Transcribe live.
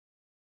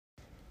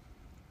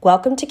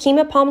Welcome to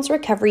Kemah Palms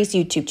Recovery's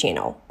YouTube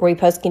channel, where we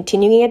post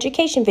continuing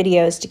education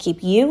videos to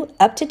keep you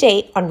up to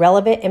date on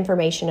relevant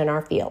information in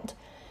our field.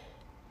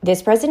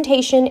 This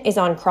presentation is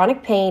on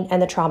chronic pain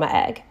and the trauma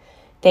egg.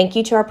 Thank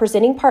you to our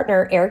presenting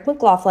partner, Eric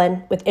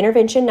McLaughlin, with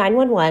Intervention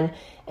 911,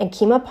 and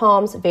Kemah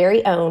Palms'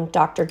 very own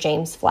Dr.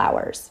 James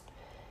Flowers.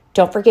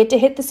 Don't forget to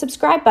hit the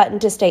subscribe button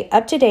to stay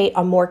up to date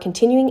on more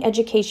continuing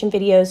education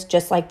videos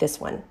just like this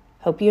one.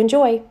 Hope you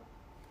enjoy.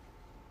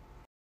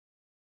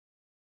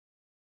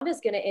 I'm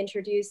just going to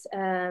introduce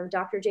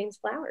Dr. James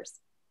Flowers.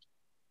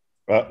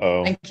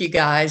 Uh-oh. Thank you,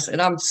 guys.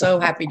 And I'm so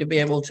happy to be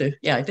able to,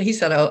 he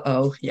said,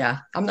 uh-oh, yeah,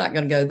 I'm not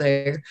going to go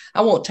there. I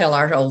won't tell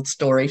our old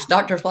stories.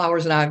 Dr.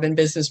 Flowers and I have been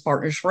business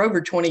partners for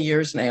over 20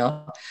 years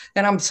now.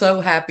 And I'm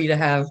so happy to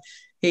have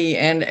he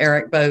and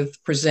Eric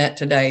both present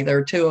today.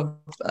 They're two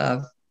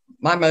of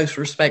my most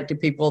respected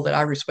people that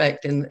I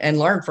respect and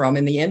learn from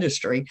in the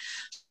industry.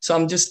 So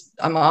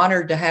I'm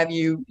honored to have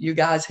you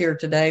guys here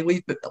today.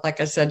 Like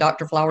I said,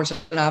 Dr. Flowers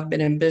and I have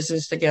been in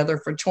business together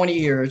for 20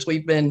 years.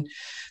 We've been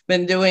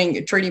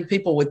treating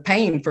people with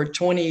pain for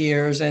 20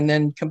 years, and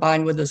then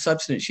combined with the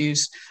substance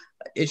use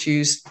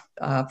issues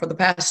for the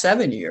past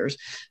 7 years.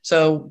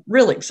 So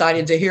really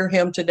excited to hear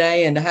him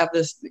today and to have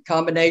this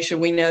combination.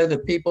 We know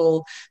that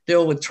people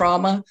deal with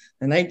trauma,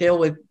 and if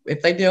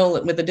they deal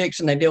with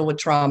addiction, they deal with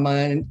trauma,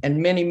 and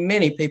many,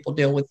 many people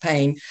deal with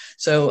pain.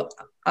 So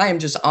I am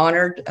just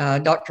honored.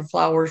 Dr.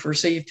 Flowers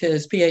received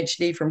his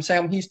PhD from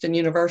Sam Houston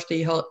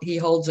University. He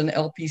holds an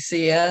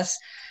LPCS.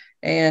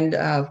 And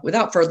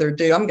without further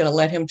ado, I'm going to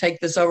let him take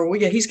this over.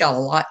 He's got a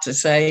lot to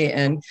say.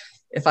 And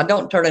if I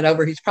don't turn it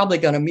over, he's probably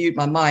going to mute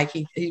my mic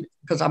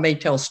because I may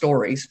tell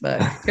stories.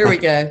 But here we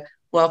go.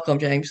 Welcome,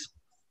 James.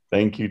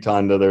 Thank you,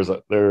 Tonda.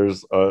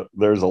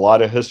 There's a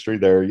lot of history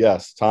there.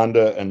 Yes,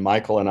 Tonda and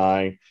Michael and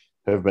I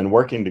have been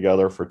working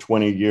together for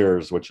 20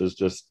 years, which is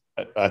just,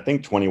 I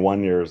think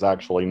 21 years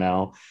actually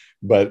now,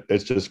 but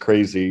it's just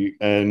crazy.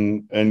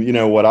 And you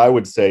know, what I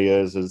would say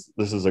is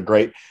this is a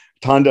great,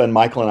 Tonda and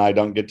Michael and I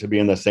don't get to be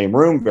in the same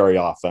room very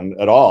often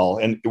at all.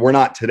 And we're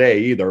not today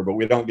either, but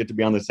we don't get to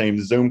be on the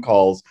same Zoom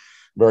calls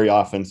very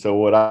often. So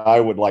what I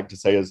would like to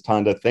say is,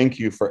 Tonda, thank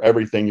you for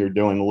everything you're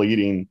doing,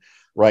 leading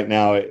right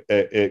now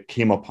at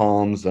Kemah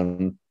Palms.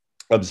 And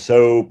I'm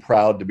so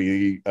proud to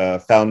be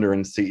founder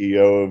and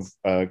CEO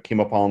of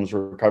Kemah Palms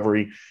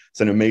Recovery. It's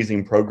an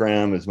amazing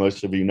program. As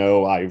most of you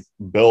know, I've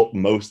built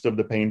most of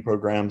the pain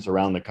programs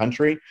around the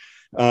country.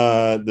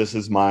 This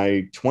is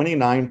my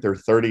 29th or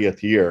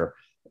 30th year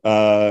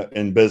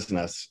in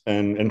business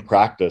and in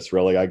practice,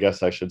 really, I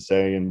guess I should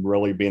say, and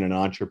really being an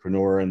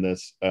entrepreneur in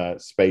this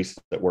space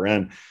that we're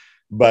in.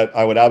 But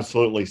I would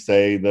absolutely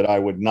say that I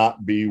would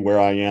not be where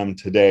I am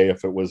today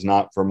if it was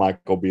not for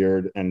Michael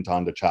Beard and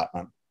Tonda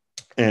Chapman.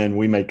 And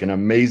we make an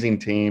amazing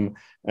team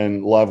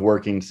and love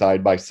working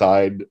side by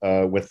side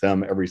with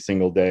them every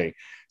single day.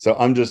 So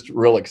I'm just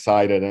real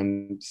excited,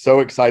 and so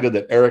excited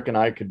that Eric and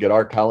I could get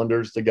our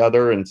calendars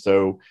together. And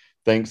so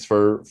thanks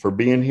for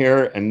being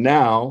here. And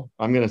now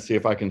I'm going to see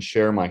if I can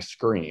share my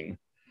screen,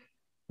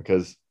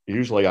 because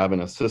usually I have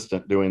an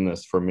assistant doing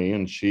this for me.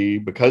 And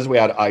because we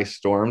had ice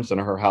storms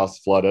and her house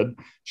flooded,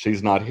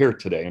 she's not here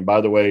today. And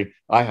by the way,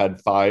 I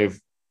had 5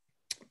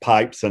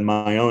 pipes in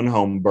my own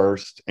home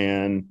burst,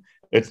 and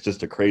it's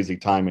just a crazy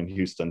time in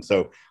Houston.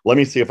 So let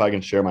me see if I can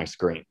share my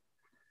screen.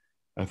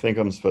 I think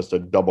I'm supposed to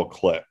double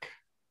click.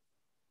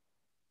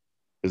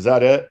 Is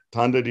that it?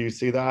 Tonda, do you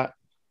see that?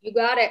 You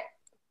got it.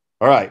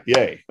 All right.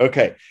 Yay.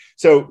 Okay.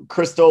 So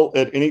Crystal,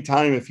 at any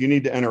time, if you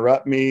need to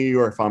interrupt me,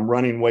 or if I'm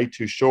running way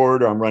too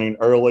short or I'm running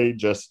early,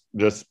 just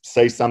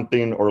say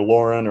something, or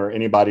Lauren or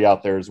anybody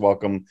out there is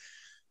welcome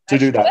to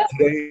do that.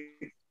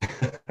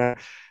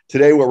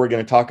 Today, what we're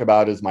going to talk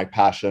about is my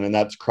passion, and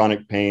that's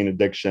chronic pain,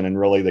 addiction, and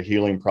really the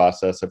healing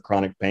process of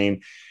chronic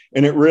pain.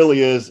 And it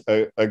really is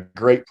a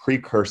great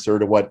precursor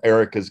to what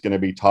Eric is going to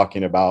be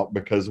talking about,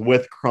 because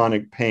with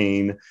chronic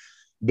pain,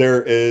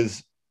 there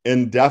is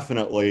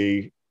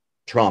indefinitely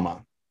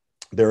trauma.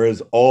 There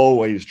is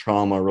always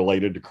trauma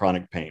related to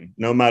chronic pain,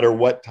 no matter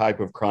what type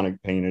of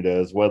chronic pain it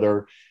is,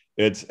 whether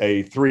it's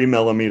a 3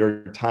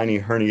 millimeter tiny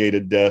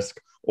herniated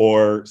disc,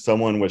 or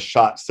someone was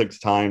shot 6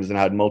 times and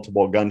had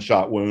multiple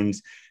gunshot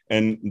wounds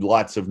and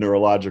lots of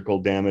neurological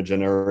damage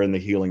and are in the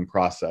healing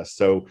process.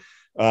 So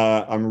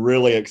I'm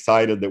really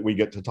excited that we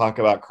get to talk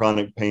about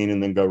chronic pain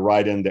and then go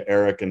right into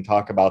Eric and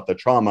talk about the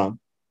trauma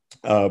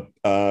or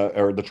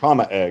the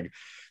trauma egg.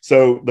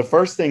 So the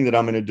first thing that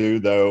I'm going to do,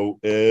 though,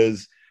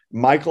 is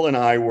Michael and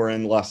I were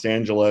in Los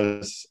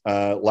Angeles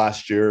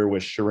last year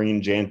with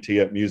Shireen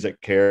Janty at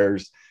Music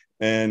Cares,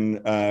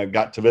 and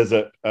got to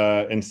visit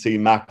and see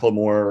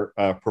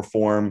Macklemore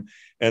perform.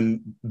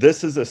 And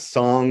this is a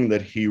song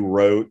that he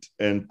wrote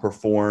and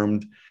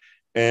performed.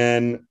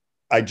 And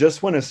I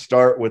just want to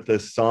start with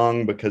this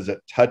song because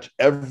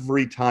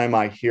every time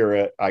I hear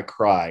it, I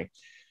cry.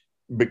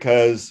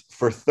 Because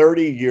for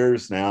 30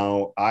 years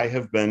now, I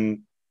have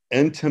been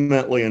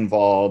intimately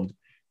involved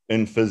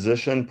in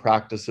physician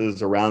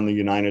practices around the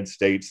United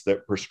States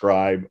that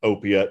prescribe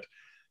opiate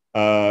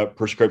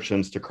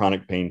prescriptions to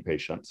chronic pain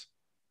patients.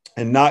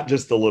 and not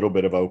just a little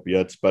bit of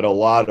opiates, but a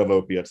lot of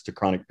opiates to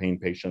chronic pain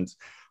patients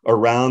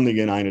around the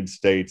United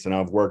States. And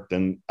I've worked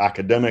in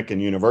academic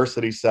and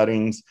university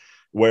settings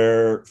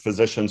where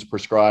physicians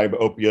prescribe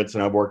opiates,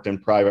 and I've worked in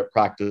private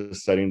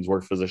practice settings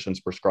where physicians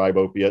prescribe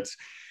opiates.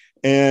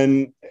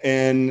 And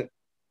it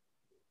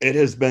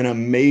has been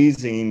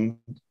amazing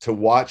to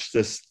watch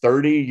this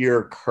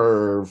 30-year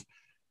curve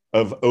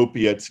of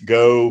opiates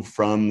go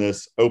from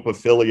this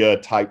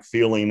opophilia type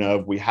feeling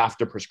of we have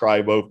to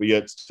prescribe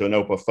opiates to an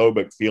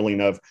opophobic feeling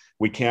of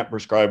we can't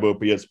prescribe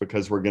opiates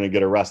because we're going to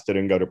get arrested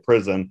and go to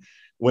prison,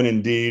 when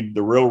indeed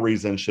the real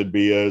reason should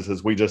be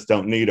is we just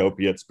don't need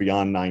opiates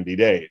beyond 90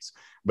 days.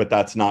 But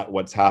that's not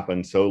what's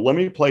happened. So let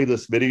me play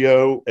this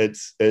video.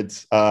 It's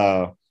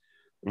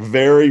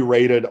very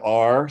rated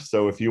R.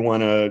 So if you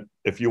want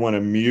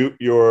to mute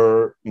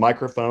your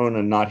microphone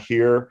and not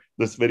hear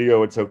this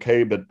video, it's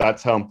okay, but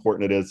that's how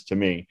important it is to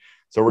me.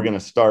 So we're going to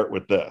start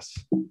with this.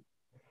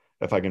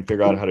 If I can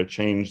figure out how to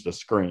change the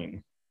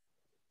screen.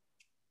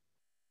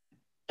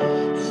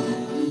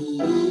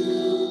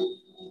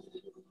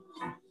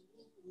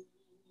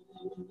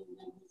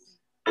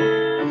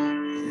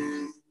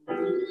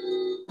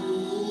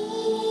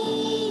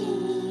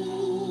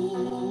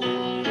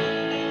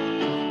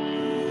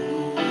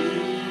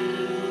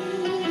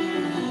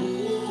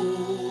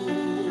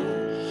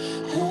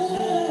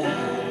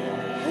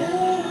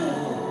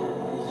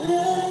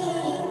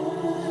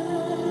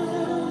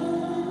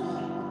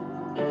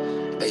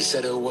 They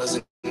said it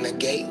wasn't a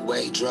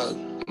gateway drug.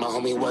 My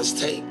homie was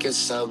taking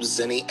subs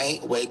and he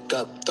ain't wake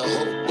up the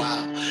whole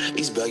while.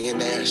 These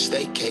billionaires,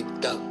 they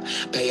caked up,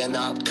 paying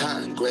up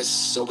Congress,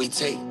 so we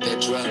take their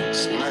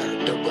drugs.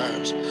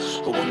 Murderers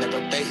who will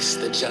never face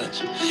the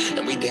judge.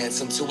 And we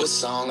dancing to a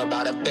song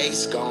about a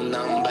bass gone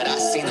numb. But I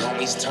seen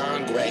homies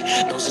turn gray,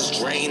 noses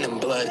draining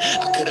blood.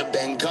 I could have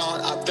been gone,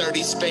 our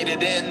 30s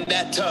faded in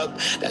that tub.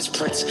 That's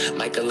Prince,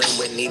 Michael and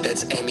Whitney,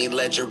 that's Amy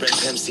Ledger and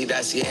Pimp C,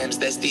 that's Yams,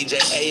 that's DJ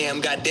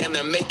AM. Goddamn,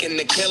 they're making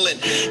the killing.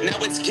 Now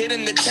it's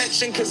getting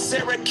attention cause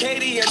Sarah,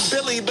 Katie, and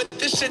Billy. But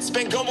this shit's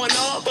been going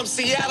on from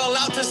Seattle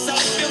out to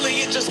South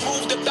Philly. It just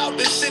moved about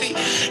the city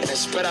and it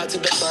spread out to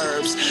the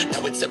burbs.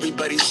 Now it's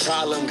everybody's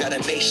problem, got a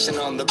nation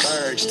on the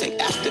verge. Take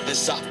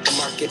activists off the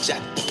market,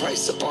 jack the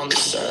price up on the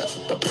syrup.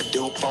 But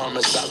Purdue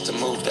Pharma's about to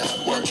move that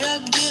work. My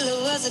drug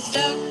dealer was a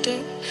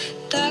doctor,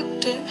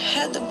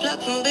 had the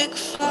blood from Big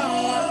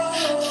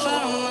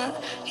Pharma.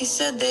 He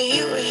said that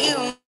he would heal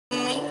me,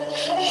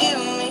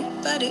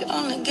 but he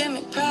only gave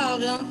me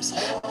problems.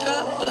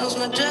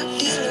 My drug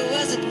dealer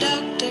was a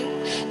doctor,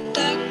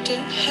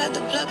 had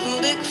the blood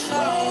from Big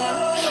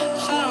Pharma.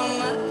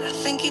 I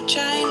think he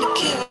trying to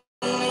kill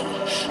me.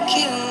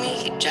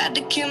 He tried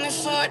to kill me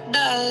for $1.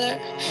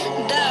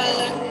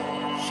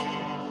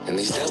 And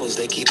these devils,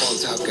 they keep on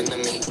talking to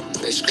me.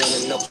 They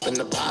screaming open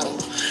the bottle.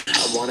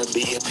 I wanna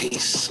be a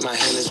piece. My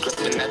hand is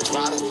gripping that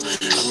throttle.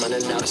 I'm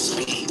running out of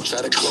speed.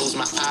 Try to close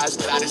my eyes,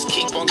 but I just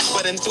keep on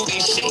sweating through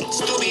these sheets.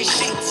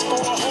 For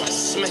a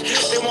horseman,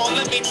 they won't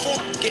let me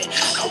forget.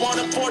 I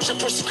wanna forge a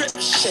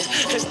prescription.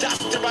 Cause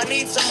doctor, I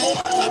need some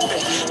more of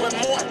it. When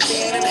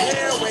morphine and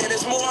heroin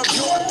is more of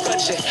your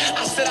budget.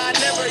 I said I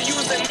never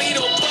use a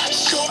needle, but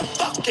sure,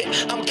 fuck it.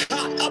 I'm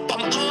caught up,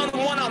 I'm on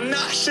one, I'm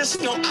nauseous.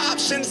 No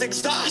options,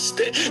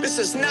 exhausted. This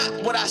is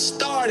not what I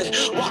started.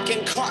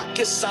 Walking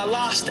carcass, I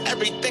lost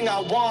everything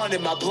I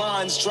wanted. My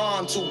blinds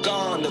drawn, too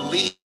gone to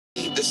leave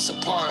this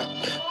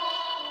apartment.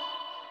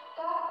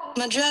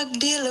 My drug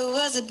dealer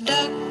was a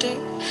doctor,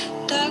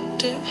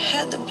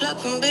 had the blood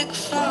from Big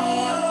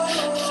Pharma.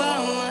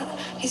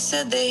 He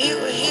said that he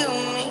would heal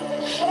me,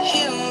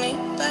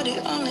 but he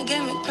only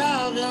gave me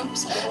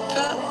problems.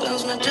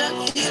 My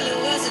drug dealer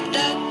was a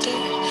doctor,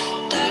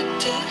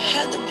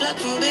 had the blood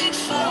from Big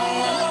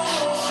Pharma.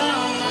 I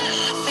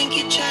think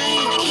he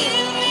trying to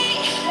kill me,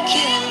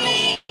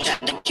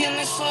 tried to kill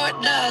me for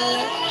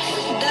 $1.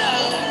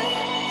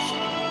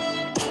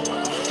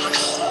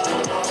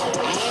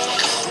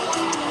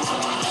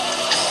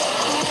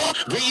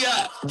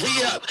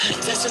 Re-up,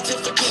 that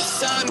certificate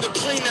signed the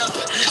prenup.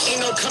 Ain't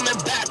no coming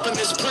back from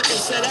this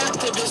Percocet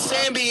activist,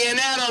 Ambien,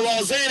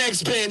 Adderall, Xanax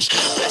binge.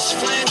 Best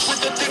friends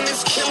with the thing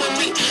that's killing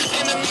me.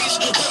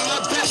 Enemies with my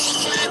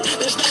best friend.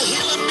 There's no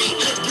healing me.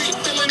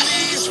 Refilling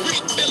these.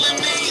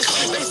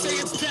 They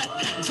say it's death,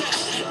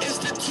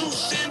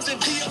 institutions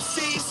and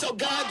DOC. So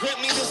God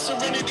grant me the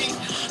serenity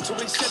to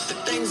accept the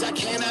things I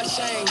cannot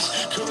change.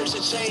 Courage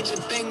to change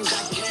the things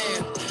I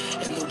can.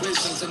 And the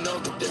wisdom to know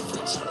the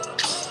difference.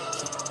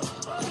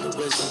 The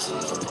wisdom to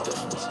know the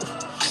difference.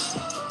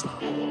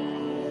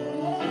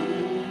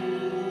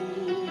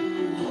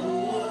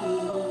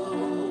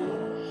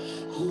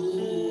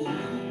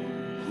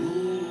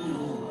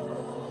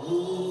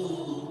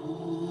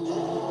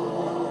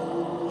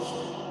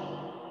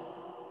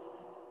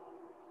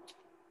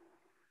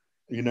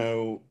 You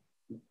know,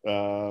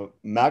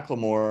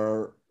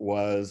 Macklemore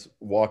was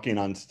walking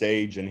on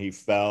stage and he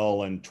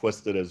fell and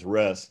twisted his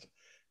wrist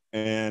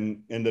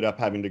and ended up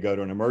having to go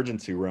to an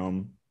emergency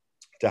room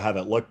to have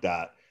it looked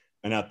at.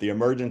 And at the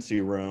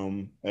emergency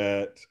room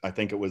I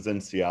think it was in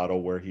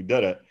Seattle where he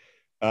did it,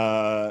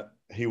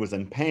 he was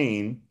in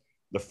pain.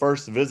 The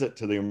first visit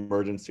to the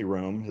emergency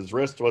room, his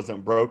wrist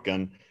wasn't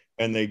broken,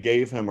 and they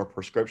gave him a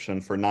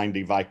prescription for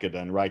 90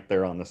 Vicodin right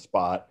there on the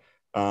spot.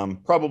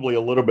 Probably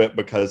a little bit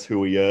because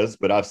who he is,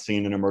 but I've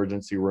seen in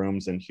emergency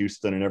rooms in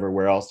Houston and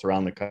everywhere else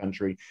around the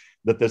country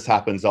that this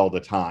happens all the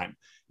time.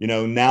 You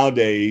know,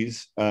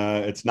 nowadays,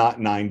 it's not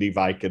 90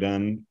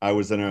 Vicodin. I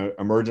was in an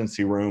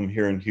emergency room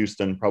here in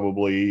Houston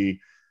probably,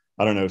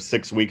 I don't know,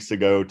 6 weeks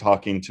ago,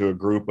 talking to a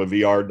group of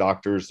ER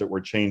doctors that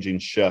were changing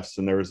shifts.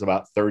 And there was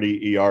about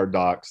 30 ER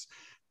docs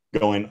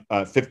going,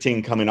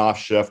 15 coming off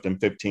shift and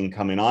 15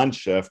 coming on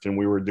shift. And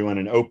we were doing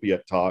an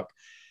opiate talk.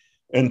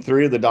 And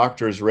 3 of the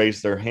doctors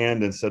raised their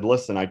hand and said,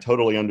 listen, I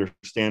totally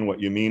understand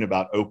what you mean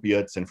about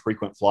opiates and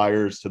frequent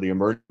flyers to the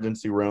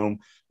emergency room.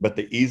 But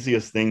the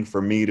easiest thing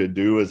for me to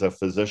do as a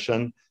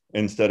physician,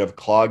 instead of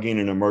clogging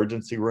an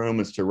emergency room,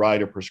 is to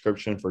write a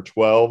prescription for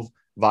 12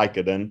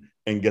 Vicodin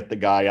and get the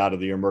guy out of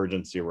the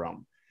emergency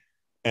room.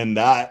 And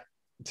that,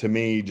 to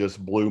me,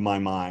 just blew my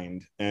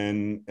mind.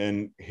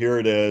 And here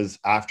it is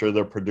after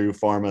the Purdue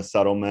Pharma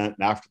settlement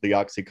and after the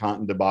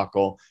Oxycontin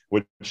debacle,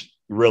 which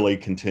really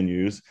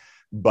continues,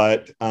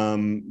 but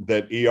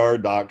that ER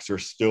docs are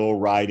still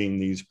writing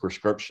these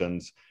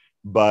prescriptions.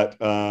 But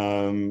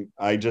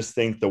I just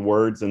think the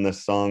words in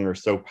this song are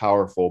so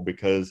powerful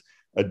because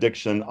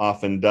addiction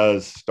often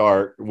does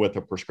start with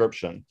a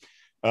prescription.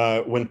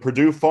 When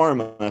Purdue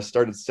Pharma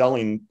started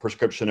selling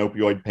prescription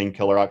opioid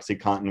painkiller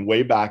Oxycontin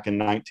way back in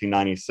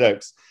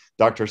 1996,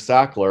 Dr.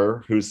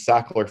 Sackler, whose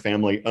Sackler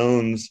family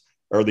owns,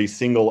 or the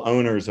single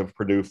owners of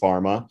Purdue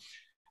Pharma,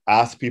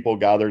 asked people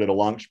gathered at a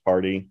lunch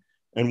party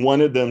and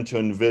wanted them to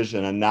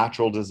envision a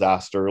natural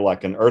disaster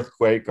like an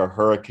earthquake, a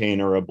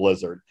hurricane, or a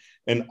blizzard.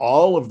 And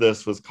all of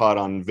this was caught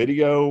on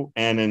video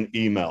and in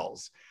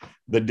emails.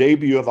 The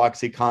debut of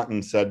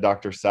Oxycontin, said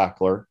Dr.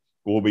 Sackler,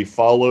 will be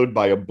followed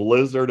by a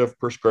blizzard of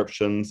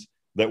prescriptions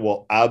that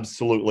will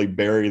absolutely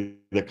bury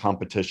the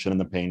competition in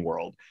the pain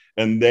world.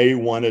 And they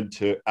wanted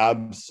to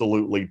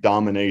absolutely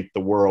dominate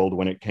the world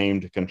when it came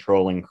to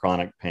controlling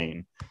chronic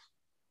pain.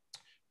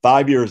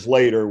 5 years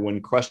later,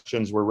 when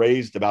questions were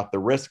raised about the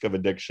risk of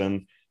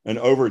addiction and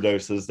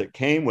overdoses that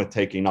came with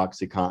taking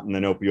Oxycontin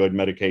and opioid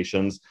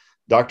medications,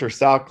 Dr.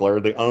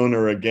 Sackler, the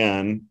owner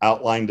again,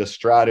 outlined a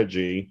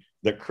strategy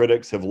that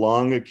critics have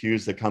long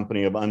accused the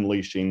company of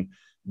unleashing,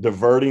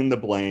 diverting the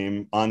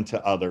blame onto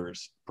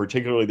others,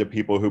 particularly the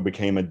people who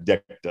became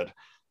addicted.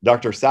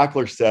 Dr.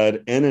 Sackler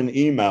said in an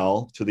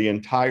email to the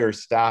entire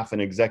staff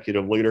and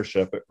executive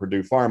leadership at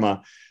Purdue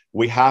Pharma,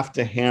 we have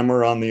to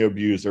hammer on the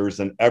abusers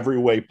in every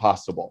way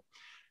possible.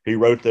 He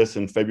wrote this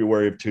in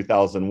February of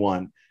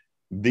 2001.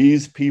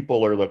 These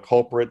people are the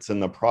culprits in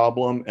the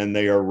problem, and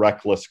they are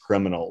reckless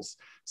criminals.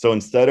 So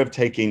instead of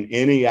taking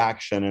any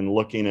action and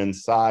looking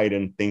inside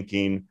and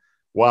thinking,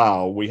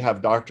 wow, we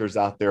have doctors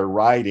out there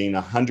writing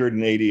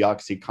 180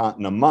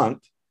 Oxycontin a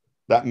month,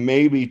 that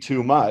may be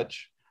too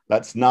much.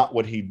 That's not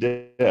what he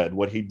did.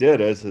 What he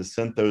did is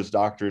sent those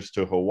doctors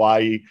to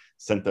Hawaii,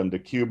 sent them to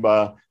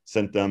Cuba,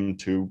 sent them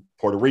to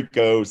Puerto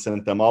Rico,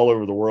 sent them all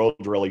over the world,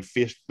 really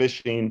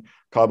fishing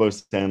Cabo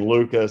San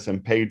Lucas,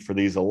 and paid for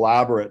these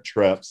elaborate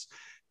trips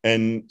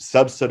and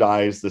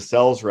subsidized the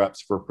sales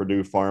reps for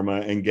Purdue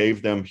Pharma and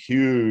gave them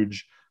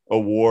huge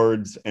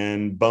awards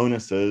and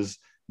bonuses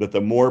that the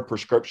more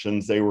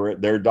prescriptions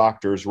their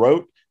doctors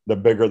wrote, the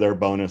bigger their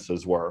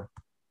bonuses were.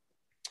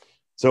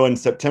 So in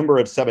September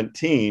of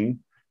 17,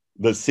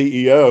 the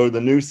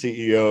new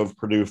CEO of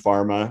Purdue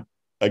Pharma,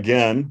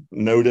 again,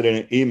 noted in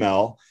an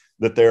email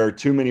that there are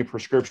too many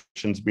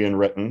prescriptions being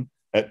written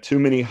at too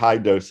many high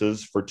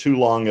doses for too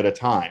long at a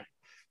time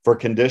for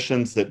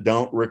conditions that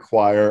don't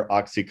require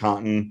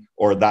Oxycontin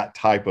or that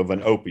type of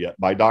an opiate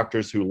by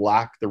doctors who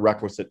lack the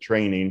requisite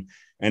training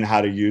and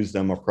how to use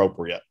them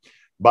appropriate.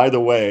 By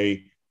the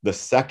way, the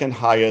second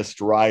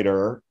highest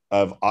writer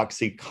of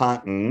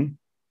Oxycontin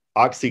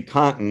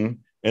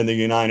in the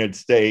United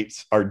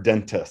States are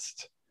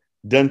dentists.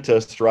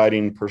 Dentists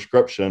writing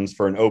prescriptions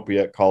for an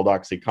opiate called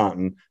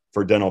Oxycontin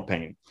for dental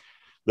pain.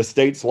 The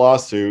state's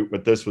lawsuit,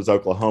 but this was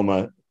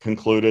Oklahoma,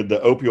 concluded the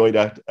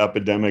opioid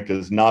epidemic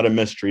is not a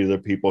mystery to the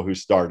people who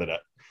started it,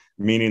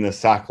 meaning the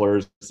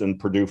Sacklers and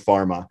Purdue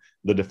Pharma.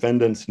 The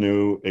defendants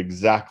knew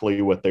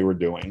exactly what they were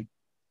doing.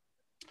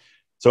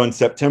 So on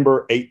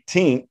September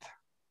 18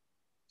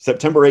 of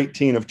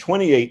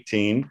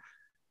 2018,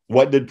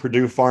 what did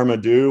Purdue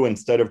Pharma do?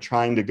 Instead of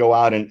trying to go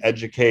out and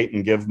educate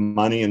and give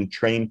money and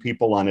train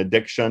people on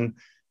addiction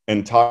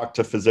and talk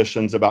to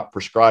physicians about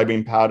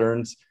prescribing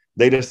patterns,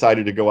 they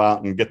decided to go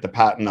out and get the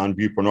patent on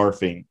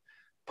buprenorphine.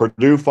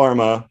 Purdue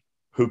Pharma,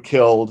 who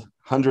killed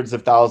hundreds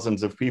of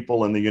thousands of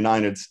people in the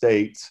United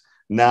States,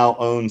 now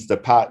owns the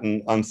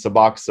patent on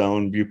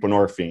Suboxone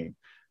buprenorphine,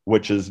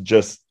 which is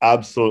just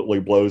absolutely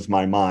blows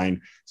my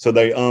mind. So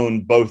they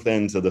own both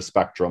ends of the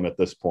spectrum at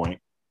this point.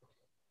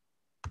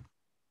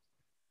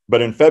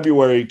 But in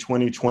February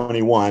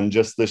 2021,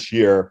 just this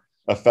year,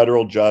 a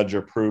federal judge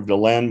approved a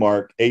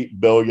landmark $8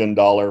 billion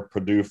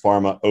Purdue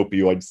Pharma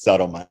opioid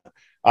settlement.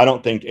 I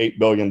don't think $8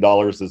 billion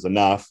is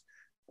enough.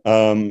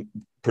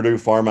 Purdue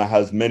Pharma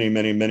has many,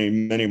 many, many,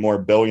 many more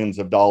billions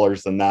of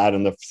dollars than that.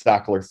 And the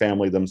Sackler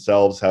family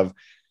themselves have,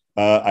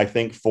 I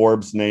think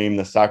Forbes named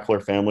the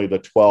Sackler family the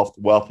 12th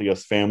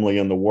wealthiest family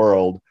in the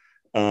world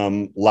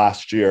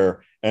last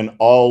year. And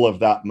all of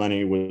that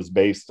money was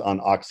based on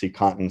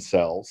Oxycontin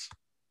sales.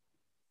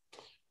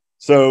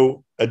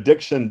 So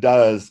addiction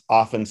does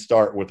often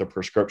start with a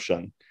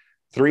prescription.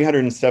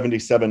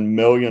 377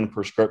 million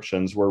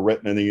prescriptions were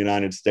written in the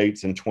United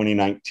States in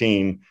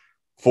 2019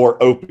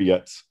 for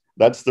opiates.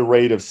 That's the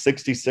rate of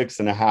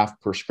 66.5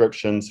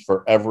 prescriptions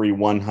for every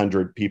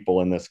 100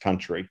 people in this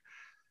country.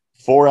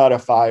 4 out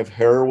of 5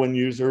 heroin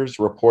users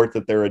report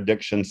that their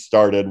addiction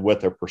started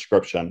with a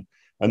prescription.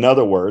 In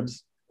other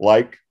words,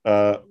 like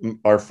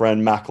our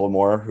friend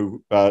Macklemore,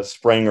 who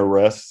sprang a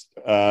wrist,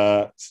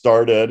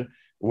 started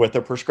with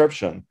a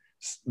prescription.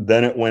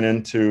 Then it went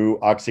into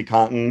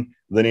Oxycontin,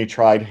 then he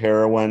tried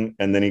heroin,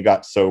 and then he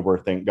got sober,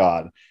 thank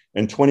God.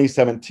 In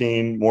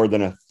 2017, more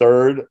than a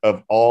third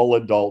of all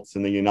adults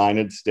in the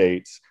United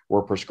States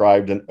were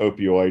prescribed an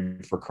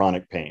opioid for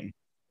chronic pain.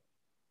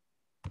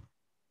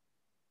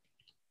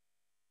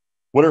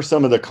 What are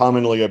some of the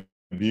commonly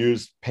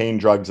abused pain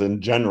drugs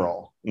in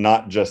general?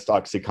 Not just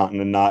Oxycontin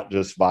and not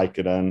just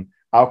Vicodin.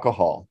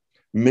 Alcohol.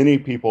 Many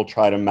people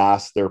try to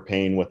mask their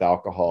pain with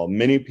alcohol.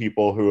 Many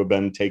people who have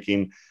been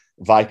taking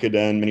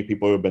Vicodin, many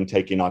people who have been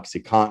taking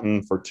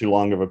Oxycontin for too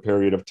long of a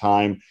period of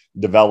time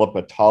develop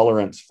a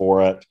tolerance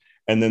for it.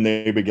 And then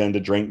they begin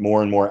to drink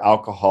more and more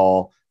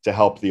alcohol to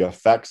help the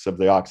effects of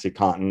the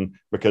Oxycontin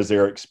because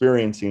they're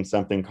experiencing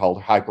something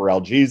called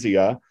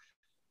hyperalgesia,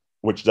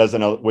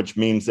 which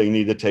means they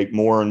need to take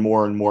more and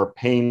more and more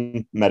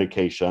pain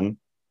medication,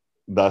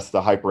 thus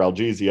the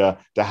hyperalgesia,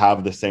 to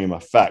have the same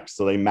effects.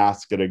 So they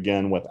mask it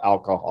again with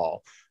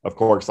alcohol. Of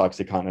course,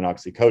 Oxycontin and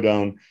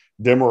Oxycodone,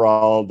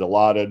 Demerol,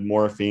 Dilaudid,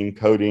 Morphine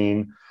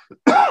Codeine.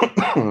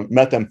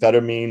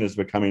 Methamphetamine is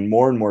becoming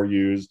more and more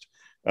used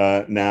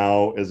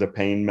now as a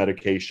pain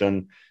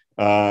medication,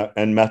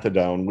 and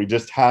Methadone. We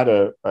just had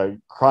a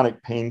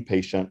chronic pain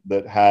patient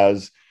that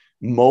has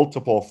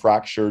multiple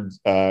fractured,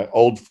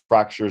 old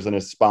fractures in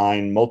his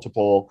spine,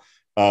 multiple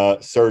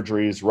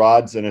surgeries,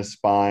 rods in his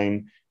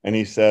spine. And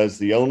he says,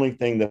 the only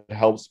thing that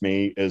helps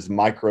me is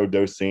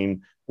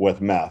microdosing with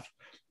meth.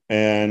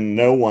 And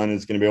no one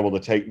is going to be able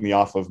to take me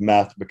off of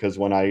meth because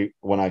when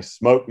I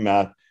smoke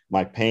meth,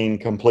 my pain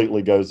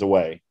completely goes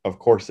away. Of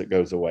course it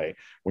goes away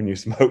when you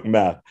smoke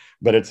meth,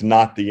 but it's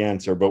not the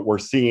answer. But we're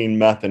seeing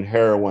meth and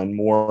heroin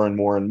more and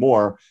more and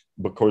more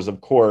because,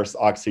 of course,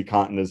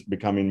 Oxycontin is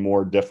becoming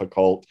more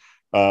difficult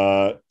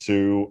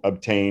to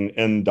obtain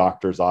in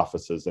doctors'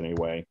 offices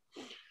anyway.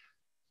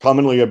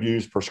 Commonly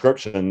abused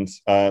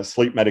prescriptions,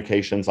 sleep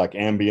medications like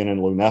Ambien and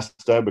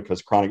Lunesta,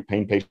 because chronic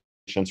pain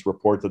patients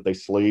report that they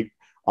sleep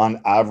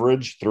on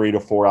average 3 to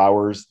 4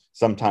 hours,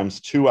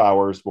 sometimes 2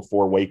 hours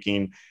before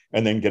waking,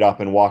 and then get up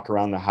and walk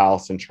around the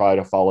house and try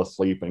to fall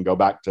asleep and go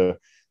back to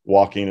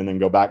walking and then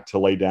go back to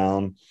lay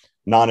down.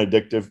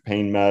 Non-addictive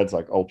pain meds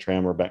like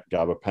Ultram or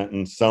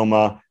gabapentin,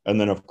 Soma,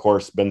 and then of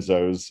course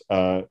benzos,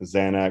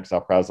 Xanax,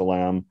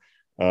 alprazolam,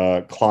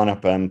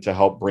 Klonopin to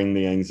help bring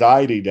the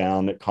anxiety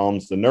down that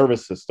calms the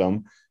nervous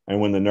system. And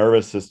when the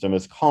nervous system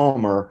is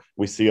calmer,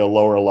 we see a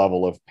lower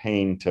level of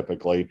pain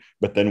typically,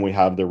 but then we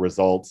have the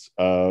results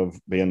of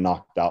being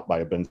knocked out by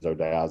a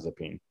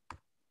benzodiazepine.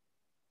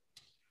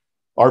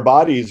 Our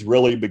bodies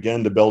really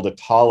begin to build a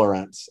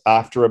tolerance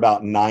after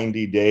about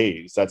 90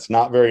 days. That's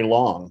not very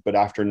long, but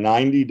after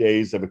 90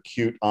 days of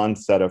acute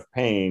onset of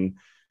pain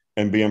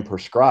and being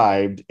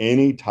prescribed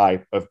any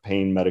type of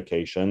pain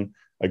medication,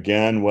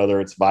 again,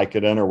 whether it's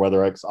Vicodin or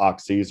whether it's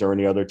Oxys or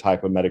any other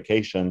type of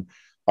medication,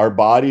 our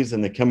bodies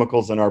and the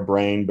chemicals in our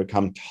brain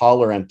become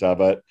tolerant of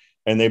it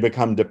and they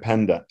become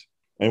dependent.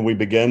 And we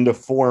begin to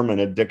form an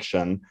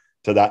addiction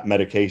to that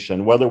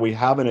medication. Whether we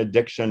have an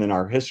addiction in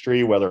our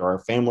history, whether our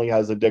family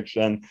has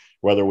addiction,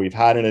 whether we've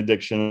had an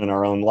addiction in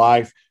our own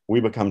life, we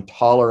become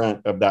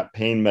tolerant of that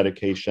pain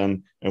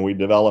medication and we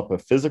develop a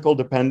physical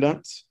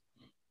dependence,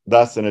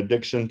 thus an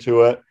addiction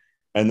to it.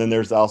 And then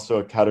there's also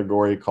a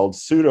category called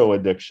pseudo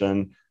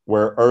addiction,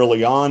 where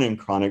early on in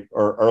chronic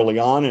or early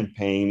on in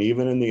pain,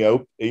 even in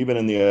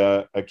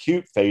the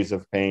acute phase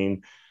of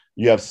pain,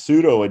 you have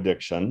pseudo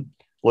addiction.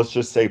 Let's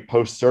just say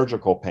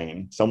post-surgical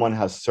pain. Someone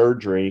has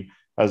surgery,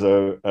 has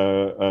a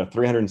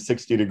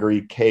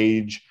 360-degree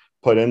cage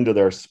put into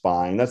their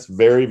spine. That's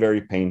very,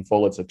 very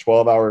painful. It's a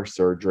 12-hour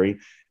surgery,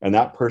 and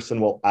that person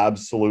will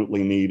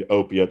absolutely need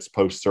opiates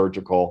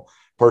post-surgical,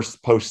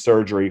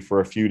 post-surgery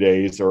for a few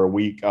days or a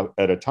week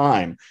at a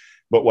time.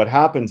 But what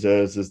happens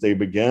is they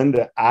begin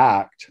to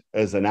act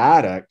as an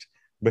addict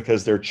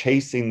because they're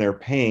chasing their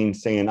pain,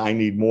 saying, I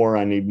need more,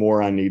 I need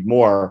more, I need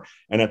more.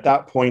 And at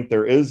that point,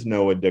 there is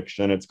no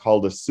addiction. It's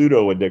called a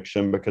pseudo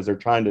addiction because they're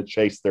trying to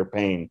chase their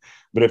pain.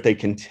 But if they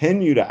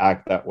continue to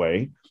act that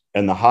way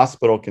and the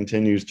hospital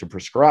continues to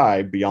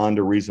prescribe beyond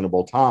a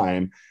reasonable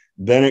time,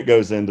 then it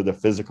goes into the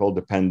physical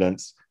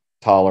dependence,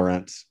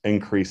 tolerance,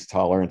 increased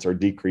tolerance or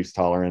decreased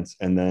tolerance,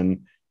 and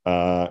then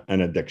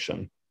an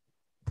addiction.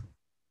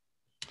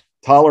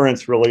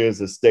 Tolerance really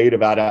is a state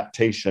of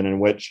adaptation in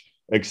which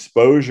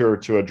exposure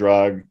to a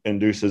drug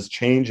induces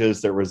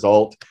changes that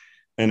result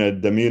in a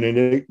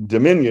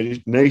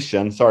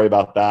diminution, sorry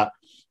about that,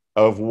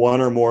 of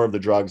one or more of the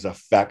drug's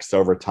effects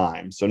over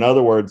time. So in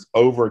other words,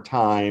 over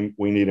time,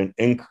 we need an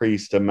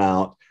increased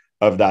amount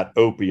of that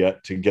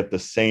opiate to get the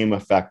same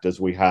effect as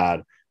we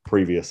had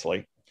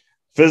previously.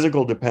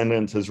 Physical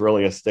dependence is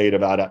really a state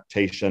of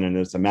adaptation and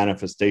is a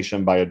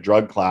manifestation by a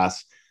drug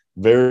class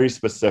very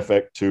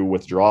specific to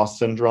withdrawal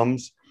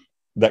syndromes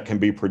that can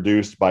be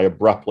produced by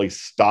abruptly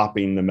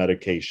stopping the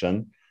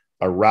medication,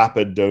 a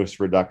rapid dose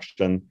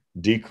reduction,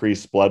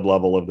 decreased blood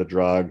level of the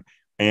drug,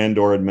 and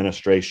or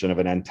administration of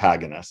an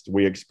antagonist.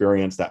 We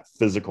experience that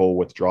physical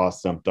withdrawal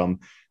symptom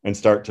and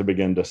start to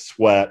begin to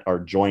sweat, our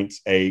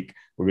joints ache,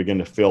 we begin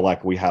to feel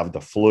like we have the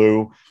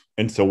flu.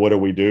 And so what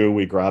do?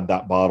 We grab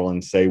that bottle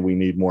and say we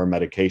need more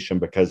medication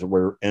because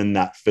we're in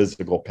that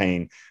physical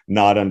pain,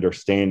 not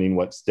understanding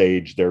what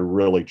stage they're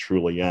really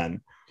truly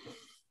in.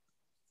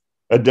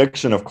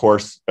 Addiction, of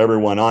course,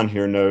 everyone on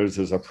here knows,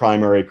 is a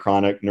primary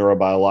chronic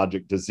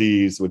neurobiologic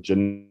disease with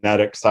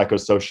genetic,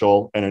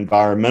 psychosocial, and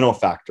environmental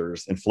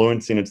factors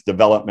influencing its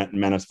development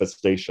and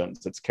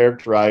manifestations. It's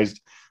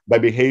characterized by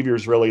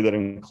behaviors really that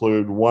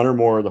include one or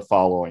more of the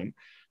following: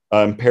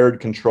 impaired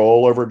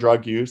control over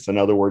drug use, in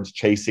other words,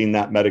 chasing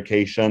that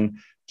medication,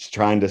 just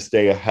trying to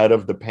stay ahead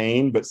of the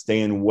pain, but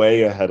staying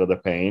way ahead of the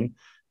pain.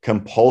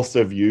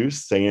 Compulsive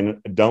use,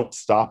 saying, don't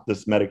stop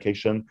this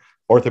medication.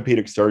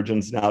 Orthopedic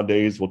surgeons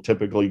nowadays will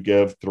typically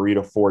give 3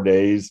 to 4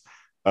 days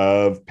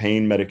of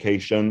pain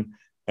medication,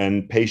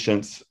 and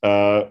patients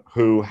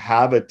who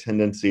have a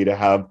tendency to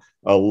have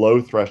a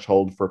low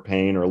threshold for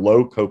pain or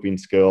low coping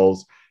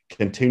skills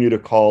continue to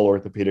call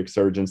orthopedic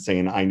surgeons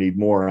saying, I need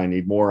more, I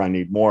need more, I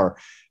need more.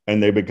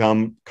 And they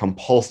become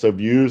compulsive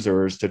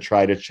users to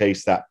try to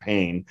chase that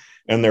pain.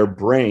 And their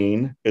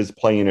brain is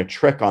playing a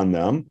trick on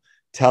them,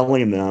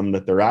 telling them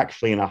that they're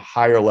actually in a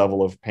higher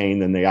level of pain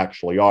than they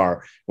actually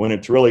are, when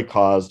it's really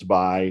caused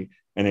by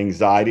an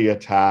anxiety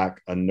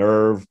attack, a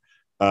nerve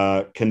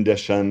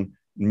condition,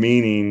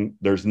 meaning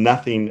there's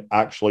nothing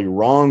actually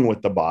wrong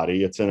with the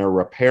body. It's in a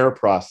repair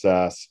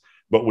process,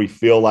 but we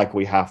feel like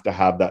we have to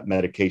have that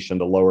medication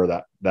to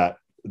lower that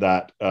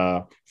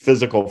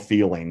physical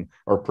feeling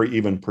or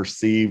even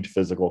perceived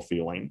physical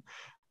feeling.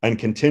 And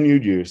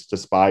continued use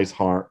despite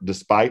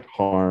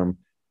harm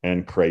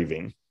and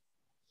craving.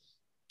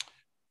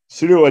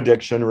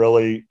 Pseudo-addiction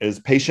really is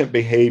patient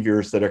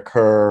behaviors that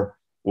occur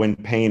when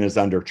pain is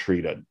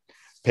undertreated.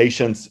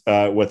 Patients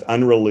with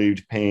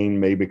unrelieved pain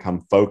may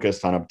become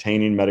focused on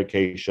obtaining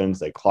medications,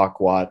 they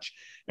clock watch,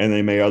 and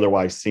they may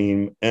otherwise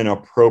seem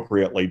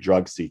inappropriately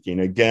drug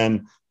seeking.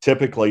 Again,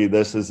 typically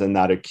this is in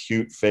that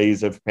acute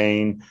phase of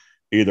pain,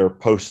 either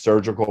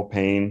post-surgical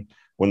pain,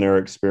 when they're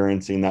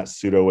experiencing that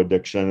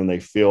pseudo-addiction and they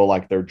feel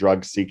like they're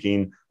drug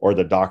seeking, or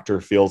the doctor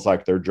feels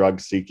like they're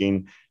drug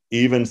seeking.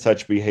 Even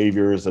such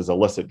behaviors as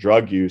illicit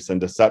drug use and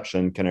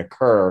deception can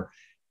occur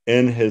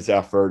in his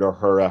effort or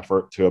her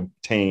effort to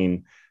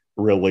obtain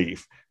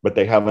relief, but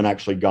they haven't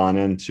actually gone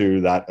into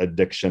that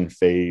addiction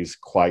phase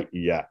quite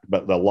yet.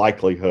 But the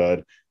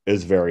likelihood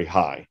is very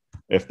high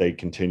if they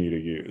continue to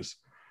use.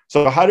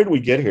 So how did we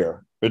get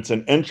here? It's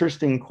an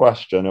interesting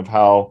question of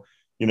how,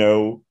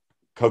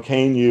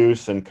 cocaine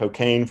use and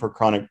cocaine for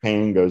chronic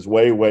pain goes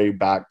way, way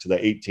back to the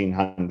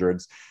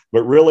 1800s.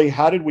 But really,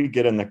 how did we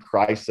get in the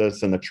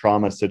crisis and the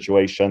trauma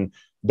situation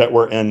that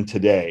we're in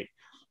today?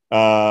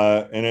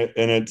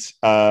 It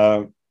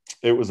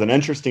was an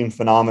interesting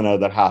phenomena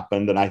that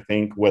happened. And I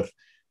think with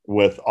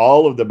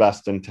all of the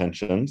best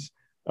intentions,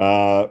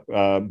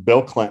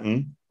 Bill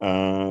Clinton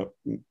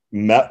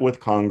met with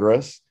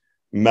Congress,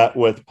 met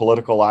with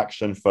political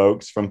action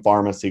folks from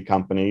pharmacy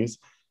companies,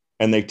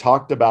 and they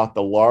talked about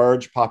the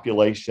large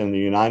population in the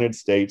United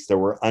States that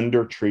were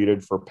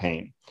undertreated for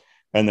pain,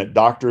 and that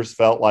doctors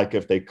felt like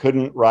if they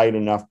couldn't write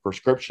enough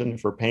prescription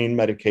for pain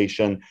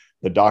medication,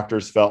 the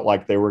doctors felt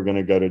like they were going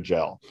to go to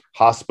jail.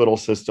 Hospital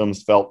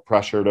systems felt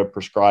pressure to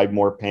prescribe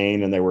more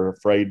pain, and they were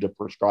afraid to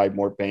prescribe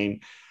more pain.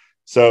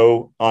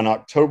 So on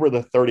October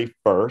the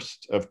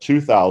 31st of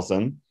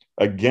 2000,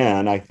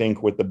 again, I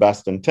think with the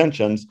best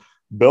intentions,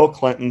 Bill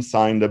Clinton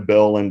signed a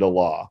bill into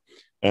law.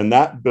 And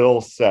that bill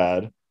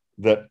said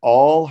that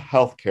all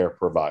healthcare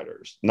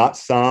providers, not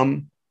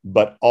some,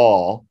 but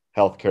all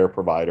healthcare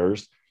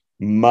providers,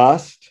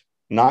 must,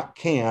 not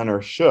can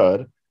or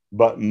should,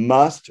 but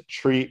must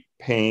treat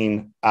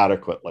pain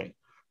adequately.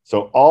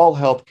 So all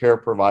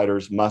healthcare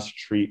providers must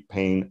treat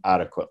pain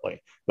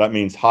adequately. That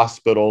means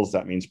hospitals,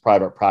 that means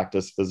private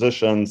practice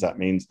physicians, that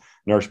means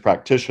nurse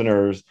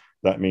practitioners,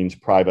 that means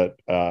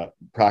private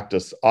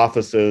practice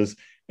offices.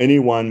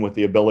 Anyone with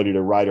the ability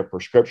to write a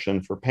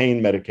prescription for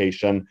pain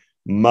medication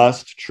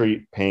must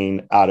treat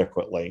pain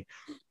adequately.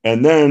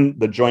 And then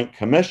the Joint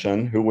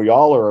Commission, who we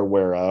all are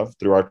aware of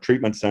through our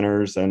treatment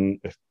centers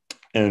and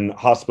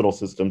hospital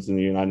systems in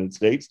the United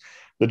States,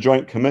 the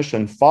Joint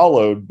Commission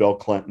followed Bill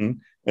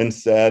Clinton and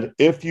said,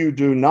 if you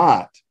do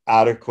not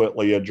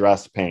adequately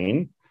address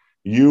pain,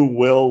 you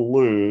will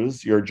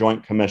lose your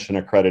Joint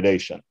Commission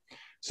accreditation.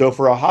 So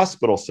for a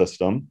hospital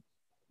system,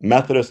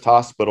 Methodist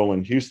Hospital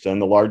in Houston,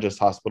 the largest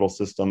hospital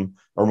system,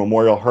 or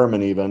Memorial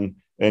Hermann even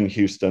in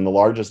Houston, the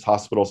largest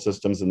hospital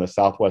systems in the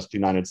Southwest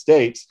United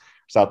States,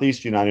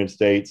 Southeast United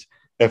States,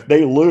 if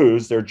they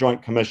lose their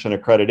Joint Commission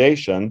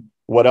accreditation,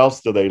 what else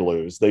do they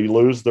lose? They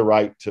lose the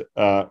right to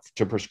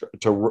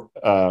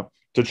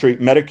treat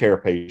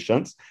Medicare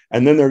patients,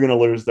 and then they're going to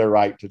lose their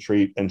right to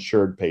treat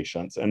insured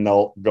patients, and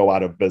they'll go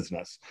out of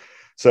business.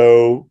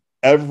 So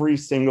every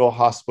single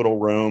hospital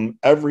room,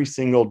 every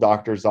single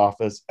doctor's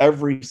office,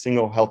 every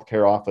single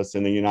healthcare office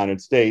in the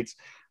United States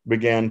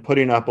began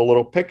putting up a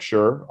little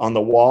picture on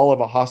the wall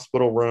of a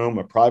hospital room,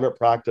 a private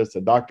practice,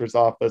 a doctor's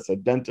office, a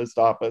dentist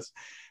office.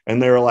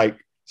 And they were like,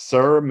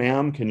 sir,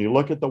 ma'am, can you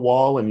look at the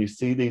wall and you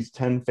see these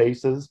 10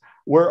 faces?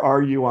 Where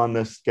are you on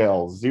this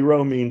scale?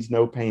 0 means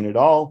no pain at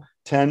all.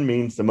 10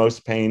 means the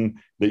most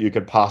pain that you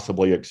could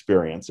possibly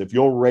experience. If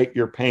you'll rate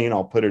your pain,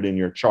 I'll put it in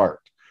your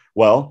chart.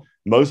 Well,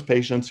 most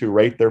patients who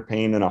rate their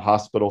pain in a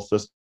hospital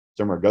system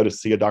or go to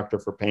see a doctor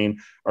for pain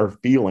are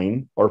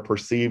feeling or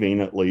perceiving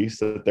at least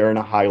that they're in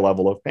a high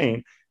level of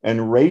pain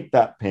and rate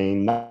that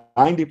pain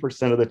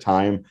 90% of the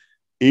time,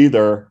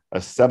 either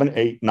a 7,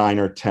 8, 9,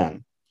 or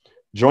 10.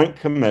 Joint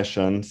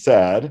Commission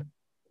said,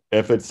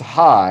 if it's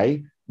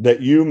high,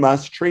 that you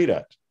must treat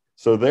it.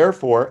 So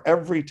therefore,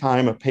 every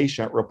time a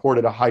patient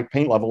reported a high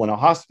pain level in a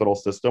hospital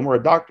system or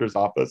a doctor's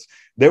office,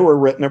 they were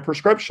written a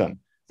prescription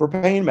for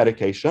pain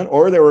medication,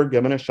 or they were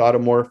given a shot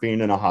of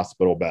morphine in a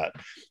hospital bed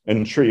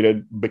and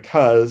treated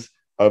because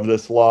of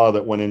this law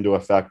that went into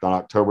effect on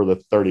October the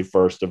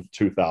 31st of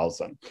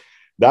 2000.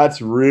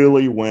 That's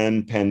really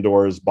when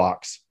Pandora's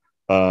box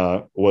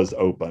was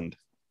opened.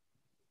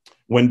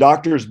 When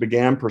doctors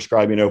began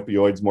prescribing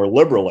opioids more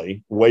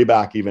liberally, way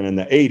back even in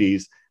the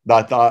 80s,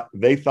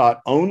 they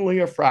thought only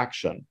a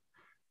fraction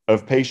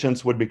of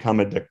patients would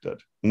become addicted.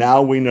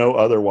 Now we know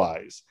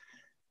otherwise.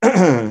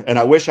 And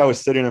I wish I was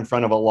sitting in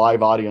front of a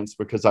live audience,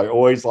 because I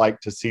always like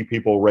to see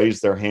people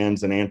raise their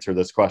hands and answer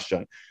this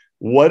question.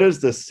 What is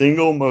the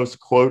single most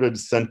quoted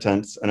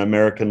sentence in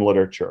American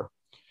literature?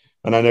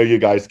 And I know you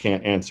guys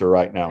can't answer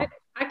right now.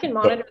 I can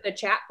monitor the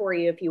chat for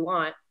you if you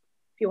want.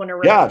 If you want to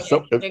yeah,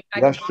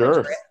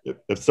 sure.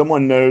 If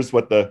someone knows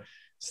what the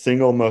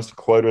single most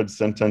quoted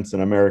sentence in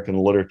American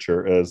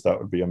literature is, that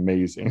would be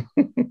amazing.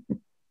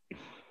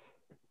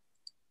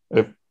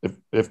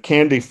 If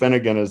Candy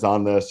Finnegan is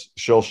on this,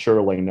 she'll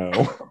surely know.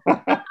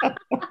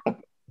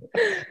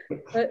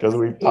 Because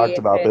we've talked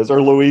about this.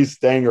 Or Louise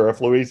Stanger. If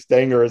Louise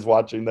Stanger is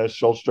watching this,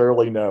 she'll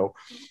surely know.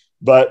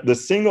 But the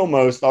single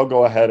most, I'll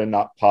go ahead and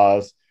not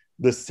pause.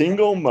 The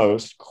single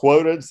most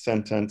quoted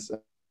sentence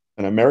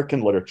in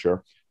American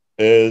literature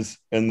is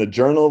in the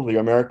Journal of the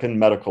American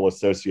Medical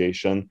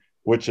Association,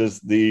 which is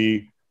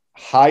the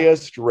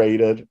highest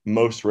rated,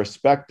 most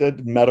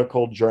respected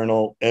medical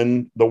journal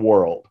in the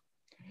world.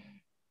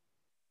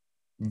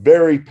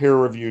 Very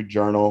peer-reviewed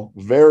journal,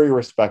 very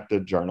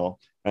respected journal.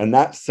 And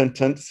that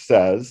sentence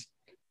says,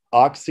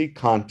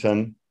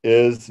 Oxycontin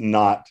is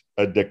not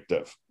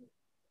addictive.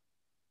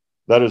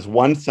 That is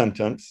one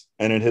sentence,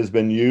 and it has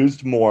been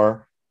used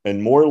more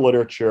in more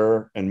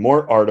literature and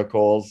more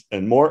articles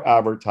and more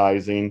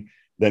advertising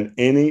than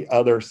any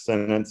other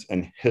sentence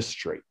in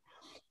history.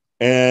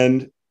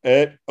 And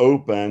it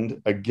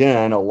opened,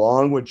 again,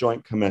 along with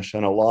Joint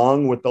Commission,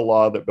 along with the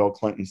law that Bill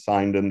Clinton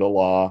signed into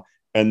law,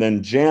 and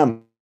then JAMA,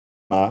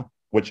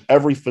 which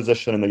every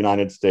physician in the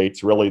United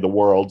States, really the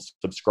world,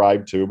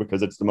 subscribed to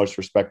because it's the most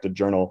respected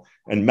journal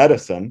in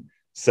medicine,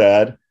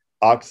 said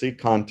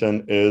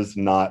Oxycontin is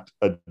not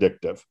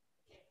addictive.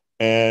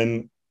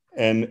 And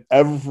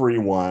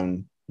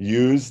everyone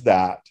used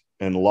that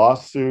in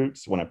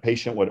lawsuits when a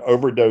patient would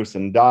overdose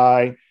and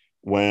die,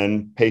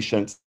 when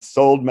patients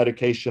sold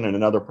medication and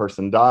another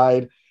person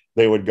died.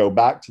 They would go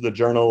back to the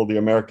Journal of the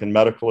American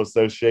Medical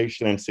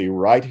Association and see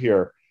right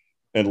here,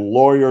 and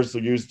lawyers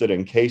used it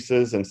in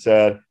cases and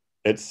said,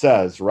 it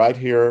says right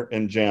here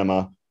in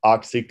JAMA,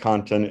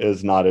 Oxycontin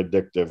is not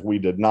addictive. We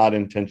did not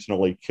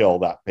intentionally kill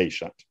that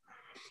patient.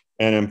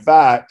 And in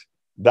fact,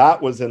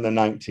 that was in the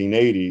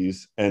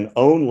 1980s. And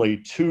only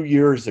 2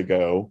 years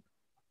ago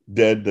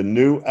did the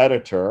new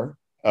editor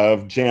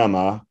of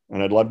JAMA,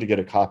 and I'd love to get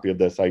a copy of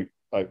this. I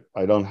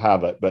don't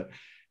have it, but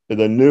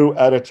the new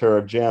editor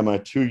of JAMA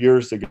 2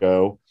 years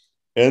ago,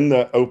 in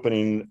the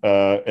opening,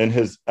 in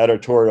his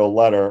editorial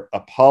letter,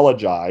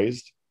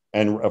 apologized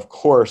and, of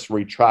course,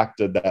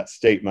 retracted that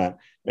statement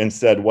and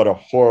said what a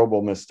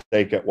horrible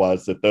mistake it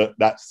was that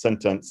that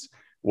sentence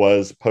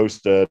was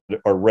posted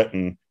or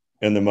written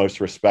in the most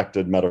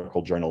respected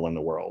medical journal in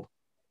the world.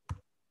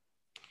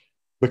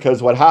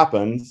 Because what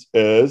happens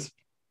is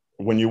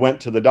when you went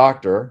to the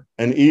doctor,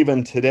 and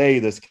even today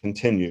this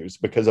continues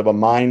because of a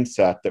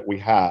mindset that we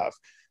have.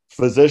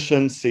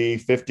 Physicians see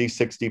 50,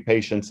 60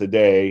 patients a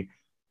day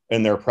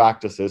in their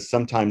practices,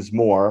 sometimes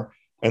more,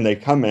 and they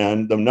come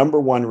in. The number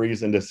one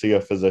reason to see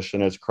a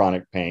physician is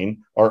chronic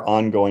pain or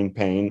ongoing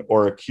pain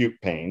or acute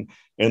pain.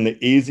 And the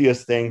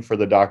easiest thing for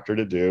the doctor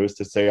to do is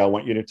to say, I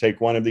want you to take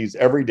one of these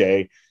every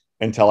day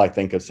until I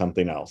think of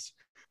something else.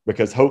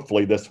 because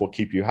hopefully this will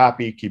keep you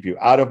happy, keep you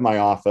out of my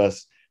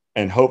office,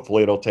 and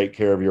hopefully it'll take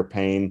care of your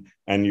pain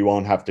and you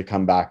won't have to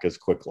come back as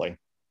quickly.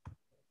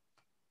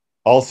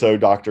 Also,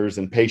 doctors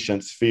and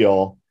patients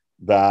feel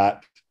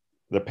that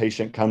the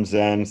patient comes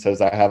in, says,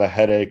 I have a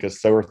headache, a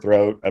sore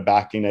throat, a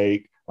backing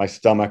ache, my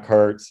stomach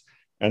hurts.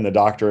 And the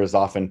doctor is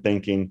often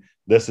thinking,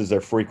 this is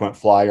a frequent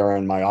flyer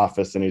in my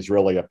office and he's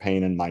really a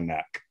pain in my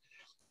neck.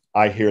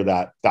 I hear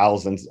that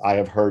thousands. I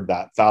have heard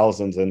that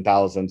thousands and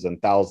thousands and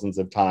thousands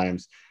of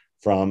times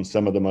from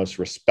some of the most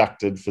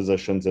respected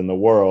physicians in the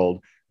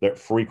world, that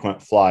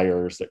frequent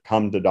flyers that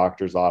come to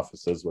doctors'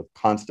 offices with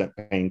constant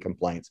pain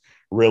complaints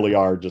really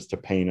are just a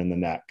pain in the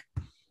neck.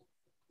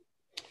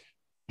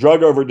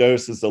 Drug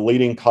overdose is the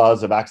leading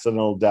cause of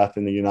accidental death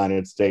in the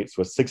United States,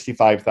 with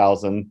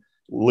 65,000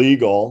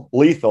 lethal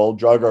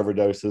drug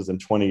overdoses in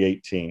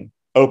 2018.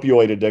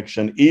 Opioid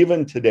addiction,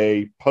 even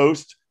today,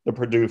 post the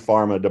Purdue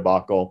Pharma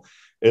debacle,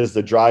 is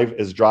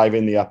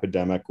driving the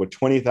epidemic, with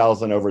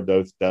 20,000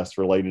 overdose deaths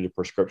related to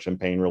prescription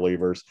pain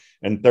relievers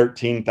and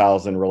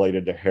 13,000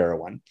 related to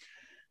heroin.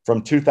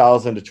 From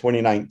 2000 to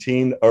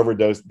 2019,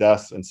 overdose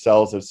deaths and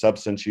sales of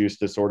substance use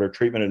disorder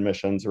treatment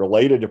admissions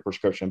related to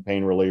prescription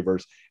pain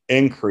relievers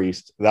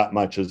increased that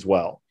much as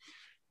well.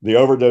 The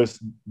overdose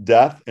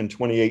death in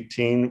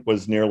 2018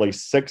 was nearly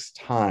 6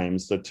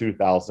 times the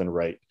 2000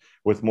 rate,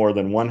 with more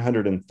than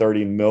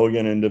 130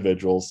 million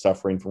individuals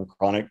suffering from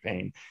chronic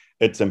pain.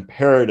 It's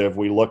imperative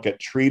we look at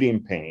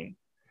treating pain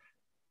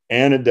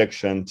and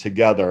addiction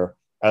together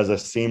as a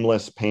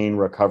seamless pain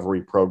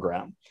recovery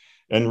program.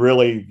 And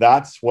really,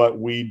 that's what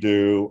we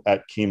do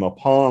at Kemah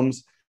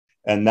Palms.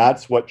 And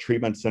that's what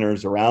treatment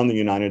centers around the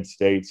United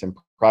States and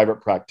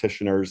private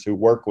practitioners who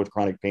work with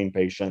chronic pain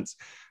patients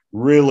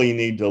really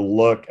need to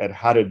look at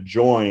how to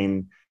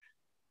join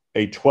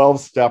a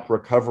 12-step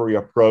recovery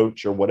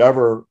approach, or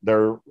whatever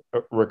their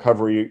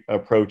recovery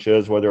approach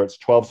is, whether it's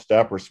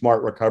 12-step or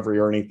smart recovery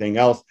or anything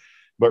else,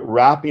 but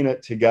wrapping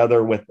it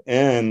together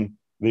within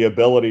the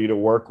ability to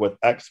work with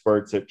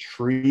experts at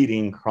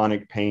treating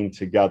chronic pain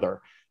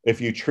together.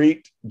 If you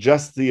treat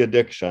just the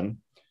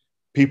addiction,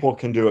 people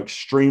can do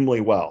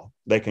extremely well.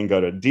 They can go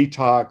to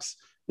detox,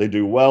 they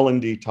do well in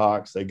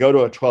detox, they go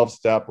to a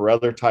 12-step or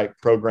other type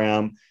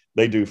program,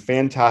 they do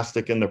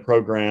fantastic in the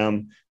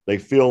program, they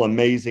feel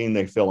amazing,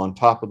 they feel on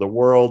top of the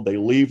world, they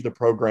leave the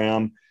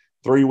program,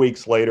 3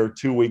 weeks later,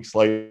 2 weeks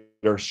later,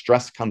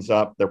 stress comes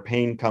up, their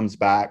pain comes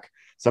back.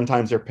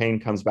 Sometimes their pain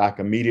comes back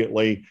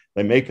immediately.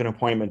 They make an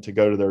appointment to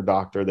go to their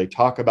doctor. They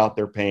talk about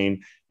their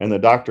pain, and the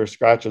doctor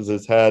scratches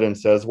his head and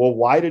says, well,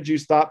 why did you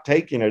stop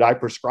taking it? I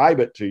prescribe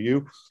it to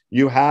you.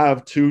 You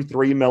have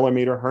 2-3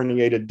 millimeter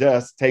herniated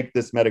discs. Take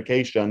this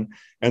medication.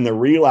 And the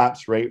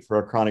relapse rate for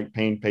a chronic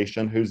pain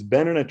patient who's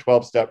been in a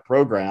 12-step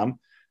program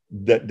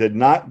that did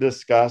not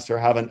discuss or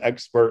have an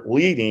expert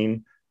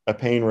leading a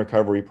pain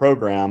recovery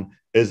program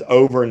is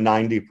over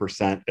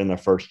 90% in the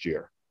first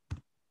year.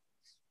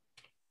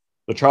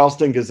 The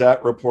Charleston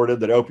Gazette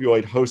reported that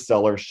opioid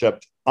wholesalers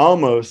shipped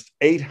almost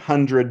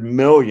 800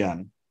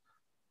 million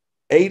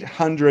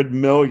oxycodone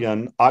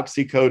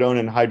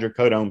and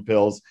hydrocodone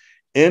pills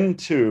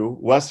into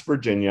West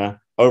Virginia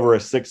over a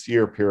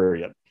 6-year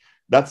period.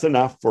 That's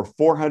enough for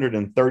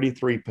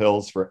 433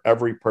 pills for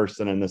every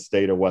person in the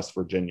state of West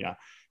Virginia.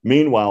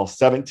 Meanwhile,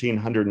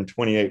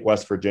 1,728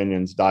 West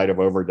Virginians died of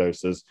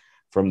overdoses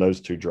from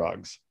those two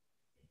drugs.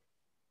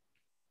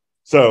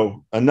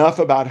 So enough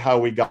about how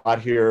we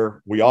got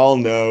here. We all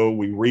know,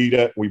 we read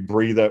it, we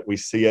breathe it, we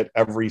see it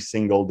every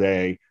single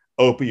day.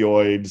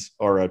 Opioids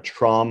are a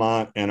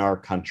trauma in our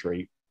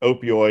country.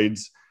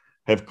 Opioids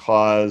have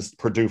caused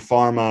Purdue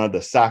Pharma, the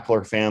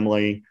Sackler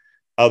family,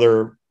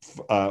 other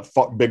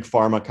big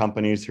pharma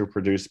companies who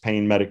produce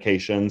pain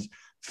medications,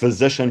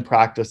 physician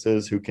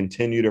practices who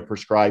continue to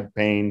prescribe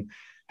pain,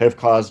 have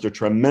caused a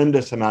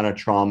tremendous amount of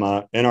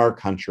trauma in our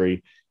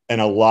country and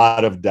a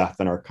lot of death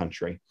in our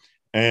country.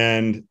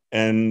 And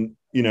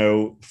you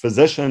know,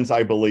 physicians,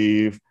 I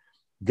believe,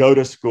 go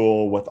to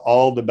school with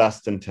all the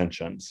best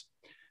intentions,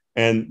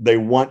 and they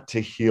want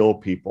to heal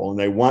people and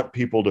they want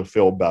people to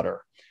feel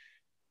better.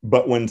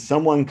 But when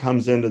someone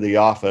comes into the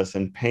office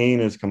and pain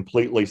is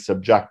completely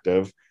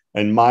subjective,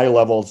 and my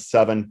level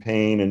 7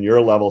 pain and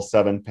your level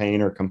 7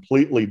 pain are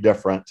completely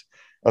different,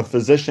 a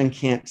physician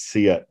can't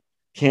see it,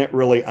 can't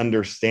really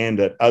understand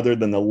it, other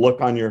than the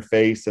look on your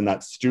face and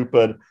that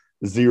stupid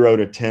 0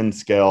 to 10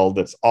 scale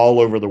that's all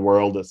over the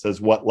world that says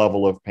what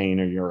level of pain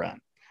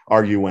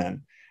are you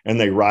in, and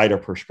they write a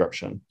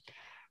prescription.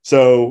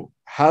 So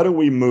how do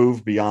we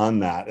move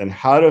beyond that? And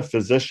how do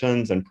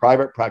physicians and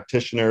private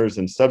practitioners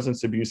and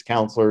substance abuse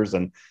counselors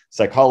and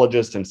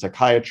psychologists and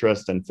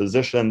psychiatrists and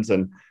physicians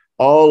and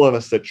all of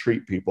us that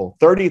treat people,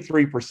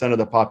 33% of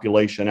the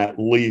population at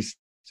least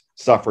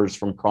suffers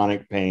from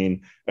chronic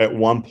pain at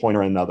one point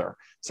or another.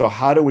 So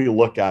how do we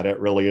look at it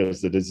really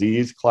as a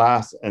disease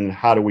class, and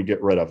how do we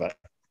get rid of it?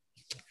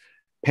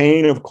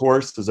 Pain, of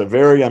course, is a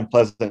very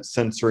unpleasant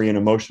sensory and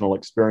emotional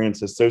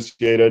experience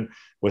associated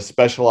with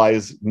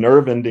specialized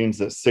nerve endings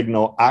that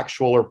signal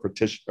actual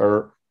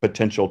or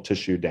potential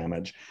tissue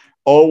damage.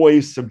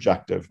 always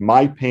subjective.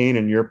 My pain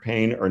and your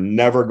pain are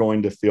never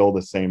going to feel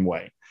the same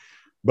way.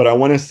 But I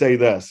want to say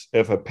this: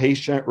 if a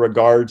patient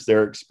regards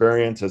their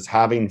experience as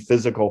having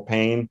physical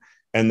pain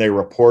and they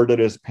report it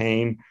as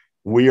pain,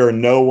 we are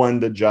no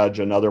one to judge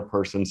another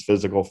person's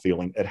physical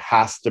feeling. It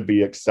has to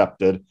be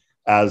accepted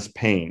as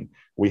pain.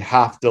 We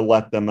have to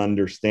let them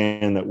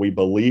understand that we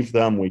believe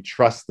them, we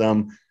trust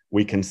them,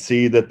 we can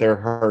see that they're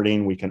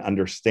hurting, we can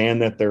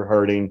understand that they're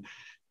hurting,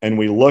 and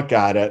we look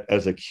at it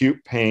as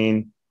acute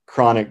pain,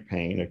 chronic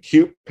pain.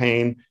 Acute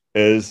pain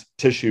is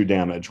tissue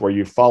damage, where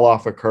you fall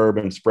off a curb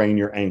and sprain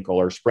your ankle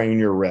or sprain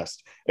your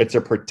wrist. It's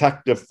a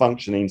protective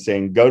functioning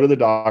saying, go to the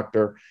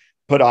doctor,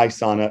 put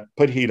ice on it,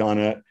 put heat on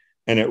it,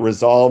 and it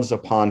resolves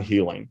upon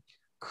healing.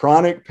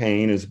 Chronic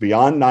pain is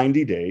beyond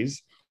 90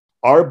 days.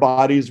 Our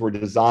bodies were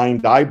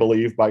designed, I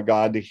believe, by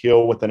God to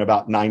heal within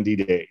about 90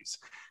 days.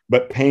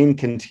 But pain,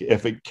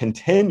 if it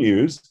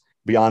continues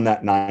beyond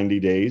that 90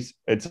 days,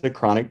 it's a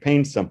chronic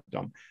pain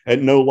symptom.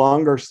 It no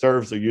longer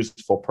serves a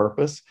useful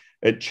purpose.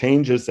 It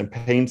changes the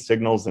pain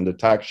signals and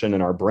detection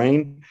in our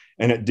brain,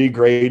 and it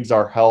degrades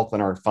our health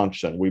and our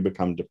function. We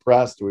become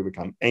depressed, we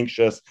become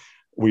anxious,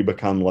 we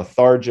become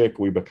lethargic,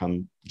 we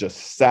become just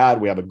sad.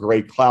 We have a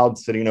gray cloud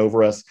sitting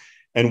over us,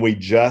 and we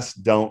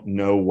just don't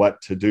know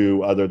what to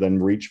do other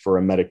than reach for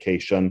a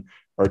medication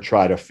or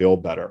try to feel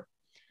better.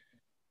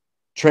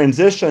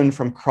 Transition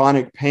from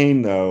chronic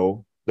pain,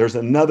 though, there's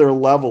another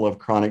level of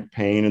chronic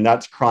pain, and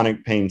that's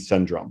chronic pain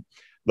syndrome.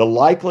 The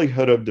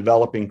likelihood of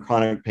developing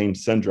chronic pain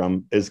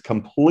syndrome is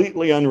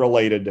completely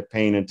unrelated to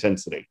pain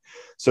intensity.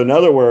 So in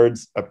other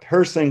words, a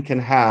person can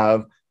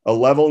have a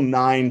level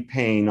 9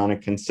 pain on a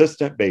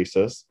consistent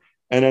basis,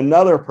 and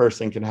another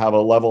person can have a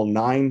level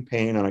 9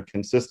 pain on a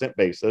consistent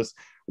basis.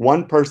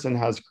 One person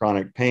has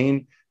chronic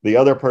pain, the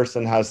other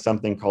person has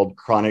something called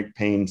chronic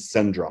pain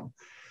syndrome.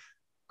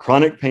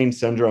 Chronic pain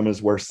syndrome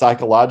is where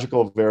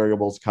psychological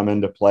variables come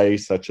into play,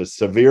 such as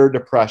severe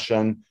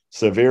depression,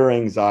 severe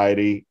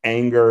anxiety,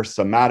 anger,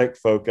 somatic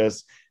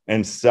focus,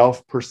 and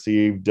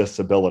self-perceived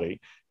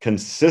disability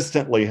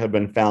consistently have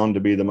been found to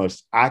be the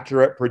most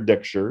accurate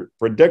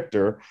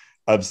predictor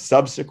of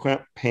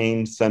subsequent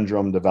pain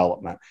syndrome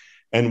development.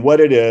 And what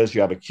it is,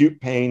 you have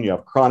acute pain, you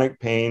have chronic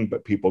pain,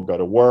 but people go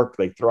to work,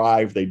 they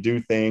thrive, they do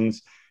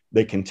things,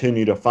 they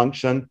continue to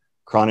function.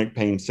 Chronic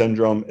pain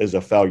syndrome is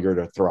a failure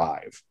to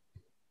thrive.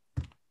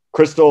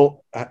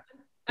 Crystal, where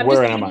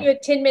am I? I'm just giving you a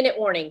 10-minute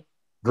warning.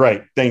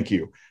 Great, thank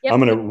you. Yep.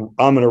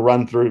 I'm gonna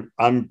run through.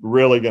 I'm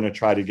really gonna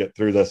try to get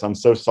through this. I'm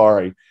so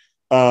sorry.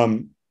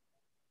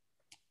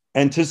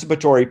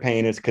 Anticipatory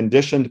pain is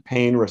conditioned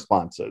pain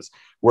responses,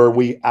 where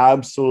we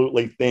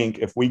absolutely think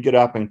if we get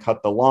up and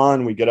cut the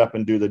lawn, we get up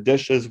and do the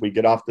dishes, we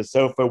get off the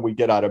sofa, we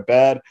get out of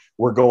bed,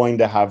 we're going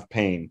to have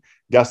pain.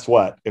 Guess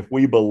what? If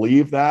we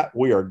believe that,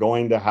 we are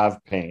going to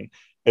have pain.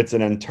 It's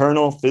an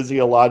internal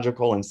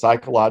physiological and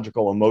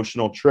psychological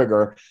emotional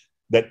trigger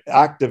that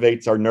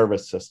activates our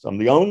nervous system.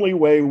 The only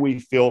way we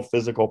feel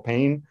physical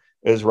pain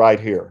is right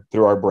here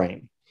through our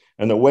brain.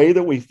 And the way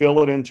that we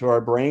feel it into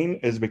our brain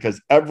is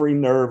because every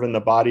nerve in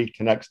the body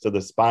connects to the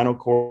spinal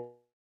cord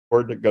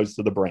that goes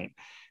to the brain.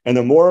 And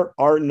the more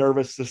our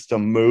nervous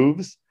system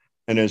moves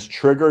and is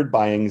triggered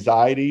by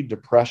anxiety,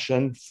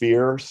 depression,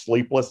 fear,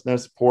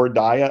 sleeplessness, poor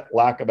diet,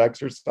 lack of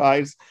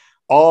exercise,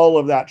 all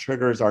of that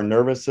triggers our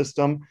nervous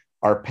system.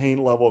 Our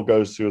pain level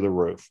goes through the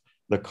roof.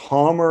 The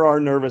calmer our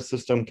nervous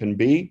system can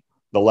be,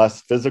 the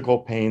less physical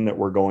pain that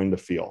we're going to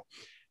feel.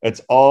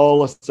 It's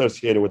all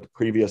associated with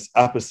previous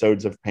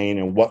episodes of pain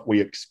and what we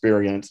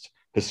experienced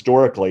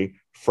historically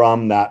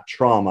from that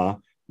trauma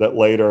that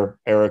later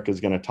Eric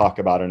is going to talk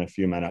about in a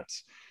few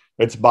minutes.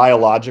 It's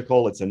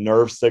biological. It's a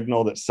nerve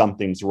signal that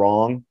something's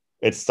wrong.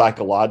 It's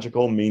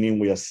psychological, meaning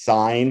we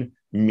assign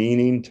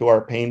meaning to our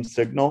pain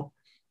signal.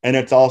 And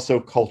it's also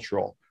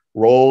cultural.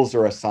 Roles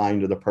are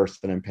assigned to the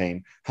person in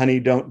pain. Honey,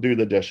 don't do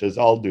the dishes.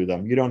 I'll do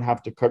them. You don't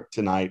have to cook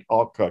tonight.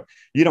 I'll cook.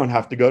 You don't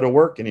have to go to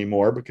work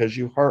anymore because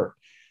you hurt.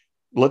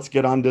 Let's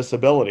get on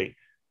disability.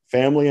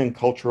 Family and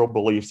cultural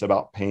beliefs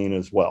about pain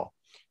as well.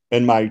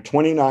 In my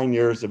 29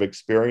 years of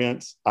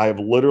experience, I have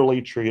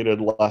literally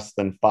treated less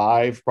than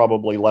 5,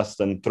 probably less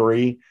than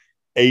 3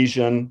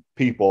 Asian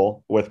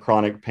people with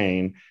chronic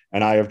pain.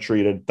 And I have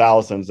treated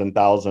thousands and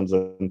thousands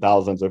and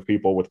thousands of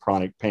people with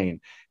chronic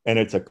pain. And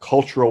it's a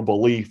cultural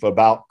belief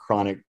about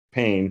chronic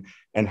pain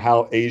and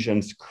how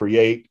Asians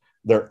create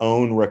their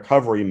own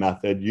recovery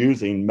method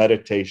using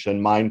meditation,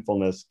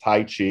 mindfulness,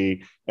 Tai Chi,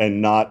 and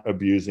not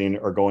abusing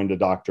or going to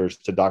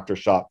doctor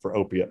shop for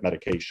opiate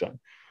medication.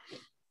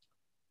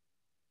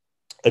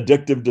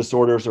 Addictive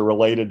disorders are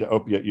related to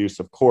opiate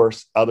use, of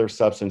course, other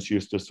substance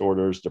use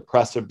disorders,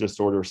 depressive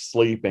disorders,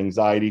 sleep,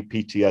 anxiety,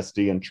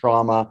 PTSD, and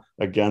trauma,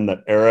 again, that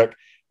Eric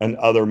and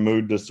other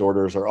mood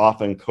disorders are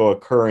often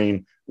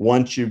co-occurring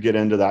once you get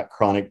into that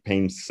chronic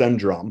pain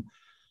syndrome.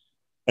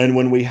 And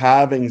when we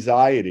have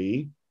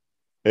anxiety,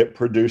 it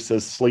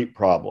produces sleep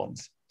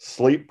problems.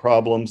 Sleep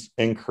problems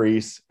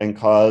increase and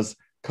cause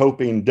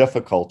coping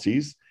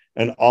difficulties.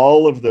 And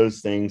all of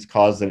those things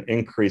cause an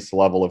increased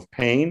level of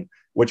pain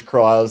which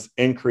cause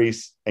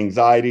increased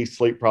anxiety,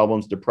 sleep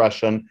problems,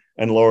 depression,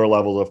 and lower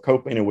levels of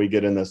coping. And we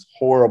get in this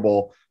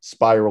horrible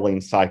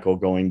spiraling cycle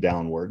going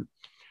downward.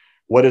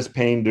 What does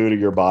pain do to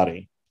your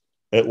body?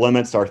 It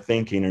limits our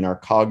thinking and our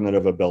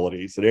cognitive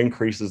abilities. It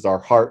increases our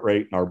heart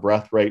rate and our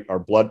breath rate, our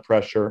blood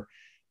pressure,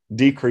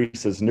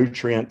 decreases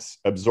nutrients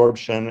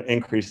absorption,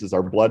 increases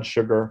our blood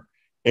sugar,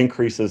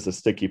 increases the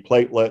sticky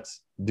platelets,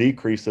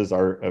 decreases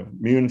our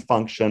immune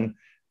function,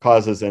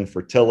 causes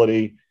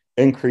infertility,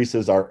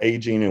 increases our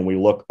aging and we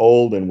look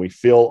old and we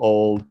feel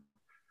old,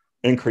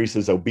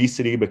 increases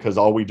obesity because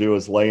all we do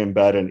is lay in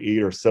bed and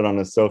eat or sit on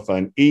a sofa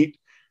and eat.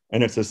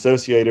 And it's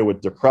associated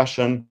with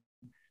depression,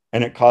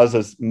 and it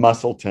causes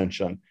muscle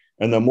tension.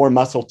 And the more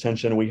muscle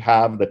tension we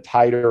have, the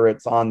tighter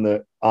it's on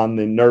the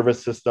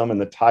nervous system, and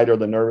the tighter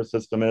the nervous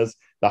system is,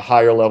 the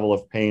higher level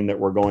of pain that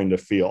we're going to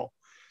feel.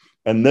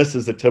 And this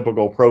is a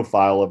typical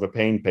profile of a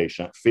pain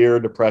patient: fear,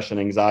 depression,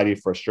 anxiety,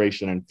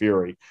 frustration, and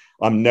fury.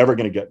 I'm never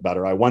going to get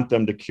better. I want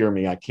them to cure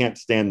me. I can't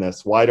stand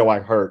this. Why do I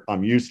hurt?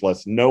 I'm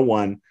useless. No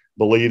one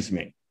believes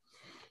me.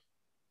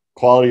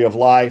 Quality of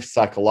life,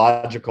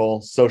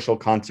 psychological, social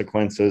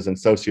consequences, and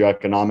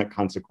socioeconomic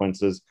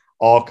consequences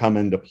all come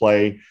into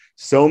play.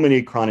 So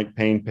many chronic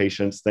pain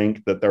patients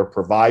think that their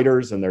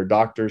providers and their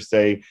doctors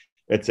say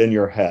it's in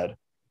your head.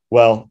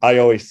 Well, I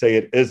always say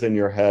it is in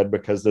your head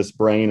because this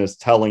brain is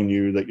telling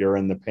you that you're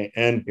in the pain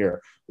in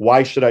here.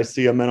 Why should I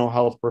see a mental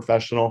health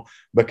professional?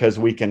 Because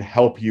we can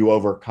help you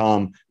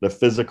overcome the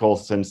physical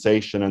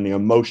sensation and the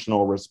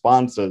emotional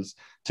responses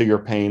to your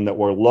pain that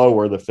will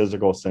lower the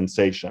physical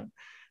sensation.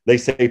 They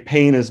say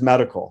pain is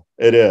medical.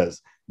 It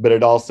is, but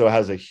it also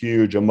has a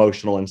huge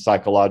emotional and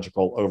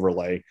psychological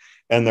overlay.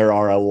 And there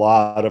are a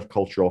lot of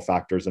cultural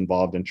factors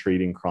involved in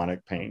treating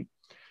chronic pain.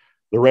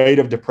 The rate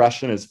of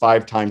depression is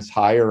 5 times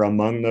higher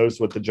among those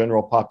with the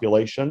general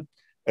population.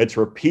 It's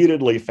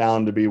repeatedly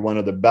found to be one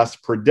of the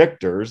best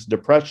predictors,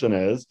 depression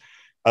is,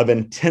 of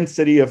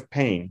intensity of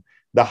pain.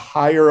 The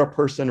higher a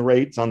person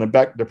rates on the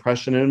Beck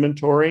Depression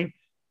Inventory,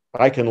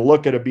 I can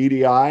look at a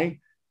BDI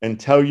and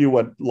tell you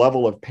what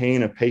level of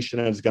pain a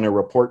patient is going to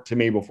report to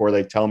me before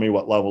they tell me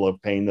what level of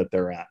pain that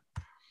they're at.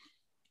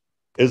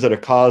 Is it a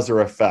cause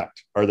or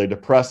effect? Are they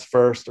depressed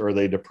first or are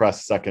they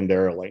depressed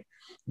secondarily?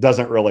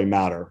 Doesn't really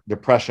matter.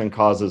 Depression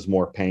causes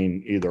more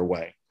pain either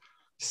way.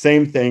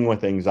 Same thing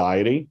with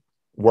anxiety,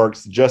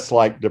 works just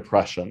like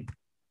depression.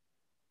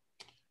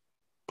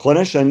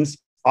 Clinicians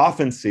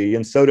often see,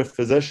 and so do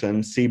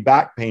physicians, see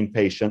back pain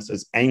patients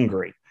as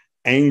angry.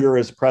 Anger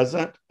is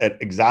present, it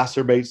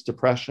exacerbates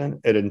depression,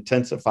 it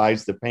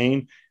intensifies the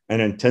pain and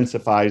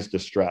intensifies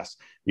distress.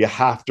 You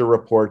have to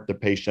report the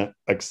patient,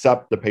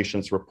 accept the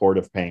patient's report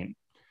of pain.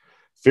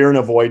 Fear and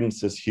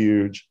avoidance is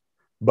huge,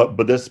 but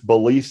this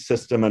belief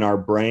system in our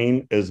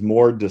brain is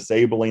more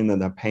disabling than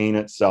the pain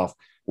itself.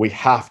 We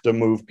have to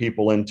move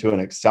people into an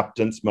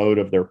acceptance mode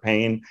of their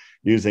pain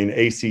using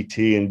ACT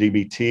and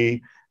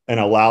DBT, and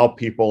allow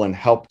people and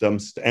help them,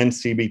 and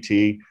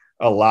CBT,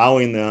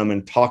 allowing them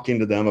and talking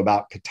to them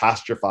about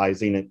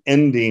catastrophizing and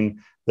ending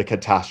the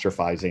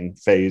catastrophizing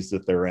phase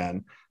that they're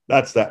in.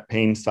 That's that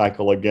pain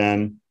cycle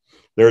again.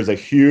 There's a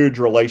huge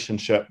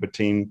relationship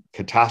between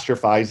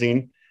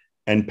catastrophizing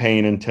and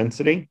pain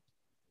intensity.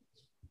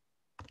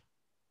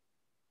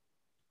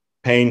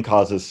 Pain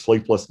causes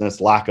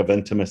sleeplessness. Lack of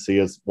intimacy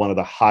is one of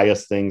the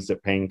highest things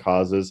that pain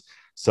causes.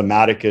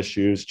 Somatic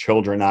issues,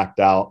 children act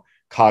out,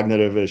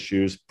 cognitive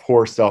issues,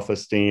 poor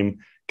self-esteem,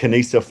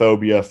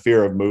 kinesiophobia,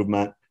 fear of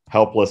movement,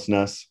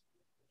 helplessness.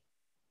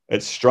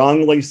 It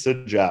strongly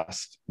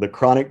suggests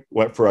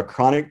for a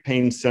chronic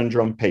pain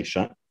syndrome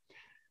patient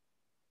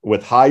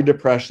with high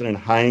depression and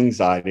high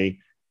anxiety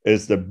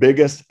is the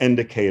biggest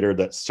indicator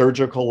that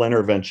surgical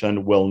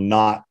intervention will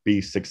not be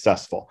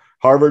successful.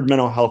 Harvard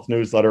Mental Health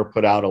Newsletter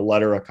put out a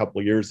letter a couple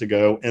of years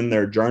ago in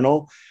their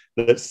journal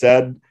that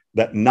said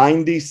that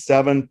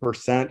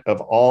 97%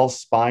 of all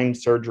spine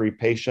surgery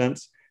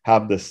patients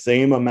have the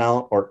same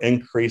amount or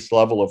increased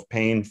level of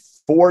pain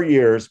 4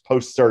 years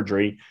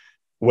post-surgery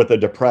with a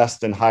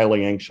depressed and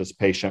highly anxious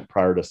patient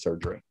prior to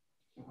surgery.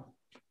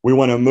 We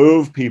want to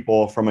move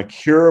people from a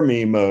cure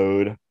me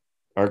mode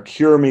or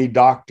cure me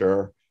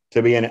doctor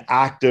to be an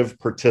active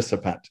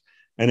participant.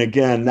 And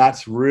again,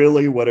 that's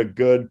really what a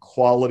good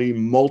quality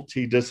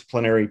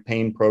multidisciplinary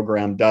pain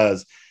program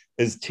does,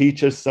 is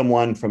teaches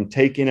someone from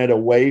taking it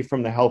away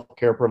from the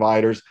healthcare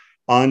providers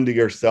onto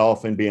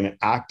yourself and being an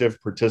active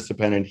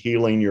participant in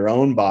healing your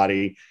own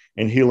body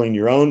and healing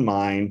your own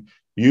mind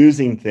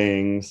using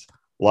things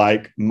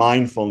like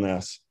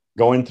mindfulness,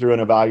 going through an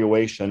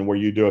evaluation where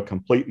you do a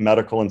complete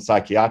medical and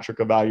psychiatric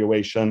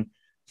evaluation,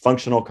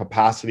 functional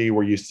capacity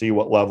where you see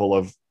what level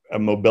of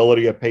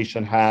mobility a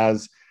patient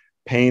has,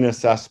 pain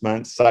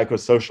assessment,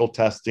 psychosocial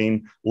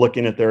testing,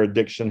 looking at their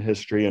addiction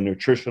history, a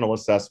nutritional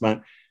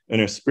assessment,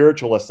 and a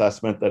spiritual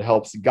assessment that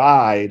helps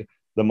guide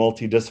the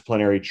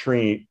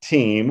multidisciplinary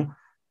team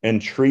in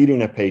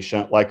treating a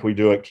patient like we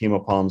do at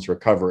Kemah Palms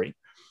Recovery.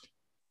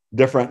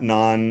 Different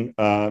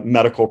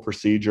non-medical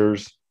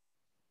procedures.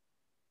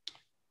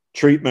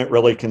 Treatment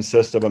really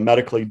consists of a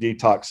medically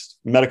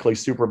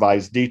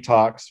supervised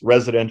detox,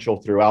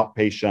 residential through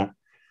outpatient,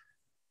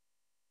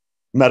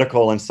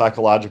 medical and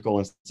psychological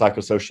and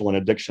psychosocial and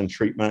addiction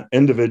treatment,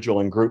 individual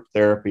and group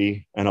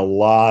therapy, and a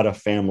lot of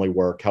family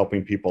work,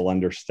 helping people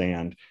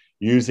understand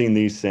using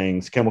these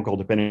things: chemical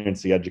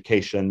dependency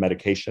education,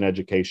 medication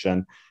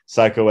education,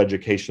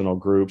 psychoeducational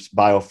groups,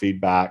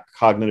 biofeedback,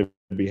 cognitive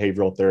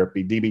behavioral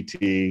therapy,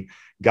 DBT,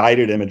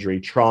 guided imagery,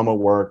 trauma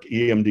work,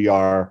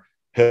 EMDR,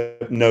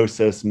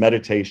 hypnosis,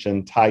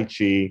 meditation, Tai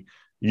Chi,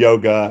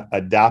 yoga,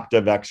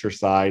 adaptive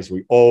exercise.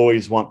 We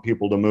always want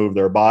people to move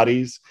their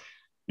bodies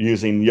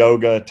using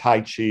yoga,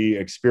 Tai Chi,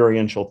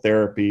 experiential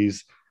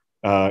therapies,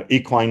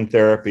 equine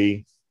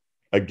therapy,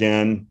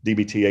 again,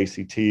 DBT,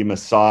 ACT,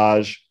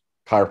 massage,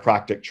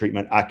 chiropractic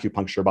treatment,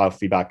 acupuncture,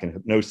 biofeedback, and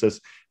hypnosis,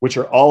 which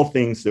are all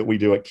things that we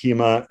do at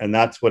Kemah. And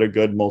that's what a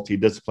good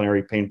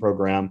multidisciplinary pain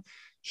program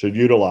should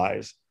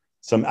utilize.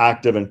 Some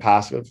active and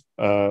passive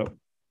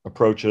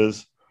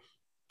approaches,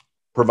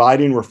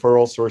 providing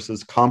referral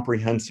sources,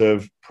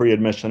 comprehensive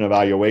pre-admission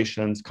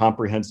evaluations,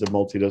 comprehensive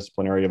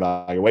multidisciplinary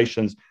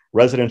evaluations.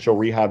 Residential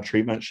rehab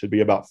treatment should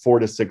be about 4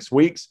 to 6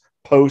 weeks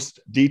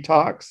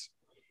post-detox,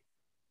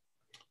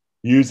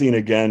 using,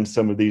 again,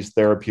 some of these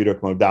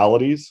therapeutic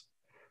modalities.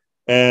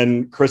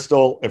 And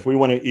Crystal, if we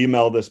want to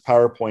email this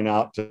PowerPoint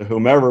out to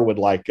whomever would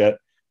like it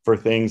for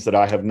things that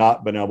I have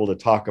not been able to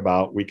talk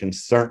about, we can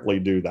certainly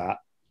do that.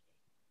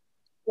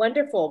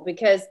 Wonderful,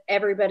 because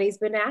everybody's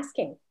been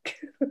asking.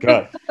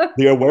 Good.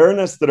 The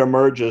awareness that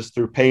emerges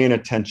through paying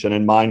attention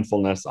and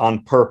mindfulness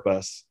on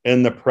purpose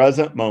in the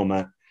present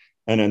moment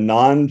in a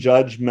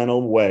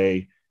non-judgmental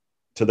way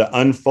to the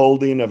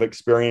unfolding of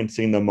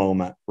experiencing the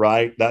moment,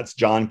 right? That's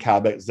John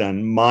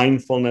Kabat-Zinn.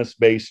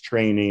 Mindfulness-based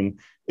training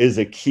is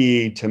a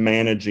key to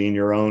managing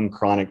your own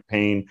chronic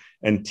pain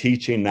and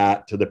teaching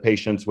that to the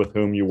patients with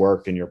whom you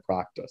work in your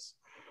practice.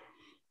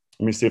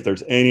 Let me see if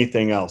there's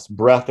anything else.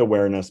 Breath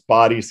awareness,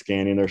 body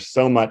scanning. There's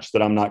so much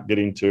that I'm not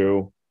getting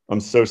to.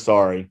 I'm so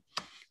sorry.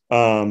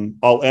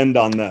 I'll end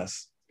on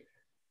this.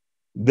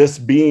 This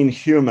being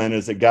human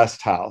is a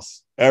guest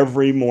house.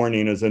 Every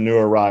morning is a new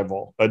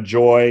arrival, a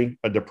joy,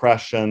 a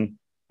depression,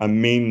 a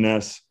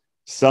meanness.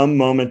 Some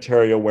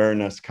momentary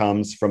awareness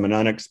comes from an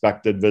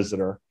unexpected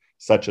visitor,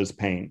 such as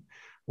pain.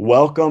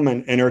 Welcome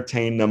and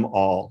entertain them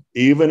all,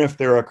 even if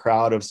they're a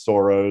crowd of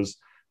sorrows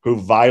who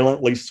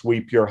violently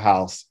sweep your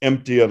house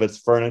empty of its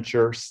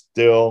furniture.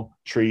 Still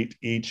treat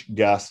each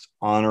guest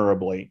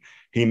honorably.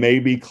 He may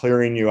be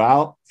clearing you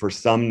out for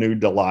some new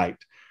delight.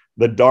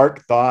 The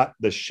dark thought,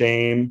 the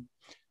shame,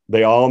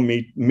 they all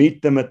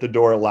meet them at the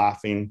door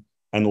laughing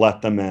and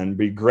let them in.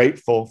 Be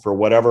grateful for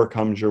whatever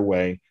comes your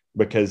way,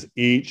 because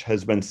each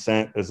has been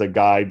sent as a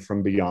guide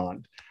from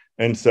beyond.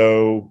 And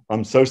so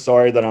I'm so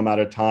sorry that I'm out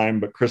of time,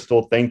 but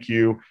Crystal, thank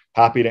you.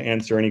 Happy to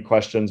answer any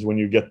questions when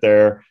you get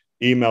there.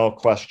 Email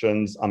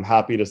questions. I'm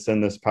happy to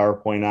send this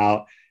PowerPoint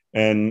out.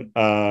 And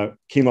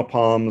Kemah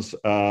Palms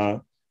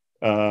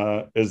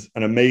is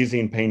an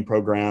amazing pain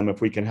program.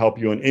 If we can help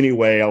you in any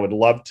way, I would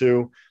love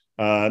to.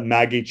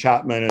 Maggie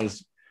Chapman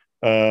is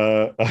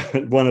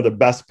one of the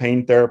best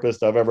pain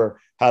therapists I've ever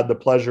had the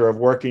pleasure of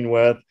working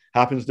with.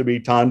 Happens to be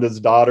Tanda's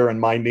daughter and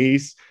my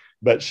niece,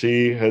 but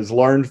she has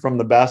learned from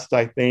the best,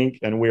 I think,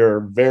 and we are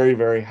very,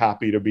 very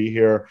happy to be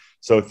here.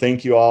 So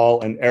thank you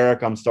all. And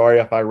Eric, I'm sorry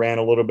if I ran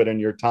a little bit in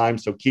your time,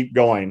 so keep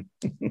going.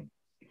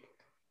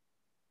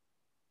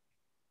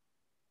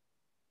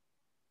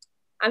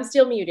 I'm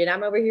still muted.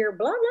 I'm over here,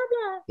 blah, blah,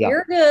 blah. Yeah.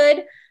 You're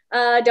good.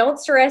 Don't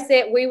stress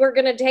it. We were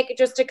going to take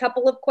just a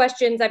couple of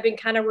questions. I've been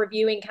kind of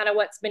reviewing kind of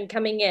what's been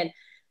coming in.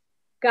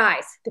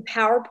 Guys, the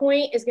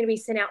PowerPoint is going to be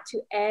sent out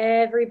to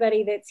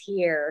everybody that's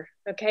here.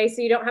 Okay,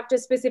 so you don't have to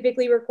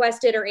specifically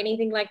request it or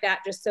anything like that,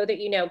 just so that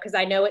you know, because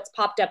I know it's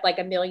popped up like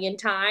a million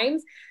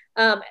times,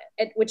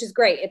 which is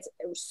great. It's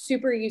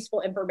super useful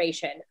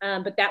information,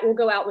 but that will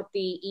go out with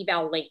the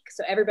eval link,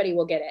 so everybody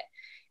will get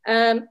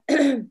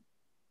it.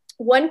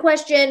 One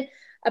question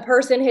a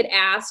person had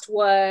asked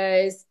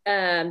was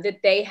that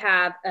they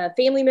have a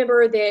family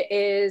member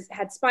that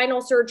had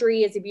spinal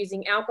surgery, is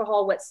abusing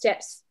alcohol. What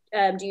steps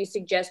do you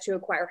suggest to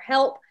acquire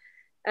help?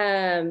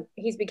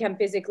 He's become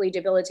physically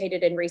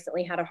debilitated and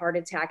recently had a heart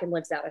attack and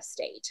lives out of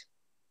state.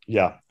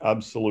 Yeah,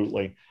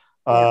 absolutely.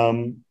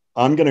 I'm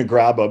going to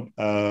grab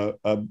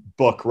a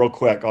book real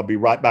quick. I'll be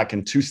right back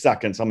in 2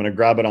 seconds. I'm going to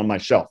grab it on my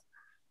shelf.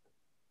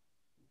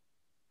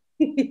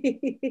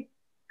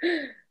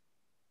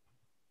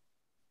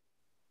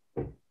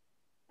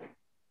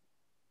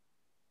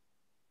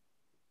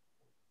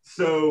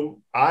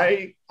 So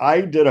I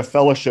did a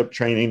fellowship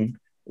training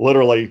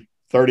literally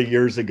 30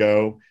 years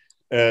ago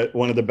at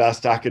one of the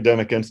best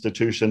academic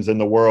institutions in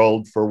the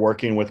world for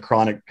working with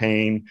chronic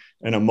pain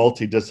in a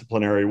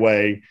multidisciplinary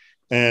way,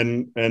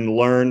 and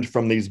learned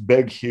from these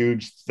big,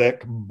 huge,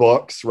 thick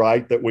books,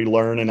 right, that we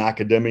learn in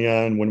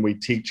academia and when we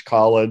teach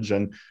college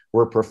and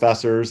we're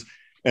professors.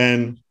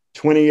 And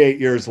 28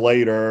 years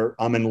later,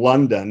 I'm in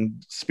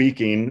London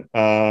speaking,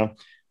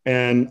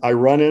 and I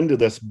run into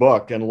this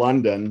book in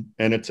London,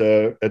 and it's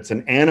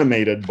an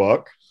animated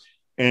book.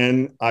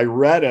 And I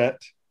read it,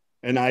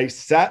 and I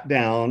sat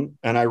down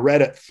and I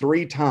read it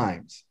 3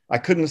 times. I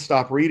couldn't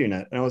stop reading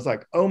it. And I was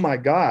like, oh my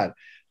God,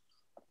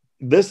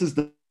 this is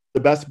the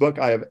best book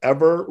I have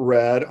ever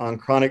read on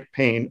chronic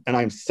pain. And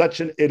I'm such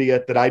an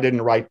idiot that I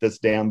didn't write this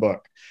damn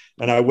book.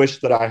 And I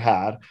wish that I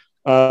had.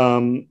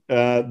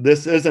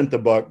 This isn't the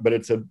book, but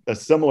it's a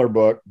similar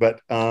book. But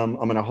I'm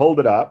going to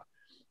hold it up,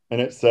 and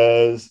it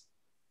says,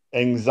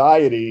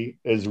 Anxiety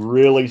is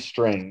Really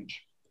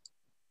Strange.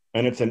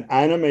 And it's an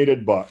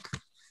animated book.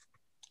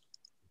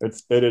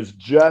 It is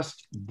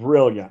just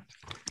brilliant.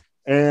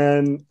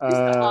 And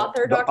the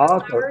author, the Dr.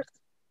 author, Flowers?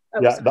 Oh,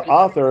 yeah, sorry. the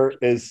author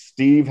is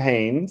Steve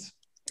Haynes,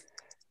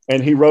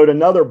 and he wrote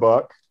another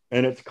book,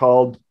 and it's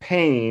called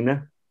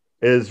Pain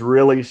is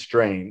Really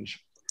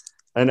Strange.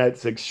 And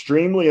it's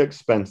extremely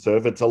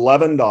expensive. It's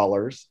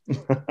 $11.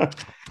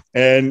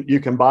 And you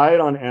can buy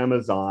it on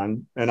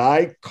Amazon. And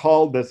I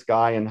called this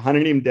guy and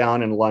hunted him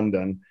down in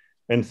London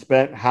and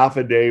spent half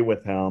a day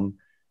with him.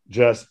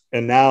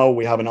 And now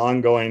we have an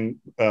ongoing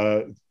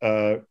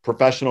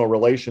professional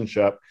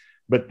relationship.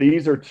 But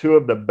these are 2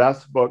 of the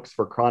best books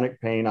for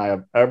chronic pain I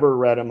have ever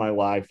read in my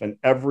life. And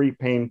every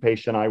pain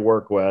patient I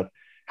work with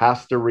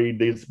has to read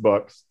these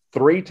books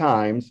 3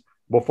 times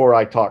before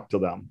I talk to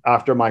them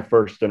after my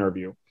first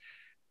interview.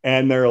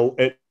 And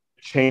it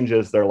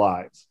changes their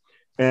lives.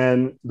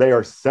 And they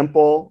are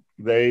simple.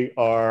 They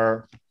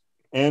are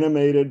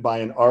animated by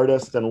an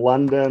artist in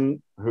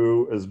London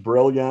who is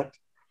brilliant.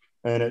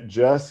 And it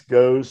just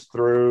goes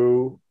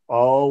through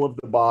all of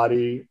the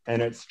body,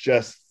 and it's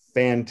just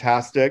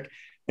fantastic.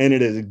 And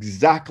it is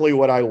exactly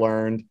what I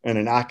learned in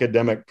an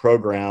academic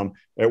program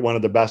at one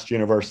of the best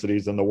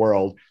universities in the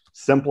world,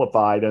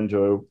 simplified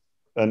into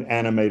an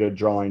animated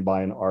drawing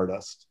by an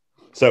artist.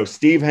 So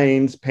Steve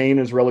Haynes, Pain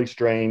is Really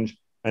Strange,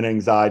 and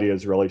Anxiety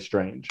is Really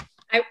Strange.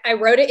 I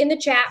wrote it in the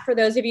chat for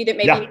those of you that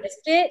maybe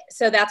missed it.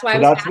 So that's why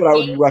that's what I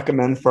would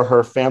recommend for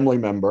her family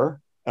member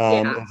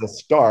as a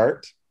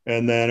start.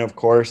 And then, of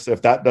course,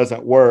 if that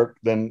doesn't work,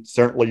 then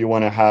certainly you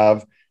want to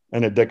have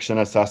an addiction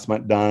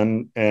assessment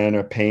done and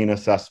a pain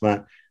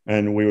assessment.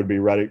 And we would be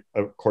ready,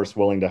 of course,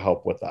 willing to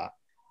help with that.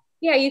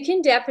 Yeah, you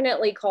can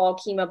definitely call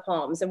Kemah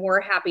Palms, and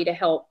we're happy to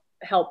help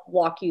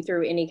walk you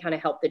through any kind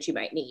of help that you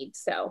might need.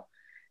 So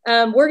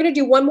we're going to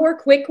do one more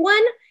quick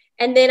one,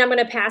 and then I'm going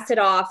to pass it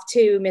off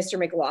to Mr.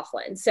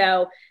 McLaughlin.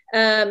 So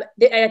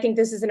I think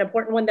this is an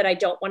important one that I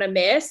don't want to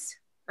miss.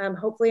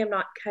 Hopefully I'm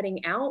not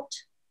cutting out.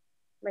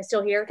 Am I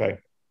still here? Okay.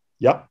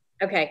 Yep.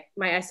 Okay.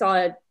 I saw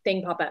a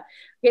thing pop up.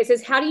 Okay. It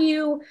says, how do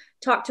you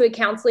talk to a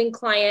counseling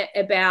client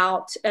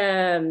about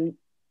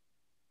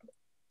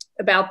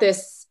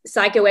this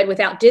psychoed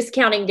without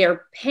discounting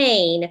their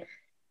pain,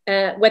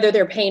 whether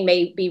their pain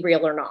may be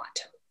real or not?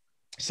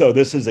 So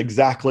this is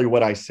exactly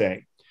what I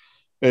say.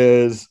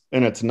 And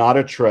it's not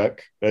a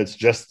trick, it's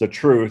just the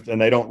truth, and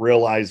they don't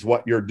realize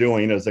what you're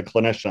doing as a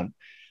clinician.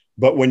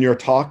 But when you're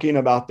talking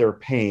about their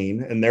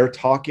pain, and they're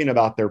talking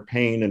about their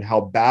pain and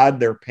how bad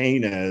their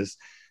pain is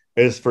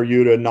for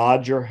you to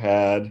nod your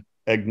head,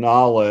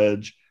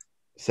 acknowledge,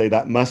 say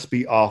that must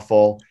be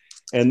awful.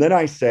 And then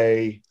I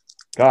say,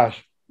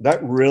 gosh,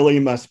 that really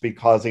must be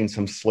causing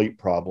some sleep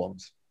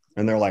problems.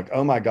 And they're like,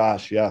 oh my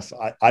gosh, yes,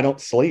 I don't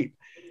sleep.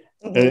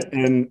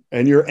 Mm-hmm.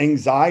 And your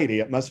anxiety,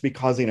 it must be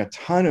causing a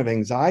ton of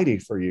anxiety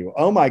for you.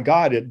 Oh my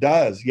God, it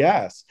does.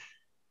 Yes.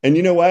 And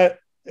you know what?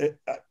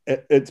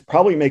 It's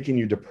probably making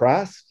you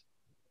depressed.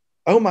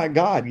 Oh my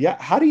God.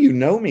 Yeah. How do you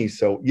know me?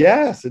 So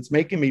yes, it's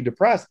making me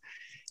depressed.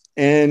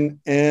 And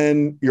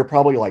you're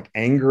probably like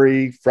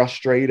angry,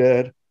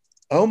 frustrated.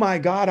 Oh my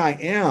God, I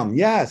am.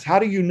 Yes. How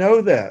do you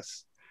know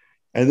this?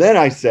 And then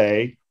I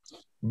say,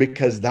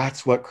 because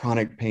that's what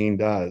chronic pain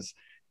does.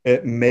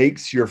 It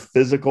makes your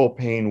physical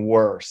pain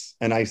worse.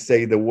 And I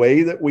say the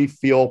way that we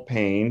feel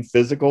pain,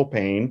 physical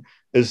pain,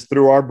 is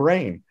through our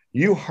brain.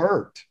 You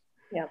hurt.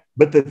 Yeah.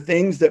 But the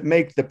things that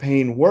make the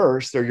pain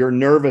worse are your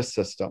nervous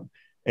system,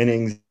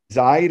 and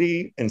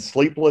anxiety and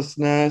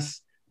sleeplessness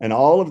and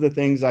all of the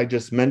things I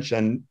just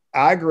mentioned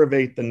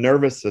aggravate the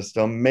nervous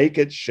system, make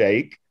it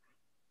shake.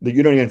 That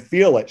you don't even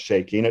feel it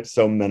shaking. It's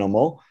so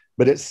minimal,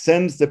 but it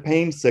sends the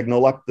pain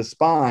signal up the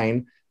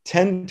spine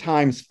 10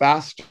 times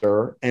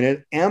faster, and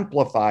it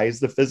amplifies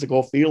the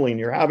physical feeling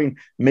you're having,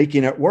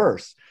 making it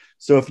worse.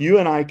 So if you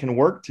and I can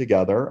work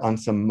together on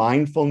some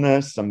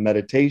mindfulness, some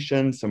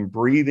meditation, some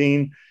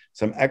breathing,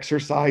 some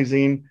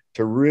exercising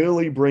to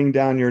really bring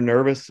down your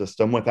nervous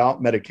system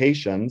without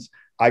medications,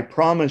 I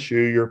promise you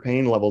your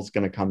pain level is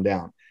going to come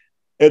down.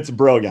 It's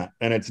brilliant,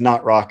 and it's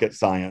not rocket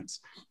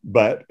science,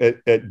 but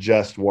it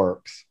just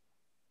works.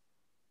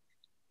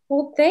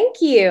 Well,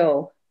 thank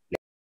you.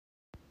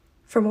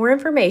 For more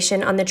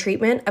information on the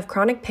treatment of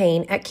chronic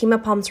pain at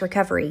Kemah Palms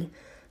Recovery,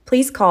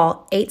 please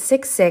call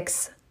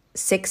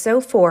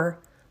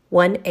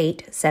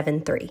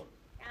 866-604-1873.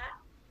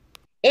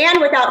 And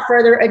without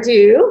further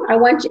ado, I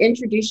want to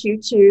introduce you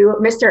to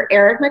Mr.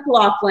 Eric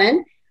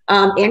McLaughlin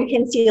and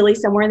Ken Seeley,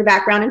 somewhere in the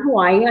background in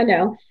Hawaii, I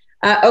know,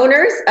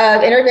 owners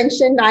of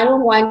Intervention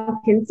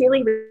 911, Ken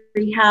Seeley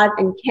Rehab,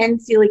 and Ken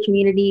Seeley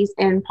Communities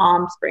in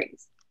Palm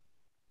Springs.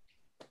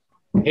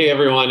 Hey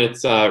everyone,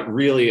 it's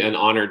really an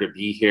honor to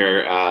be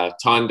here.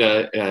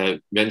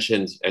 Tonda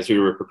mentioned as we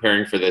were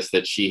preparing for this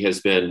that she has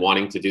been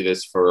wanting to do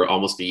this for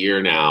almost a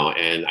year now,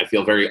 and I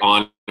feel very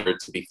honored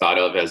to be thought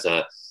of as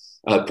a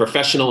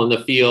professional in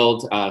the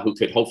field who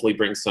could hopefully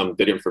bring some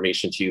good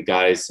information to you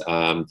guys.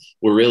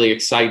 We're really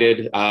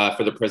excited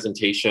for the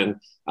presentation.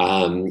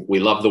 We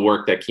love the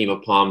work that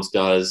Kemah Palms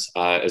does,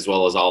 as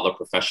well as all the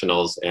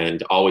professionals,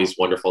 and always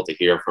wonderful to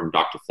hear from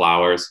Dr.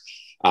 Flowers.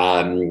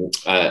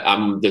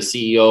 I'm the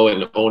CEO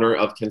and owner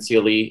of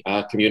Kensiali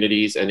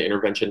Communities and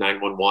Intervention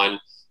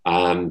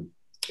 911.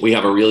 We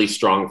have a really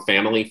strong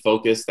family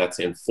focus that's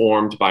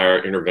informed by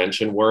our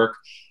intervention work.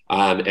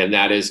 And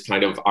that is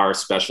kind of our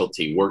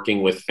specialty,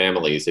 working with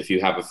families. If you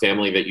have a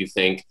family that you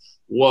think,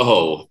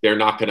 whoa, they're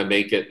not going to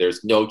make it,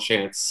 there's no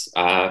chance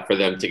for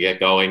them to get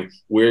going,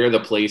 we're the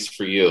place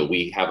for you.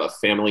 We have a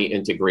family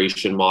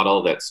integration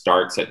model that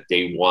starts at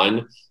day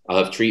one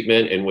of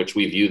treatment, in which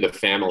we view the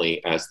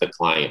family as the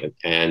client.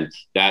 And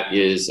that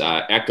is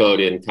echoed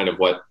in kind of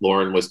what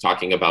Lauren was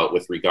talking about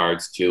with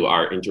regards to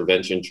our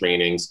intervention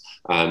trainings.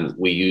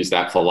 We use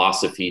that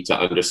philosophy to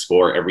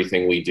underscore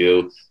everything we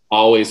do,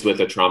 always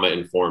with a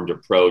trauma-informed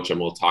approach. And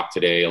we'll talk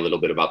today a little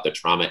bit about the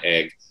trauma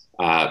egg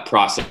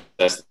process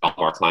that all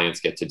our clients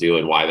get to do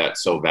and why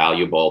that's so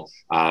valuable,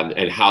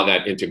 and how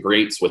that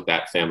integrates with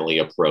that family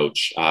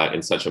approach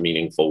in such a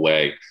meaningful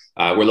way.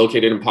 We're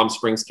located in Palm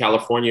Springs,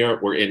 California.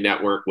 We're in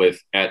network with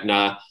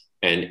Aetna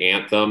and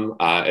Anthem,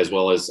 as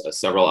well as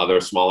several other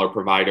smaller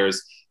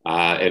providers.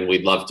 And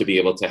we'd love to be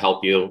able to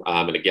help you.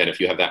 And again, if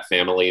you have that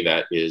family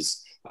that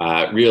is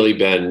really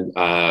been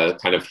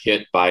kind of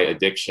hit by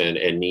addiction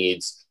and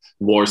needs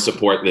more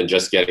support than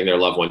just getting their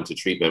loved one to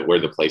treatment, we're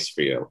the place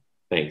for you.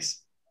 Thanks.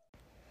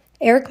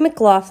 Eric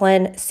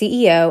McLaughlin,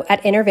 CEO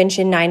at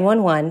Intervention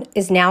 911,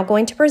 is now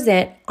going to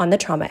present on the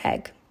trauma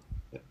egg.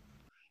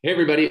 Hey,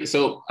 everybody.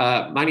 So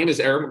my name is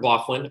Eric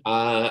McLaughlin.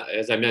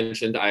 As I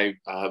mentioned, I'm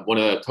one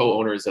of the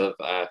co-owners of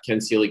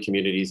Kensiali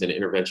Communities and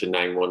Intervention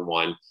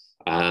 911,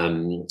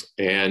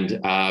 and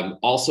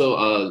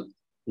also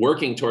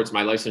working towards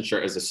my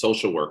licensure as a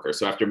social worker.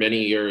 So after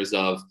many years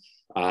of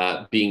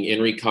being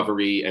in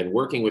recovery and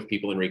working with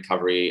people in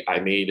recovery, I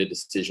made a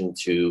decision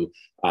to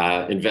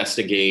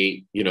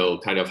investigate,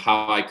 kind of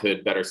how I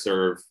could better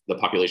serve the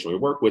population we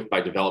work with by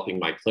developing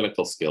my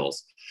clinical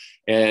skills.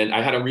 And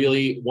I had a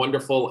really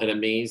wonderful and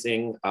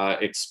amazing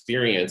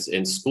experience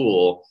in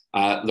school,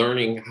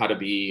 learning how to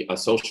be a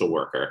social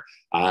worker,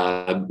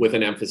 with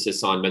an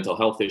emphasis on mental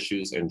health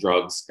issues and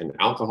drugs and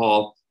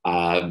alcohol.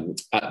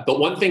 But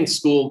one thing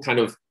school kind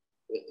of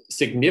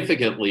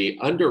significantly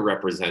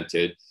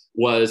underrepresented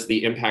was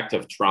the impact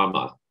of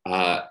trauma,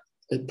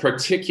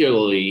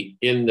 particularly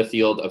in the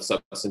field of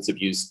substance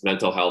abuse,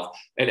 mental health.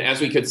 And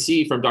as we could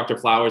see from Dr.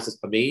 Flowers'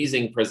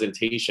 amazing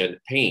presentation,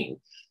 pain.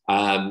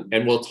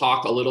 And we'll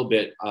talk a little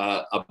bit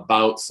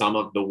about some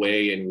of the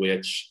way in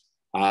which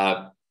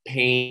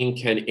pain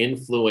can be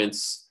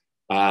influenced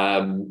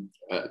by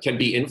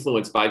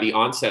the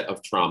onset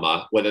of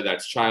trauma, whether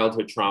that's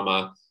childhood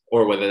trauma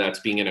or whether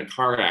that's being in a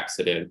car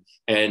accident,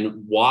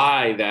 and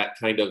why that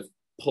kind of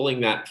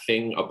pulling that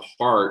thing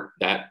apart,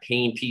 that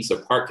pain piece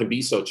apart, can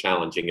be so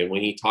challenging. And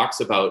when he talks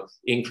about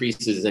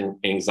increases in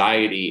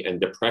anxiety and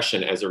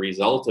depression as a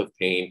result of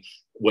pain,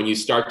 when you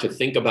start to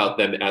think about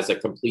them as a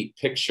complete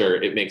picture,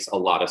 it makes a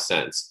lot of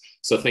sense.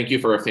 So thank you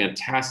for a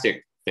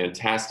fantastic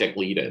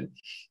lead-in.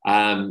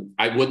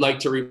 I would like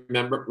to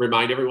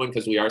remind everyone,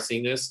 because we are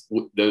seeing this,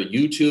 the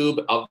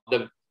YouTube of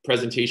the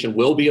presentation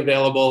will be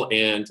available,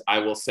 and I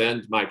will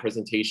send my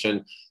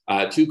presentation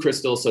to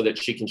Crystal so that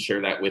she can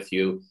share that with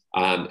you,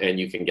 and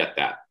you can get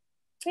that.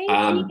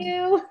 Thank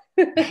you.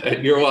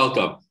 You're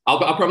welcome.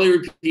 I'll probably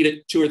repeat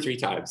it 2 or 3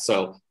 times.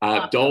 So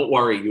don't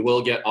worry, you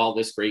will get all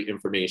this great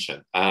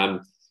information.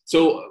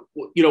 So,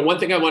 one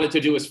thing I wanted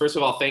to do is, first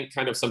of all, thank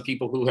kind of some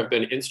people who have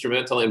been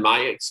instrumental in my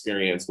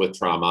experience with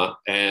trauma.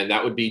 And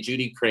that would be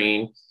Judy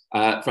Crane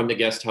from the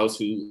Guest House,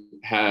 who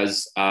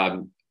has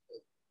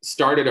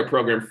started a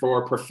program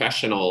for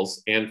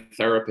professionals and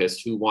therapists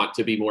who want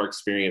to be more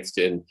experienced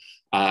in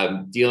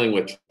dealing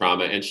with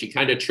trauma. And she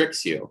kind of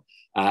tricks you.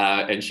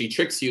 And she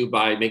tricks you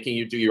by making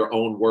you do your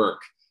own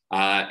work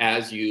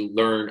as you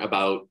learn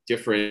about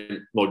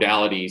different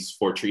modalities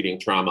for treating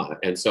trauma.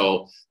 And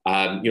so,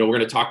 we're going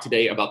to talk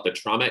today about the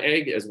trauma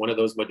egg as one of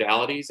those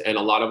modalities. And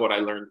a lot of what I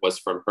learned was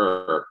from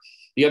her.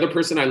 The other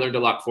person I learned a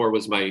lot for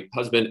was my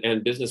husband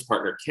and business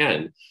partner,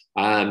 Ken.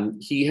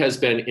 He has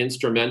been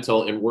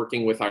instrumental in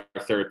working with our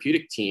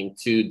therapeutic team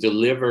to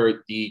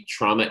deliver the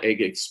trauma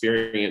egg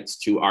experience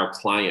to our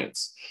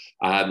clients.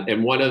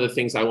 And one of the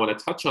things I want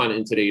to touch on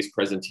in today's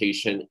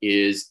presentation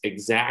is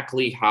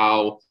exactly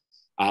how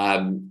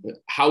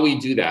we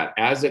do that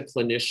as a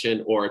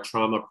clinician or a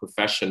trauma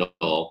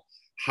professional.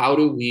 How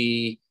do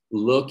we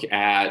look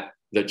at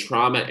the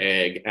trauma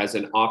egg as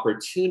an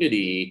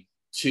opportunity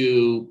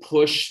to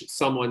push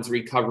someone's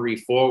recovery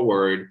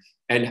forward?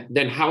 And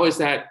then how is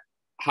that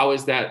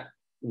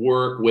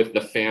work with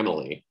the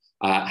family?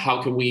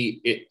 How can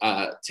we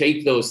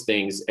take those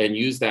things and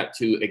use that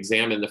to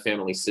examine the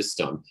family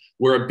system?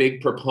 We're a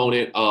big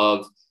proponent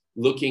of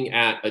looking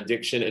at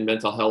addiction and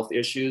mental health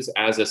issues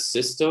as a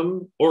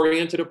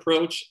system-oriented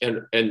approach,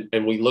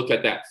 and we look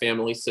at that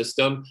family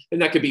system,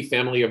 and that could be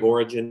family of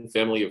origin,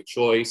 family of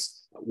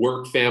choice,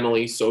 work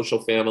family,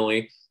 social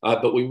family,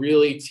 but we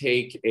really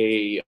take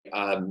a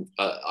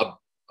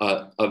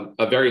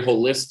very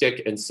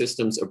holistic and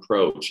systems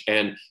approach,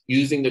 and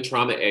using the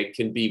trauma egg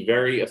can be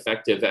very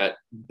effective at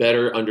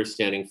better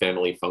understanding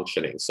family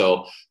functioning.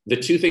 So the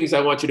two things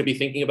I want you to be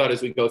thinking about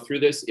as we go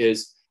through this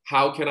is,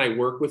 how can I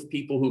work with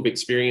people who've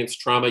experienced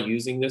trauma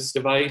using this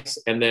device?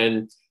 And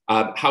then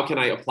how can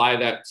I apply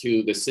that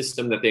to the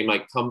system that they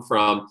might come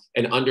from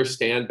and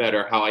understand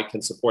better how I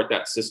can support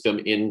that system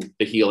in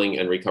the healing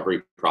and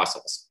recovery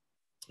process?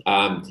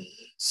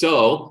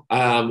 So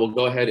we'll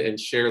go ahead and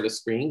share the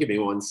screen. Give me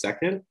 1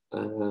 second.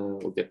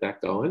 We'll get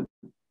that going.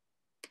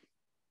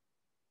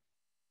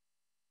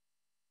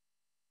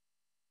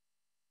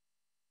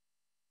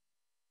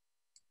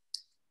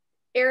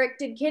 Eric,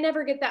 did Ken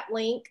ever get that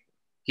link?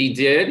 He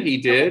did.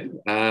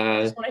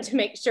 I just wanted to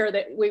make sure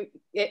that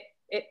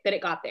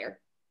it got there.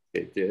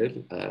 It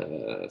did.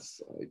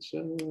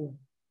 Slideshow.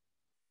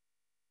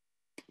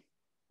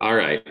 All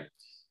right.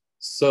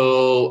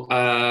 So,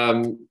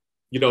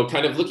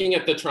 kind of looking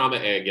at the trauma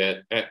egg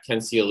at Ken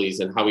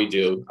Seeley's and how we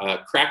do,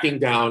 cracking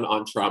down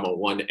on trauma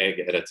one egg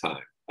at a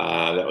time.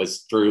 That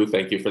was Drew.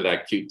 Thank you for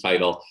that cute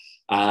title.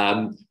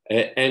 And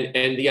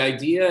the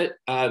idea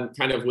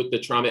kind of with the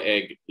trauma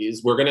egg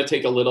is we're going to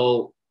take a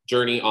little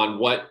journey on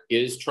what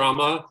is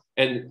trauma.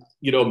 And,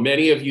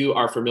 many of you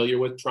are familiar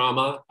with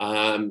trauma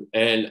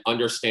and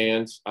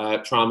understand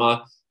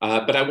trauma.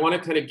 But I want to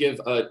kind of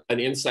give an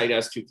insight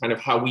as to kind of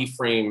how we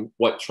frame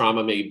what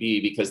trauma may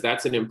be, because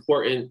that's an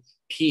important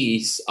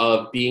piece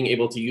of being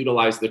able to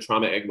utilize the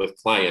trauma egg with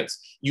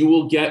clients. You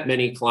will get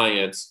many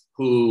clients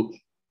who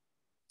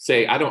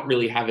say, I don't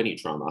really have any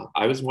trauma.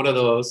 I was one of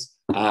those.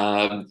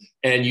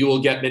 And you will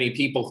get many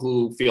people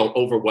who feel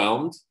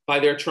overwhelmed by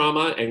their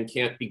trauma and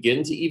can't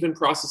begin to even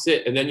process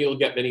it. And then you'll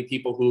get many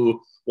people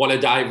who want to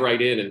dive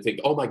right in and think,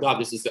 oh my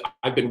God,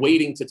 I've been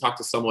waiting to talk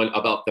to someone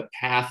about the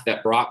path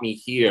that brought me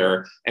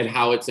here and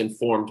how it's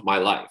informed my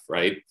life,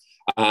 right?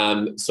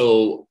 Trauma,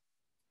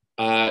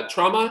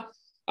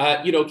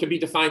 can be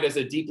defined as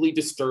a deeply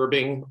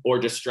disturbing or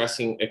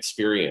distressing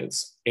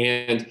experience.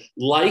 And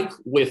like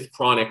with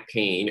chronic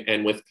pain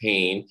and with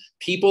pain,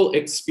 people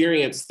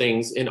experience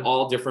things in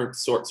all different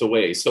sorts of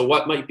ways. So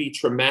what might be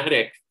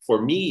traumatic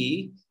for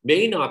me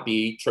may not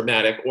be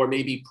traumatic or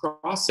may be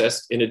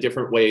processed in a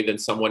different way than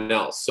someone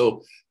else.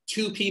 So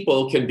two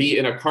people can be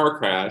in a car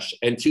crash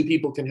and two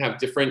people can have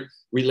different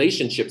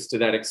relationships to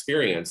that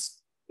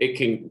experience. It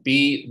can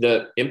be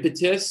the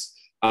impetus,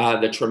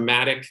 the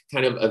traumatic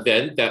kind of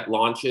event that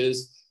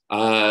launches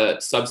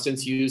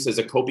substance use as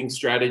a coping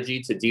strategy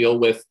to deal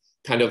with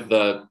kind of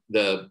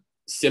the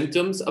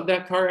symptoms of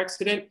that car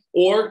accident,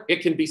 or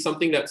it can be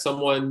something that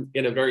someone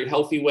in a very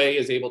healthy way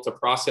is able to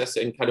process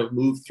and kind of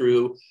move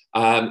through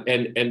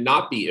and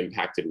not be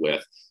impacted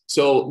with.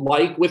 So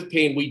like with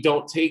pain, we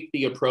don't take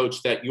the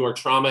approach that your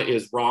trauma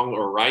is wrong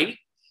or right.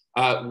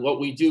 What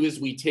we do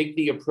is we take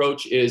the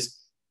approach is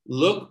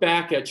look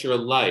back at your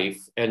life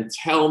and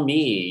tell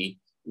me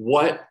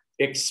what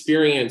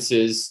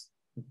experiences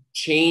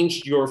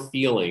changed your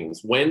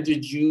feelings. When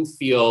did you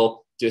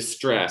feel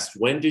distressed?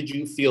 When did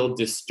you feel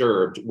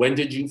disturbed? When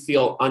did you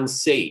feel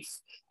unsafe?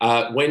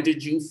 When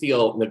did you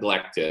feel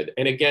neglected?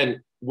 And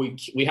again, we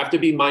have to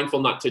be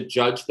mindful not to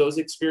judge those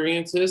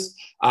experiences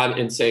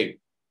and say,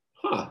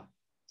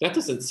 that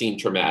doesn't seem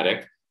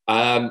traumatic,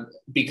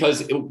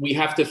 because we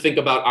have to think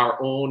about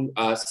our own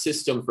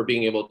system for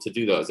being able to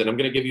do those. And I'm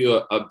going to give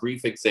you a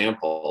brief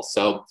example.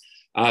 So,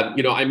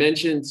 I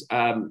mentioned,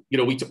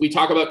 we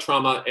talk about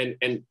trauma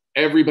and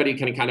everybody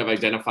can kind of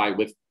identify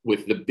with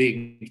the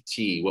big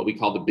T, what we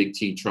call the big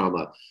T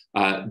trauma,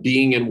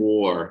 being in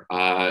war,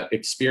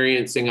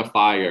 experiencing a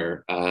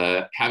fire,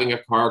 having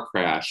a car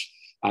crash,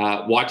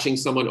 watching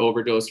someone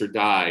overdose or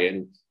die.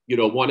 And,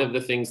 one of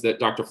the things that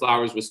Dr.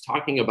 Flowers was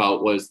talking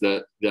about was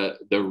the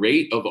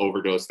rate of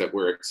overdose that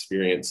we're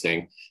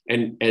experiencing.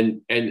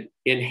 And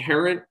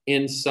inherent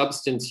in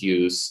substance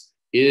use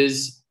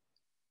is,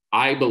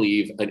 I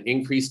believe, an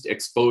increased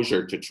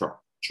exposure to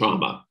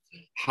trauma.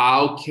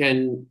 How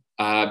can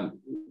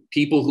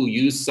people who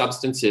use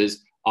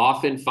substances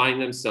often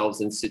find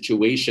themselves in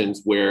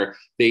situations where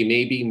they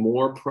may be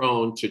more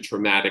prone to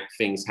traumatic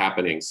things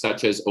happening,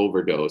 such as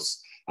overdose?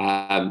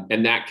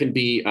 And that can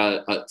be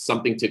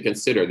something to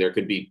consider. There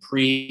could be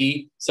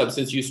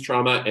pre-substance use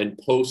trauma and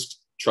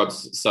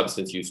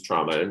post-substance use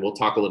trauma, and we'll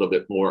talk a little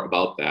bit more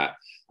about that.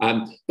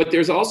 But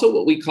there's also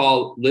what we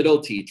call little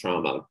t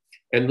trauma.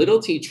 And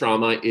little t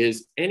trauma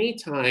is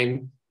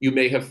anytime you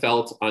may have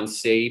felt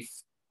unsafe,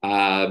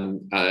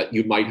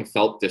 you might have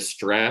felt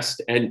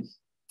distressed, and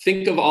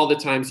think of all the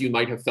times you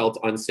might have felt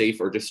unsafe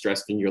or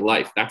distressed in your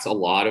life. That's a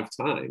lot of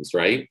times,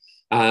 right?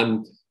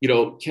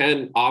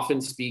 Ken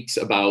often speaks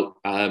about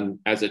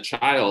as a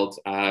child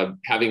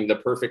having the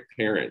perfect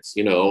parents,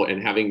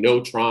 and having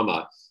no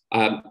trauma.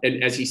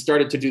 And as he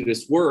started to do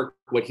this work,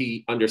 what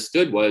he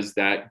understood was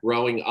that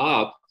growing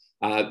up,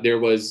 there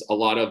was a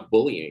lot of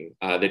bullying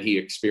that he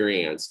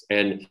experienced.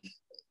 And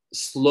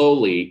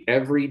slowly,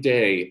 every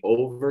day,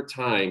 over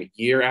time,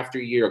 year after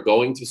year,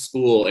 going to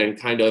school and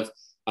kind of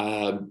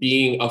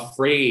being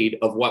afraid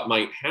of what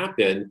might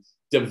happen,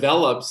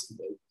 develops,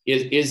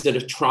 is it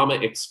a trauma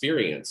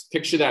experience?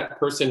 Picture that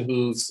person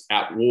who's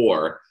at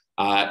war,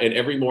 and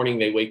every morning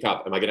they wake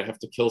up, am I going to have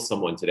to kill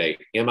someone today?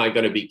 Am I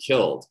going to be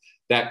killed?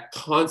 That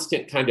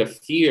constant kind of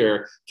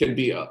fear can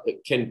be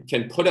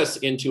can put us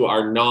into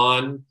our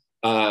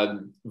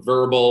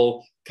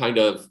non-verbal kind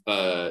of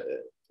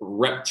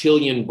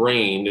reptilian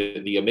brain,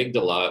 the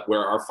amygdala,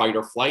 where our fight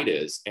or flight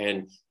is,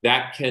 and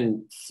that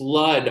can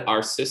flood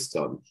our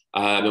system.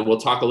 And we'll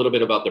talk a little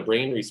bit about the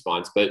brain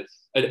response, but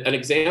an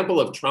example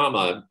of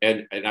trauma,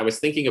 and I was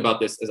thinking about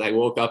this as I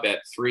woke up at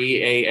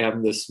 3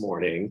 a.m. this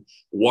morning,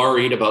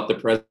 worried about the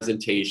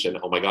presentation.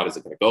 Oh my God, is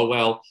it going to go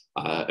well?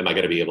 Am I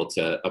going to be able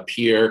to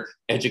appear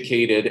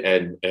educated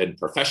and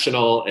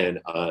professional, and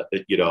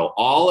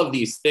all of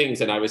these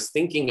things? And I was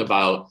thinking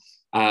about,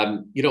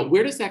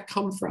 where does that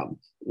come from?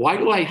 Why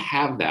do I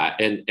have that?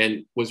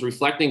 And was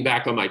reflecting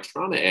back on my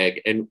trauma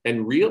egg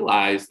and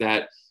realized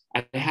that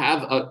I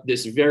have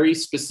this very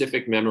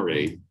specific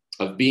memory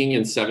of being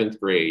in 7th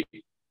grade.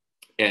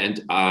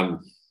 And,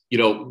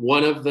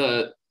 one of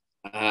the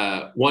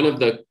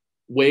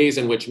ways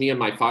in which me and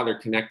my father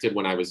connected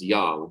when I was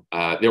young,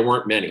 there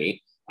weren't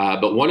many,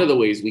 but one of the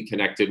ways we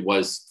connected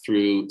was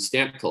through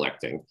stamp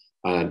collecting.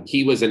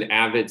 He was an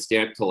avid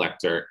stamp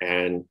collector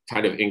and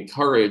kind of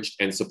encouraged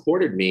and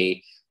supported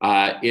me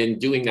in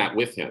doing that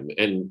with him.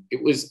 And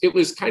it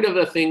was kind of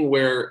a thing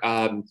where,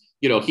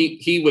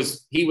 he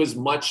was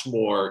much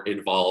more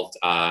involved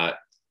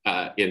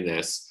in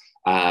this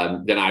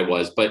than I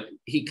was, but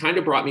he kind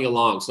of brought me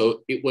along.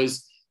 So it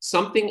was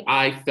something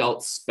I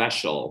felt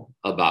special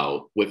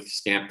about with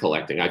stamp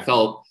collecting. I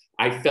felt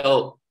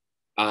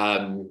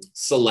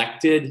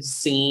selected,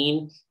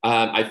 seen.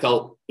 I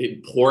felt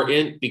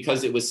important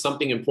because it was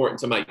something important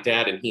to my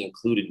dad, and he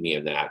included me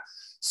in that.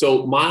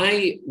 So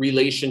my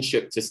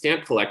relationship to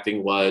stamp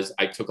collecting was,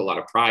 I took a lot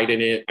of pride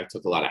in it. I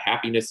took a lot of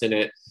happiness in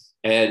it.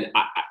 And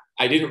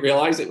I didn't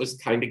realize it was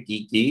kind of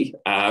geeky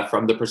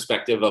from the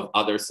perspective of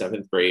other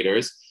 7th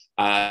graders.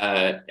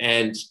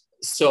 And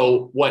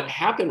so what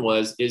happened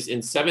is in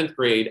 7th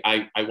grade,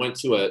 I went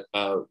to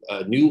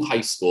a new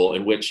high school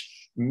in which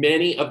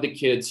many of the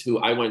kids who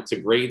I went to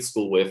grade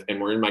school with and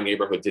were in my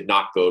neighborhood did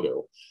not go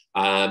to.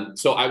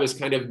 So I was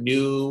kind of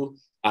new.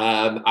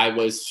 I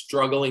was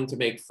struggling to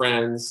make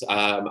friends.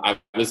 I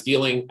was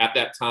dealing at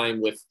that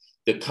time with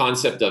the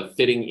concept of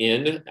fitting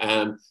in.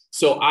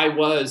 So I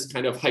was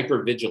kind of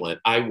hyper vigilant.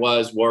 I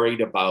was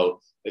worried about,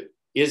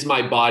 is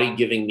my body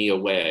giving me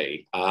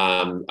away?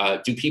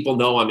 Do people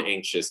know I'm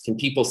anxious? Can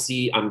people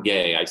see I'm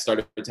gay? I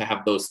started to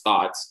have those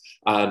thoughts.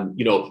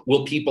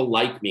 Will people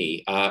like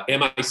me?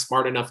 Am I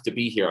smart enough to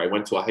be here? I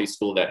went to a high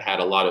school that had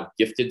a lot of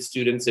gifted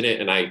students in it,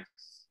 and I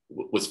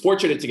was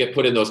fortunate to get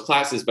put in those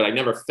classes, but I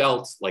never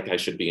felt like I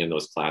should be in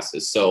those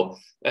classes. So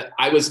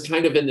I was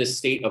kind of in this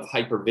state of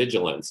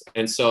hypervigilance.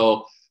 And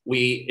so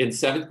we, in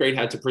 7th grade,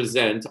 had to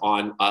present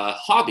on a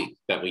hobby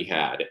that we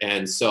had.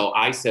 And so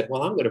I said,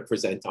 well, I'm going to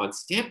present on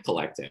stamp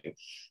collecting.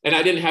 And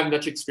I didn't have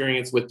much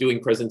experience with doing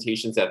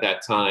presentations at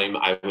that time.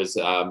 I was,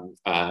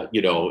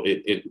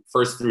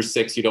 first through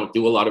 6, you don't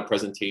do a lot of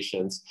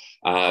presentations.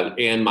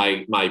 And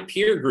my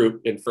peer group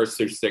in 1st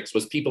through 6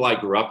 was people I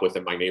grew up with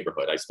in my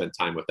neighborhood. I spent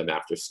time with them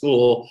after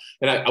school,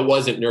 and I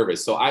wasn't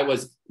nervous. So I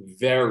was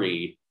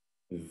very,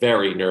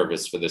 very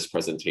nervous for this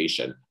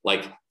presentation,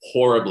 like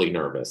horribly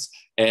nervous.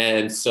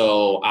 And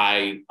so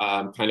I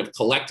kind of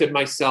collected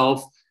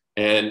myself,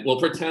 and we'll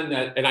pretend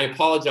that, and I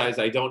apologize,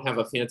 I don't have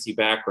a fancy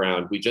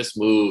background. We just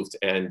moved,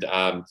 and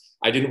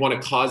I didn't want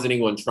to cause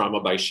anyone trauma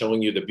by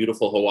showing you the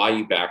beautiful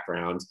Hawaii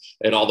background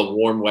and all the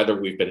warm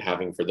weather we've been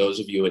having for those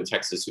of you in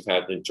Texas who've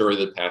had to endure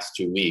the past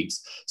 2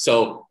 weeks.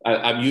 So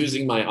I'm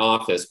using my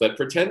office, but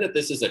pretend that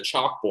this is a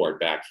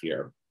chalkboard back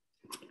here.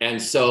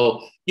 And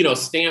so,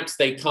 stamps,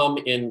 they come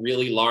in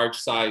really large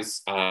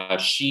size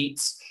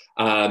sheets.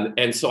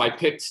 And so I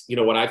picked,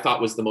 what I thought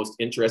was the most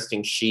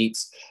interesting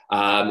sheets.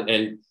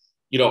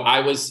 I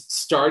was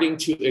starting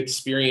to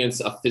experience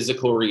a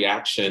physical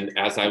reaction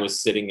as I was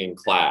sitting in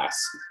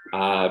class.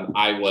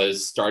 I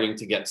was starting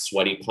to get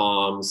sweaty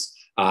palms.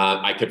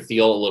 I could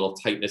feel a little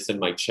tightness in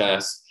my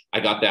chest. I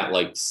got that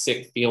like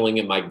sick feeling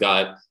in my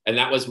gut. And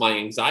that was my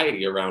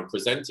anxiety around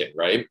presenting,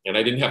 right? And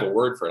I didn't have a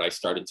word for it. I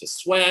started to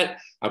sweat.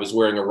 I was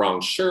wearing a wrong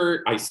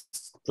shirt. I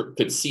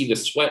could see the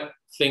sweat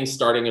thing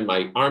starting in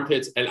my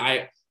armpits. And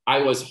I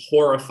was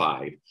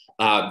horrified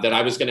that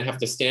I was going to have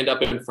to stand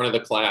up in front of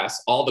the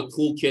class. All the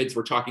cool kids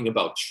were talking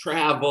about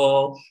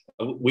travel,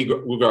 we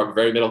grew up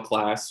very middle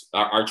class.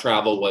 Our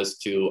travel was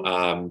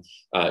to,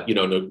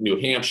 New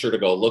Hampshire to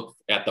go look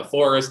at the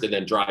forest and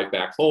then drive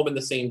back home in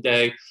the same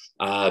day.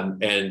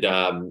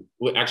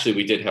 Actually,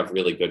 we did have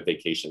really good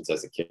vacations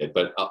as a kid.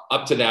 But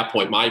up to that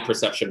point, my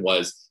perception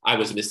was I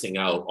was missing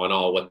out on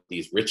all what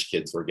these rich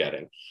kids were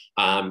getting.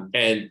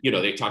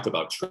 They talked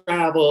about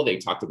travel, they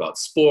talked about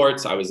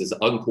sports. I was as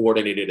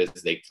uncoordinated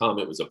as they come.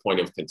 It was a point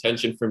of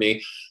contention for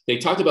me. They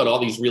talked about all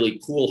these really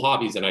cool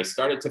hobbies, and I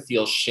started to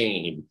feel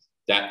shame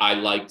that I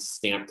liked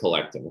stamp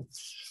collecting.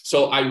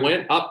 So I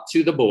went up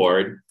to the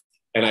board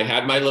and I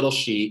had my little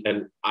sheet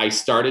and I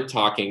started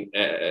talking,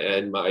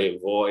 and my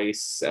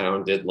voice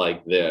sounded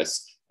like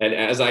this. And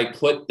as I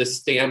put the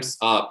stamps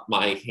up,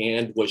 my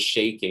hand was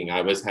shaking.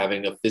 I was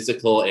having a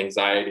physical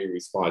anxiety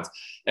response.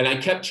 And I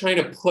kept trying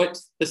to put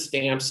the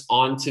stamps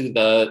onto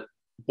the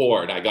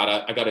board. I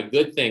got a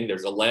good thing.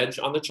 There's a ledge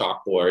on the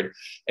chalkboard.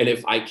 And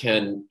if I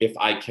can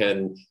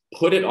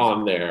put it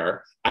on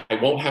there, I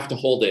won't have to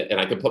hold it, and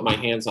I can put my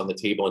hands on the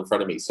table in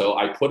front of me. So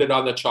I put it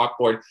on the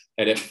chalkboard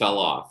and it fell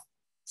off.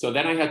 So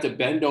then I had to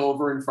bend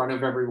over in front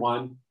of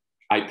everyone.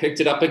 I picked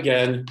it up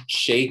again,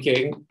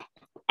 shaking.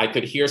 I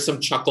could hear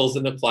some chuckles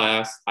in the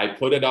class. I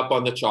put it up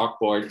on the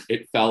chalkboard.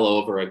 It fell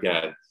over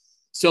again.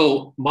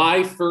 So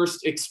my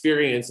first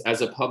experience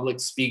as a public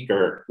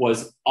speaker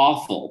was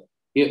awful.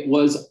 It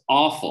was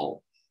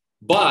awful,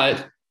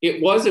 but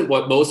it wasn't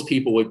what most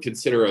people would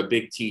consider a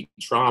big T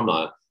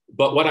trauma.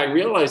 But what I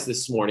realized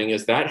this morning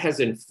is that has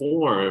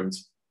informed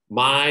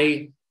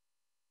my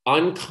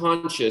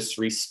unconscious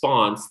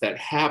response that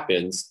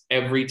happens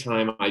every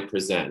time I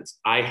present.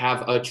 I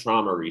have a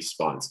trauma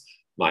response.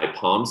 My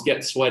palms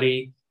get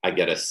sweaty, I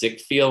get a sick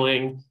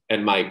feeling,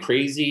 and my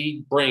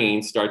crazy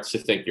brain starts to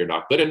think you're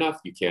not good enough,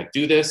 you can't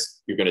do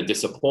this, you're going to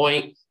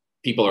disappoint,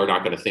 people are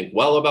not going to think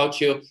well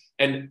about you.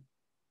 And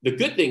the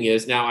good thing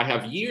is now I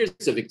have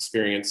years of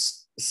experience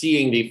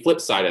seeing the flip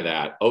side of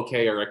that.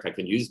 Okay, Eric, I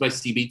can use my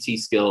CBT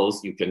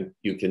skills. You can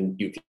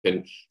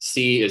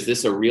see, is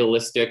this a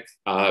realistic,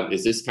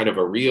 is this kind of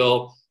a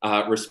real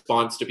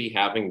response to be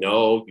having?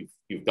 No,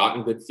 you've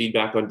gotten good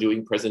feedback on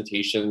doing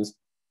presentations.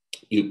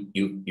 You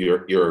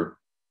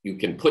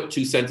can put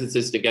two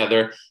sentences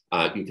together.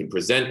 You can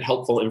present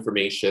helpful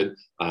information.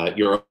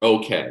 You're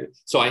okay.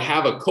 So I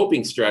have a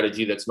coping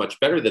strategy that's much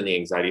better than the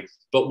anxiety.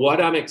 But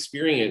what I'm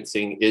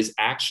experiencing is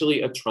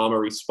actually a trauma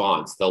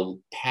response. The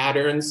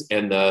patterns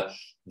and the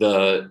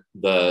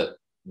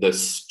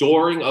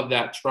storing of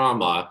that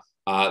trauma,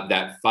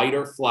 that fight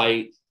or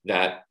flight,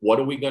 that what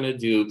are we going to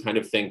do kind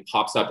of thing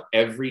pops up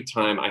every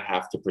time I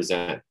have to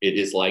present. It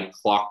is like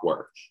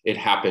clockwork. It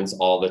happens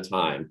all the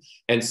time.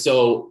 And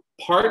so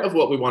part of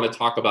what we want to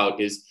talk about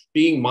is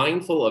being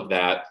mindful of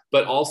that,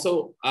 but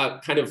also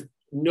kind of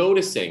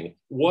noticing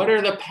what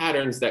are the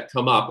patterns that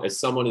come up as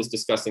someone is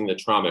discussing the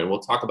trauma. And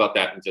we'll talk about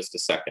that in just a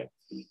second.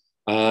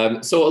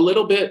 So a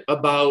little bit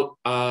about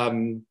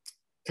kind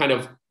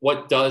of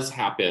what does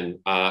happen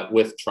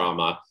with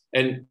trauma.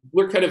 And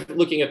we're kind of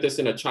looking at this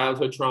in a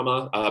childhood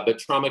trauma, but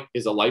trauma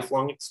is a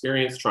lifelong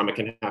experience. Trauma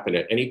can happen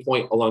at any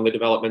point along the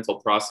developmental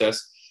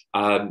process.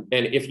 And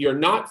if you're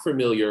not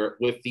familiar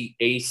with the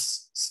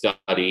ACE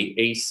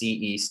study,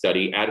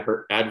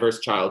 Adverse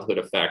Childhood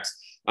Effects,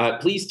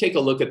 please take a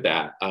look at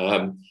that.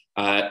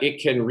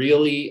 It can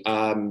really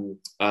kind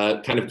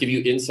of give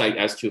you insight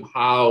as to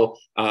how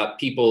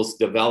people's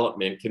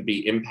development can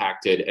be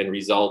impacted and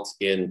result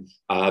in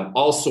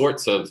all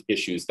sorts of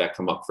issues that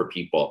come up for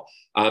people.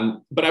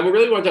 But I would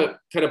really want to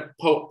kind of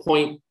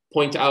point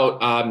out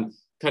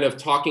kind of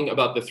talking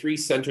about the three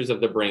centers of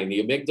the brain,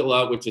 the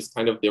amygdala, which is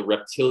kind of the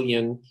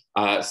reptilian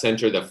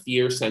center, the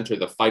fear center,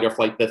 the fight or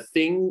flight, the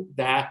thing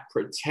that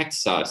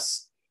protects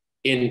us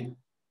in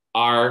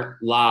our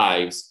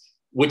lives,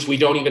 which we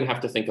don't even have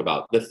to think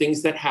about, the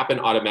things that happen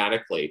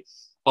automatically.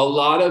 A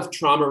lot of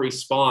trauma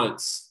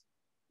response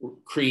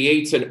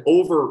creates an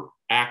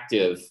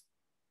overactive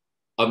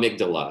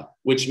amygdala,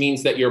 which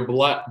means that your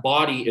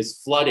body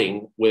is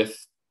flooding with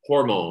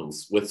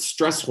hormones, with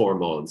stress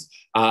hormones,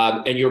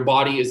 and your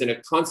body is in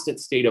a constant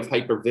state of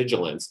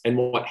hypervigilance. And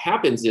what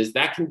happens is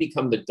that can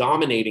become the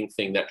dominating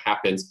thing that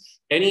happens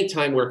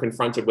anytime we're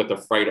confronted with a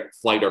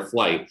flight or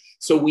flight.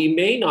 So we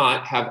may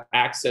not have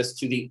access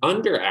to the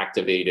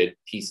underactivated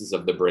pieces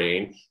of the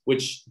brain,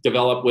 which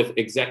develop with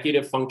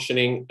executive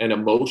functioning and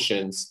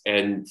emotions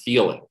and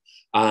feeling.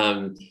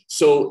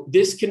 So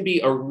this can be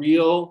a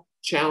real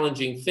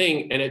challenging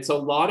thing. And it's a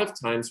lot of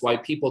times why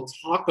people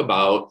talk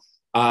about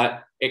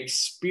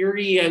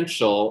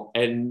experiential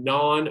and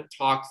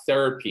non-talk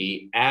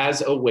therapy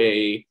as a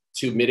way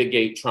to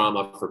mitigate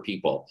trauma for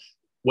people.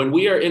 When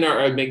we are in our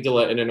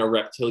amygdala and in our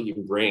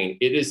reptilian brain,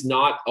 it is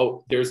not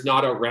there's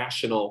not a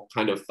rational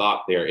kind of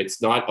thought there.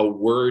 It's not a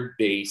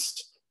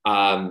word-based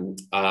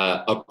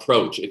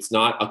approach. It's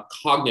not a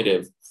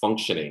cognitive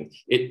functioning.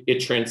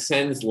 It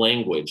transcends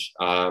language.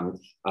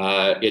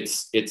 It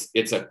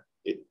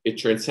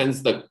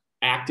transcends the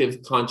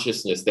active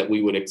consciousness that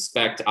we would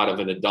expect out of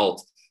an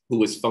adult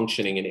who is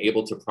functioning and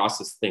able to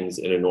process things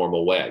in a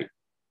normal way.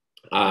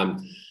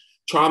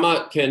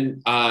 trauma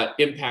can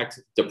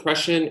impact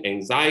depression,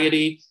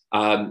 anxiety.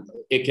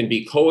 It can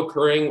be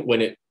co-occurring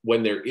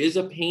when there is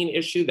a pain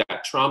issue.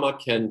 That trauma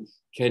can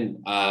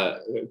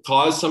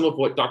cause some of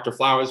what Dr.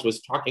 Flowers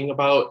was talking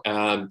about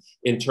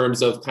in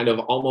terms of kind of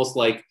almost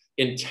like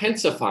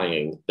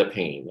intensifying the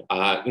pain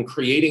and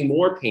creating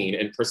more pain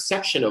and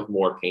perception of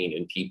more pain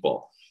in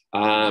people.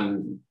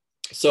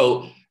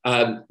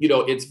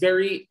 It's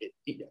very,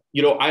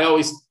 I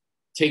always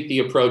take the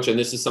approach, and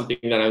this is something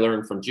that I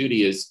learned from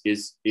Judy, is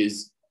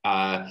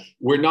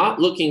we're not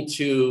looking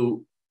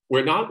to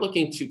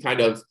kind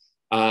of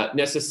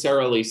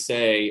necessarily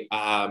say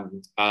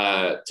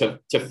to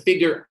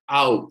figure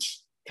out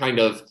kind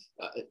of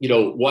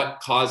what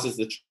causes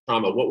the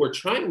trauma. What we're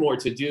trying more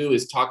to do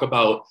is talk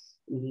about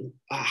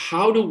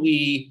how do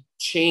we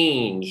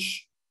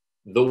change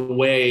the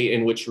way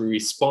in which we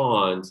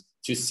respond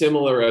to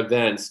similar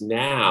events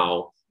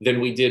now than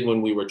we did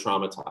when we were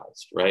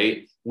traumatized,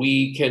 right?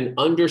 We can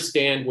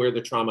understand where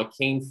the trauma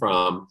came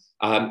from.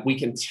 We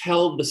can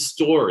tell the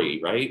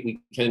story, right? We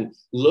can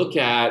look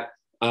at,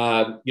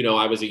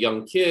 I was a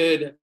young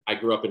kid. I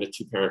grew up in a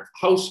two-parent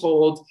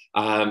household.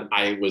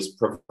 I was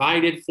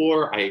provided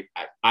for.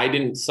 I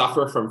didn't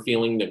suffer from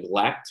feeling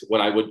neglect,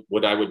 what I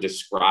would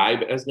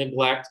describe as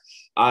neglect.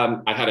 I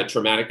had a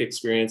traumatic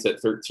experience at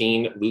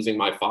 13, losing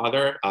my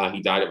father.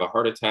 He died of a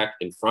heart attack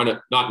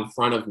not in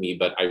front of me,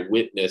 but I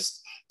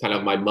witnessed kind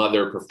of my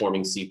mother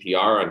performing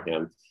CPR on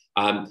him.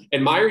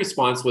 And my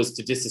response was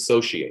to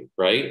disassociate,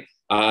 right?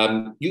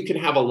 You can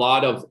have a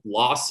lot of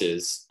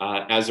losses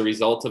as a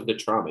result of the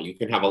trauma. You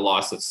can have a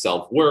loss of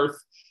self-worth,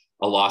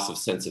 a loss of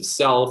sense of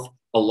self,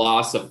 a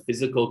loss of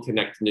physical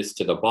connectedness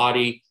to the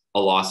body, a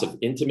loss of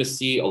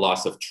intimacy, a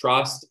loss of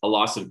trust, a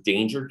loss of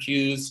danger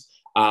cues,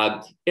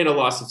 and a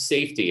loss of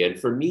safety. And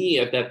for me,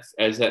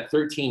 as that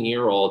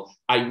 13-year-old,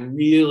 I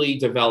really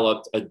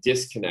developed a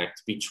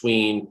disconnect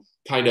between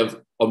kind of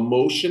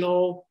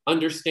emotional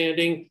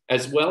understanding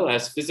as well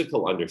as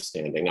physical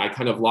understanding. I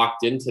kind of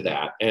locked into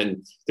that.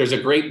 And there's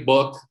a great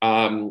book,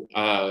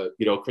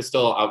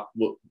 Crystal,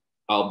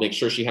 I'll make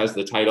sure she has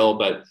the title,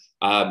 but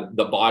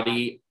The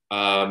Body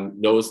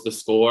Knows the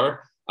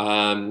Score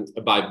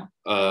by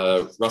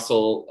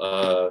Bessel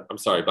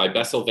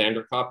van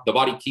der Kolk. The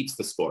Body Keeps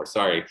the Score,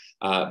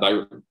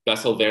 by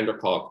Bessel van der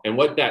Kolk. And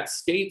what that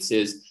states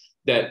is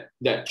that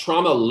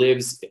trauma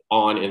lives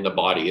on in the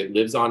body. It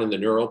lives on in the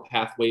neural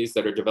pathways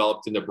that are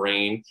developed in the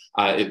brain.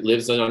 It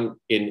lives on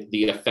in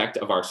the effect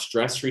of our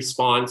stress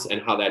response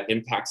and how that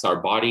impacts our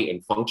body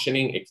and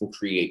functioning. It can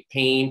create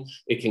pain.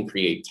 It can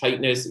create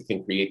tightness. It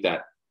can create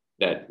that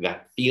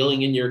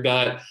feeling in your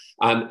gut.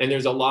 And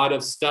there's a lot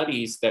of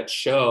studies that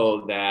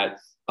show that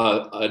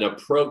an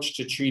approach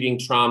to treating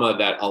trauma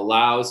that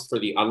allows for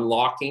the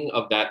unlocking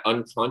of that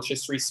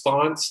unconscious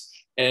response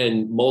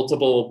and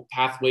multiple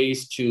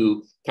pathways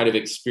to kind of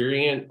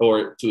experience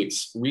or to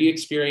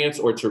re-experience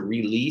or to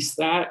release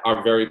that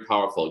are very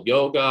powerful.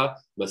 Yoga,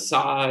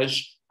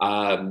 massage,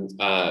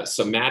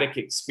 somatic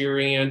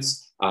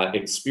experience,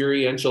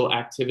 experiential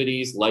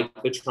activities like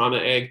the trauma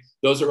egg.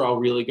 Those are all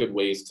really good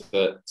ways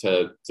to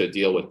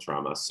deal with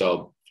trauma.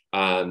 So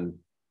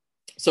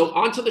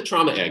onto the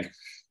trauma egg.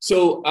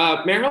 So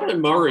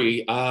Marilyn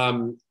Murray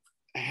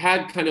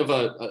had kind of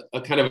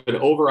an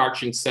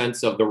overarching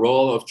sense of the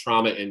role of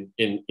trauma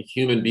in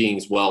human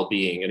beings'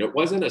 well-being. And it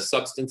wasn't a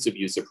substance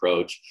abuse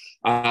approach,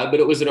 but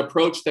it was an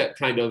approach that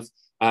kind of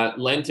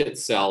lent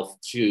itself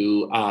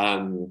to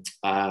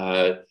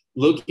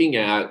looking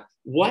at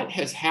what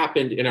has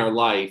happened in our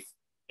life,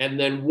 and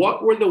then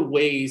what were the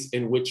ways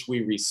in which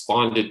we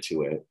responded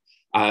to it?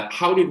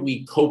 How did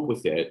we cope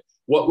with it?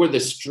 What were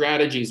the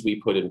strategies we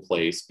put in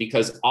place?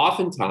 Because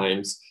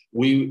oftentimes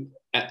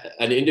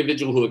an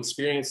individual who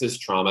experiences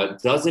trauma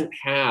doesn't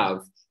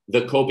have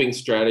the coping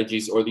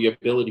strategies or the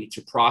ability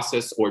to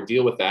process or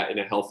deal with that in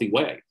a healthy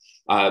way.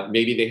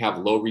 Maybe they have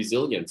low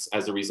resilience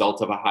as a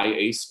result of a high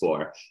ACE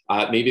score.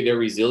 Maybe their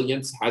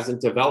resilience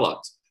hasn't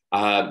developed.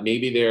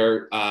 Maybe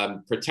their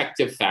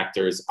protective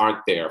factors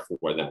aren't there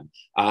for them.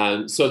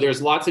 So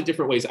there's lots of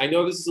different ways. I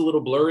know this is a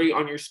little blurry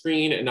on your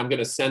screen, and I'm going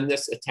to send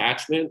this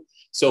attachment.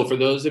 So for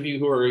those of you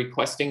who are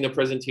requesting the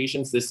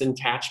presentations, this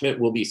attachment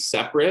will be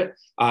separate,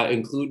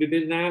 included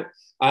in that.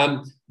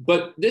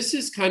 But this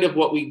is kind of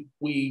what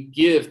we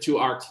give to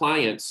our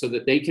clients so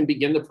that they can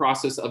begin the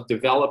process of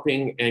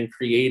developing and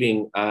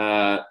creating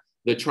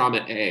the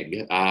trauma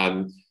egg.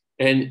 And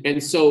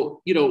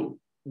so,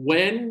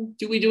 when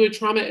do we do a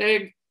trauma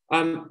egg?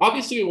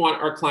 Obviously, we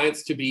want our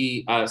clients to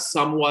be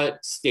somewhat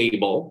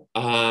stable,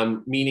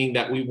 meaning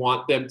that we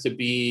want them to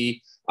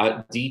be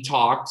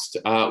detoxed.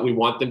 We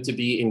want them to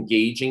be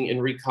engaging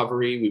in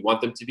recovery. We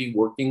want them to be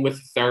working with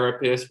a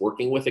therapist,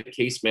 working with a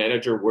case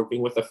manager,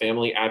 working with a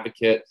family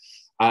advocate.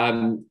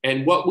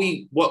 And what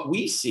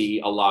we see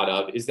a lot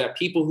of is that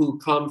people who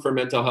come for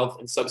mental health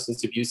and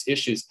substance abuse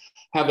issues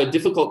have a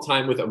difficult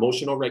time with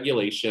emotional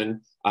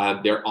regulation.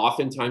 They're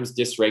oftentimes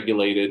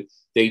dysregulated.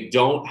 They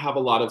don't have a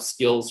lot of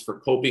skills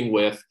for coping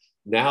with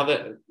now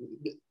that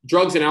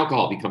drugs and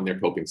alcohol become their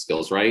coping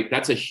skills, right?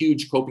 That's a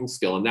huge coping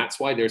skill. And that's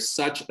why there's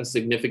such a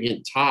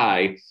significant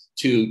tie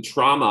to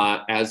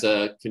trauma as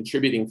a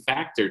contributing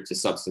factor to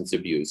substance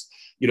abuse.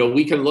 You know,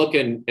 we can look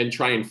and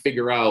try and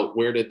figure out,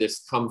 where did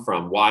this come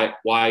from?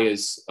 Why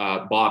is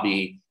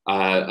Bobby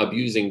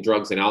abusing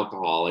drugs and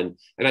alcohol?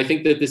 And I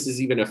think that this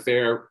is even a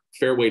fair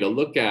way to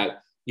look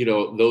at, you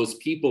know, those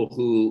people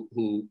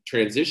who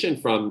transition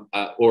from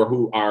or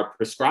who are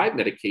prescribed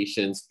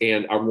medications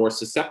and are more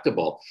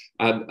susceptible.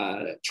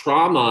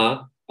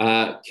 Trauma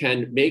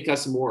can make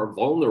us more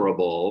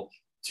vulnerable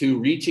to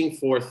reaching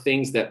for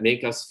things that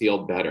make us feel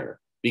better,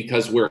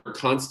 because we're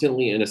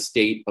constantly in a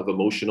state of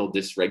emotional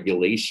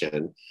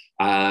dysregulation.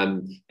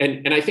 And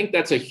I think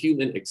that's a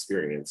human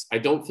experience. I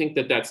don't think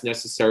that that's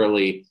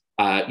necessarily,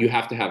 you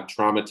have to have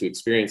trauma to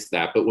experience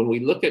that. But when we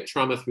look at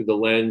trauma through the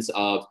lens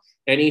of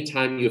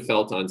anytime you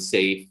felt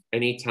unsafe,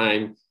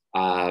 anytime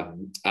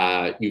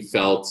you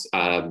felt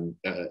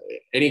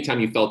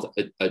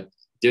a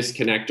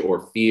disconnect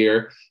or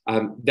fear,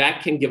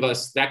 that can give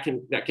us, that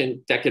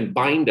can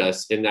bind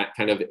us in that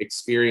kind of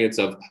experience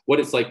of what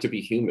it's like to be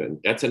human.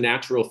 That's a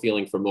natural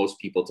feeling for most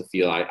people to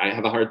feel. I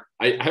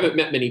haven't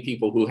met many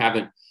people who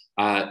haven't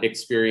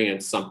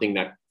experienced something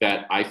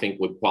that I think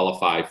would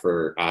qualify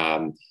for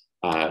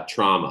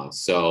trauma.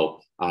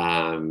 So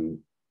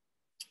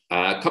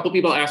a couple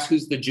people asked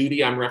who's the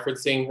Judy I'm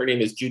referencing. Her name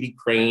is Judy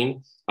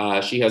Crane.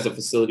 She has a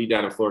facility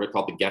down in Florida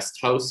called the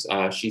Guest House.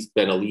 She's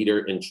been a leader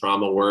in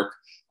trauma work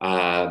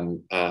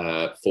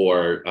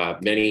for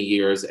many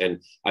years.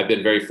 And I've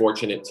been very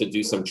fortunate to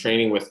do some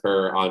training with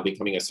her on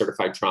becoming a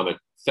certified trauma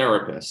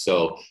therapist.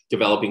 So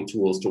developing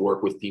tools to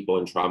work with people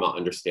in trauma,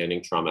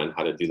 understanding trauma and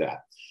how to do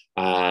that.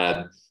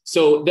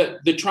 So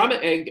the trauma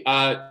egg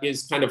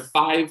is kind of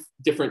 5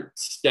 different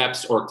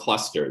steps or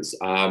clusters.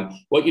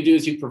 What you do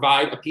is you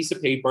provide a piece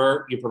of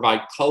paper, you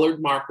provide colored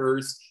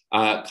markers,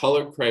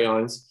 colored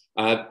crayons.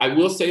 I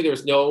will say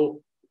there's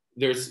no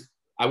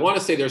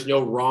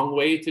wrong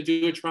way to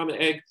do a trauma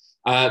egg,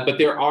 but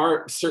there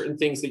are certain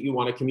things that you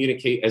want to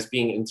communicate as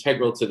being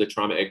integral to the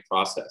trauma egg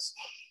process.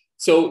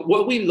 So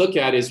what we look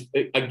at is,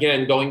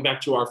 again, going back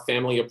to our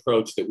family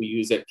approach that we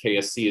use at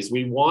KSC, is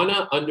we want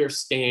to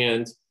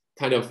understand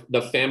kind of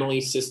the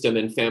family system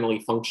and family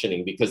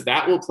functioning, because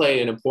that will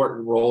play an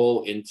important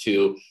role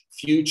into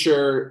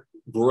future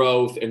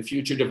growth and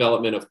future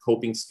development of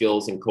coping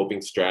skills and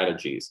coping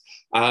strategies.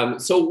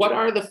 So what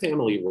are the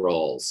family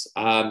roles?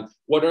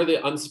 What are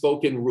the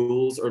unspoken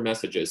rules or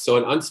messages? So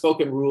an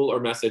unspoken rule or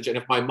message, and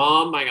if my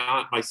mom, my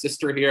aunt, my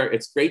sister here,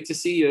 it's great to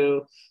see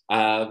you.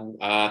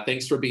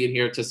 Thanks for being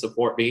here to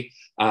support me.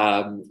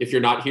 If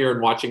you're not here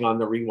and watching on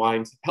the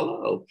rewind,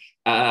 hello.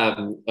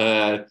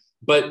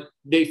 But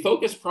they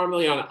focus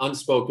primarily on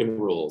unspoken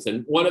rules.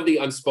 And one of the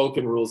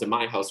unspoken rules in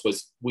my house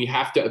was we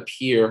have to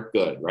appear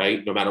good,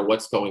 right? No matter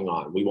what's going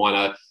on. We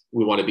want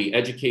to be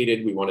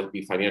educated. We want to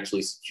be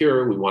financially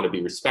secure. We want to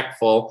be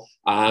respectful.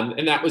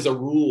 And that was a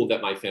rule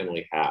that my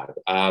family had.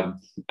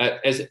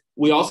 As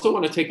we also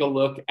want to take a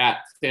look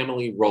at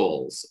family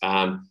roles.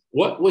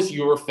 What was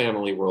your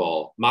family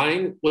role?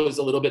 Mine was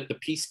a little bit the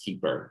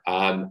peacekeeper.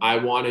 I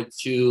wanted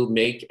to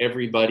make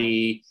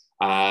everybody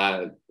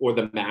or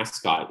the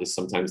mascot is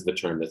sometimes the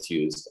term that's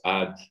used.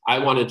 I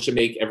wanted to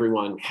make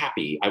everyone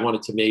happy. I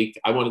wanted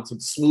to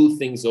smooth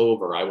things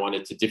over. I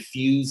wanted to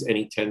diffuse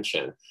any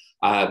tension.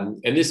 And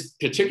this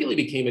particularly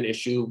became an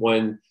issue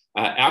when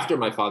after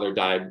my father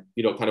died,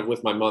 you know, kind of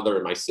with my mother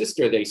and my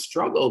sister, they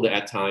struggled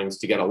at times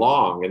to get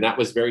along. And that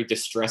was very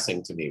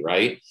distressing to me,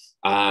 right?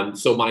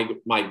 So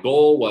my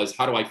goal was,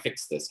 how do I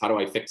fix this? How do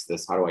I fix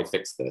this? How do I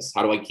fix this?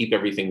 How do I keep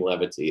everything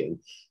levity? And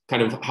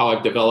kind of how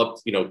I've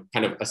developed, you know,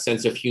 kind of a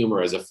sense of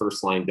humor as a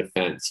first line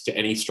defense to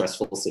any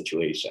stressful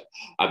situation.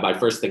 My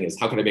first thing is,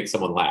 how can I make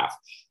someone laugh?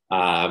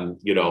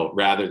 You know,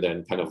 rather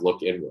than kind of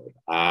look inward.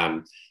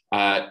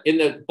 In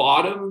the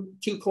bottom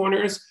 2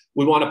 corners,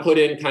 we want to put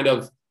in kind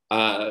of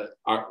our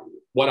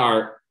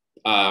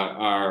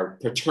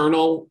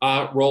paternal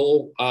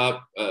role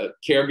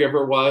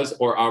caregiver was,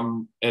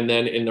 and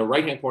then in the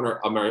right-hand corner,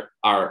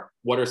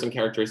 what are some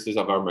characteristics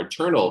of our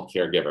maternal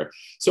caregiver?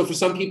 So for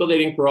some people, they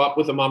didn't grow up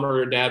with a mom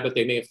or a dad, but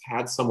they may have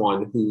had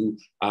someone who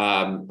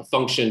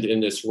functioned in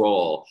this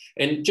role,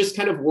 and just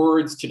kind of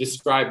words to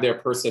describe their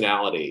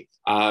personality.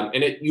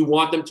 You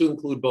want them to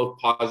include both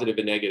positive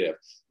and negative.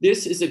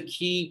 This is a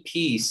key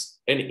piece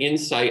and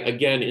insight,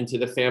 again, into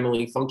the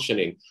family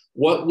functioning.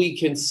 What we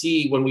can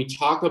see when we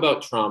talk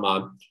about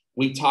trauma,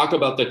 we talk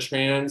about the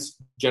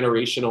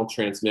transgenerational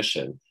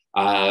transmission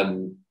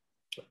or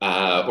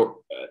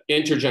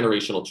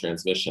intergenerational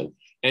transmission.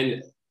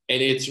 And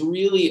it's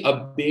really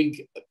a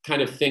big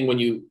kind of thing when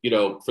you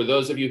know, for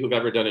those of you who've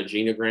ever done a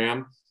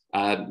genogram,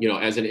 you know,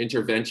 as an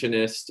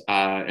interventionist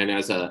and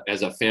as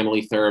a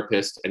family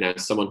therapist and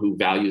as someone who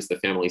values the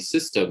family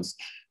systems,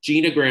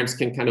 genograms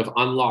can kind of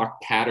unlock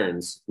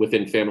patterns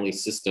within family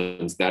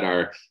systems that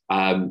are,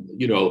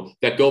 you know,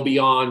 that go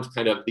beyond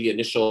kind of the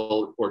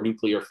initial or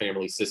nuclear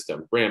family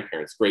system,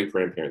 grandparents,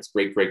 great-grandparents,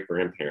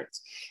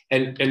 great-great-grandparents.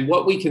 And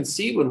what we can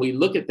see when we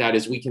look at that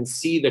is we can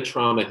see the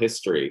trauma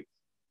history.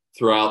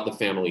 throughout the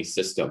family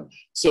system.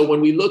 So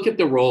when we look at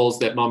the roles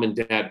that mom and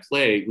dad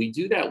play, we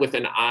do that with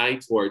an eye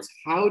towards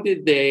how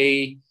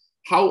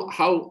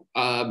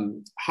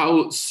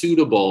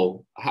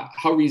suitable,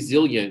 how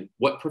resilient,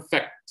 what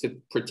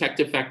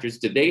protective factors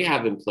did they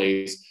have in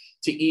place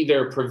to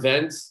either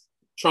prevent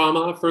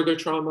trauma, further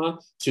trauma,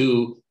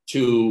 to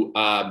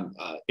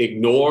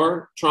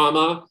ignore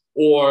trauma,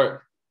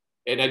 or,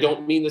 and I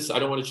don't mean this, I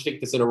don't want to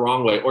take this in a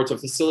wrong way, or to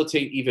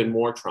facilitate even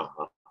more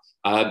trauma.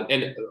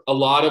 And a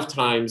lot of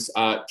times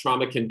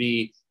trauma can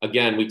be,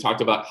 again, we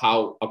talked about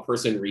how a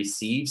person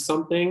receives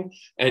something,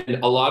 and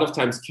a lot of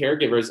times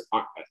caregivers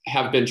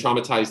have been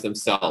traumatized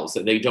themselves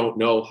and they don't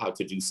know how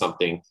to do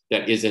something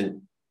that isn't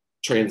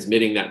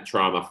transmitting that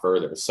trauma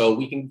further. So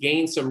we can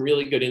gain some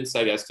really good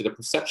insight as to the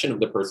perception of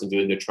the person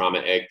doing the trauma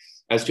egg,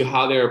 as to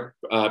how their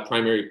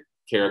primary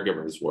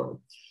caregivers were.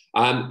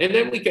 And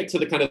then we get to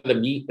the kind of the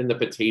meat and the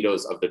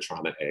potatoes of the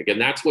trauma egg, and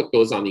that's what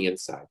goes on the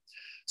inside.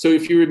 So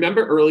if you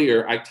remember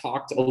earlier, I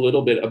talked a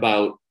little bit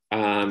about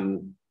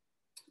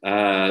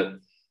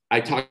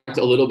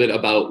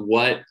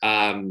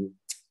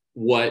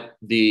what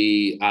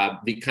the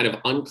kind of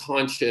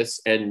unconscious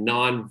and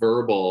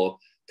nonverbal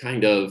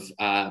kind of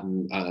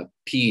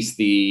piece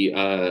the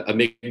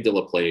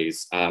amygdala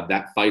plays,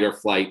 that fight or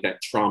flight,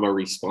 that trauma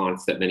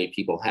response that many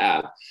people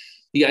have.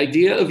 The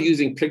idea of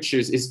using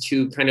pictures is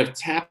to kind of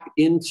tap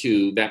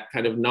into that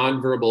kind of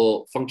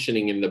nonverbal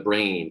functioning in the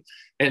brain,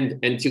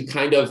 and to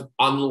kind of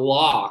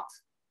unlock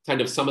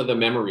kind of some of the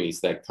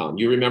memories that come.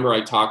 You remember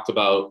I talked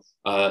about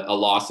a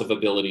loss of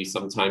ability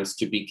sometimes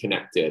to be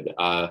connected.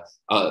 A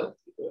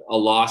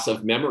loss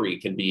of memory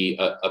can be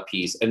a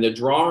piece. And the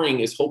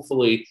drawing is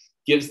hopefully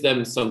gives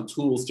them some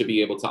tools to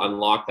be able to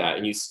unlock that.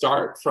 And you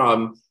start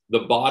from the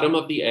bottom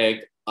of the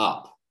egg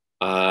up.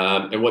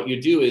 And what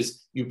you do is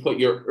you put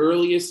your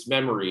earliest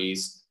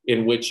memories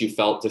in which you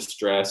felt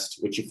distressed,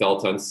 which you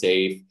felt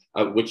unsafe,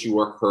 which you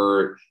were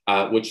hurt,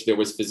 which there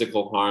was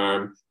physical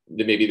harm,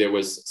 maybe there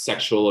was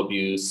sexual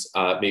abuse,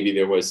 maybe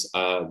there was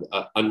you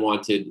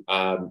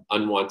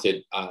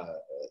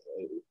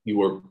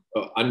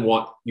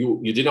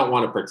did not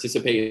want to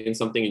participate in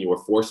something and you were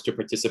forced to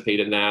participate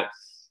in that.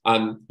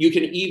 You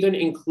can even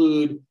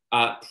include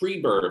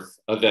pre-birth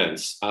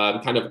events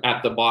kind of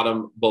at the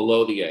bottom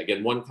below the egg.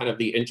 And one kind of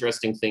the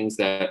interesting things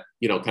that,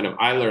 kind of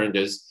I learned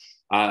is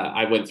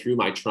I went through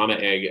my trauma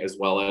egg as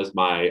well as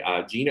my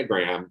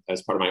genogram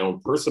as part of my own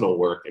personal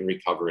work in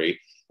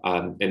recovery,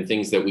 and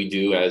things that we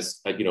do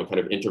as, kind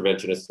of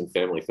interventionists and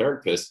family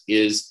therapists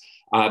is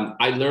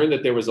I learned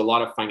that there was a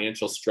lot of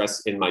financial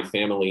stress in my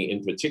family,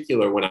 in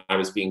particular when I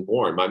was being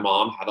born. My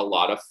mom had a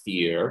lot of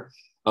fear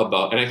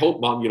about, and I hope,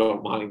 Mom, you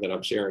don't mind that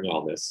I'm sharing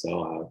all this.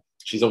 So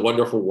she's a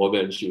wonderful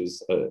woman. She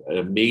was an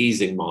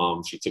amazing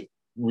mom. She took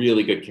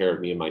really good care of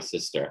me and my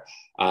sister.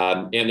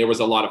 And there was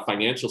a lot of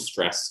financial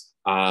stress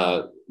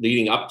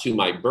leading up to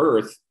my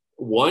birth,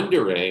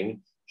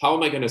 wondering, how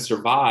am I going to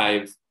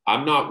survive?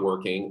 I'm not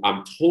working.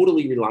 I'm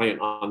totally reliant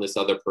on this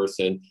other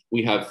person.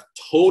 We have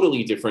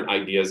totally different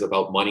ideas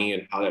about money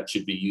and how that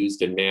should be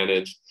used and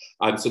managed.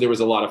 So there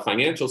was a lot of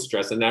financial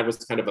stress, and that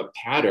was kind of a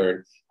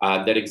pattern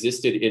that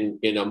existed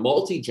in a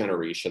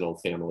multi-generational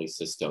family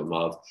system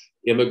of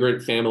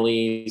immigrant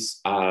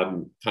families,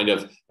 kind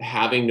of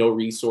having no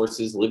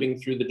resources, living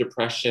through the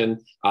Depression.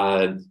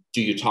 Do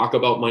you talk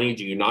about money?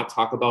 Do you not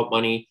talk about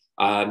money?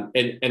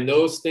 And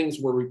those things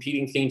were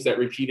repeating themes that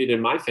repeated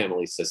in my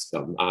family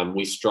system.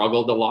 We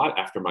struggled a lot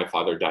after my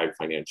father died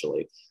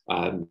financially.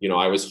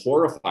 I was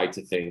horrified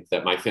to think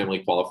that my family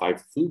qualified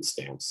for food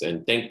stamps,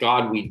 and thank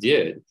God we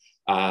did.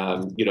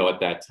 At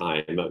that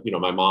time,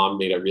 my mom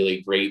made a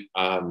really great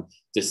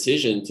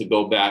decision to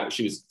go back.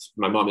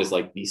 My mom is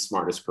like the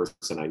smartest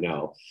person I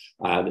know.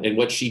 And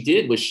what she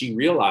did was she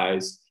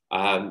realized,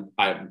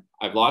 I've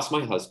lost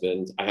my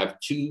husband. I have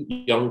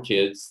 2 young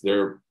kids.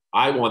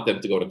 I want them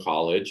to go to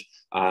college.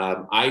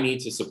 I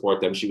need to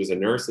support them. She was a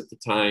nurse at the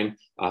time.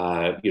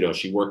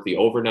 She worked the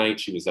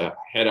overnight. She was a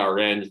head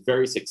RN,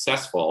 very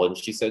successful. And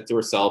she said to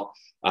herself,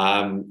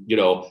 I'm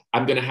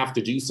going to have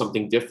to do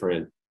something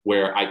different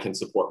where I can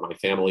support my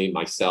family,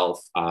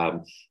 myself.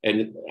 And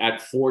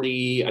at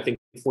 40, I think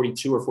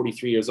 42 or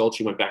 43 years old,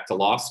 she went back to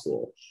law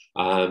school,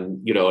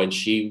 and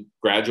she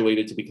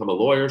graduated to become a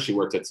lawyer. She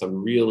worked at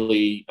some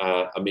really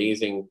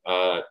amazing,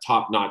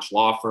 top-notch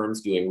law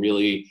firms doing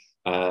really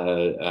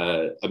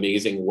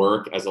amazing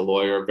work as a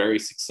lawyer, very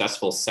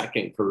successful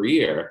second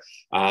career,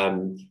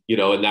 and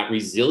that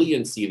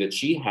resiliency that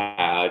she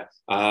had,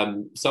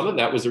 some of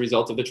that was a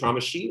result of the trauma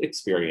she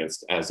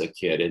experienced as a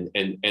kid.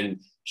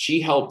 And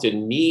she helped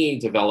in me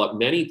develop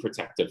many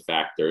protective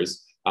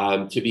factors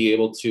to be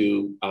able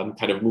to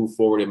kind of move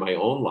forward in my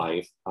own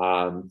life,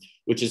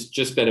 which has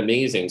just been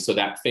amazing. So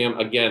that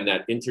again,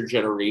 that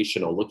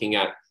intergenerational, looking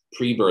at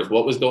pre-birth,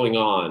 what was going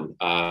on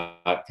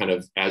kind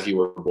of as you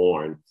were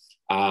born.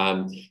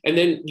 And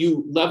then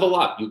you level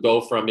up. You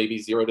go from maybe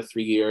 0 to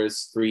 3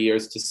 years, 3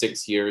 years to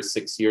 6 years,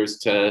 6 years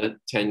to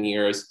 10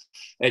 years.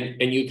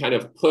 And you kind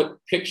of put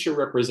picture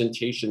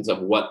representations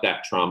of what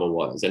that trauma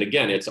was. And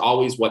again, it's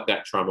always what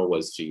that trauma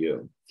was to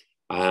you.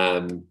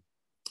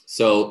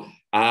 So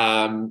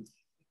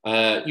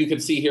you can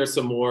see here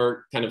some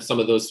more kind of some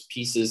of those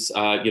pieces,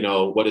 you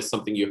know, what is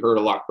something you heard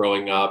a lot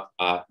growing up?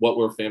 What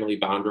were family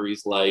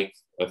boundaries like?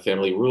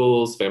 Family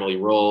rules, family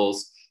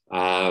roles,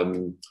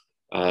 and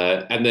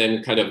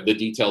then kind of the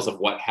details of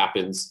what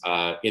happens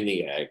in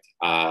the egg.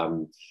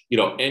 You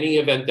know, any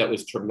event that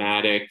was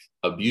traumatic,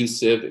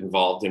 abusive,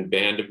 involved in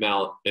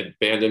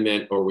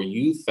abandonment, or where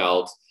you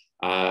felt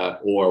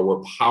or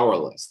were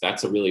powerless.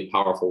 That's a really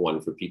powerful one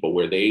for people,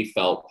 where they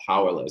felt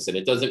powerless. And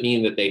it doesn't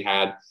mean that they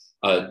had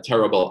a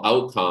terrible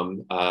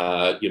outcome.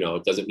 You know,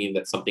 it doesn't mean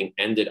that something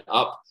ended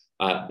up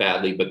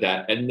badly, but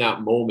that in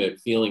that moment,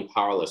 feeling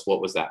powerless,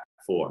 what was that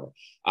for?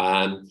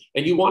 And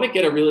you want to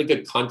get a really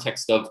good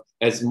context of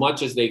as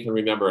much as they can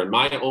remember. And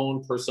my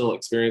own personal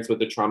experience with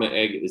the trauma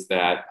egg is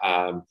that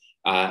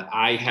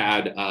I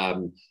had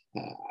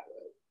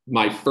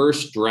my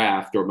first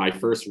draft, or my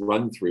first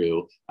run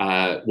through,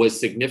 was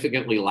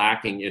significantly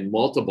lacking in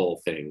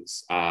multiple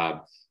things.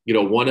 You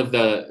know, one of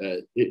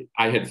the,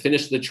 I had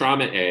finished the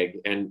trauma egg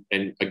and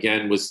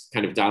again, was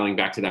kind of dialing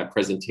back to that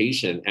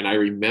presentation. And I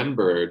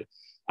remembered,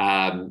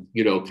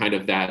 you know, kind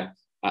of that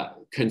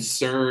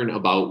concern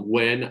about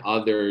when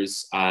I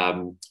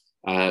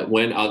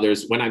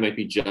might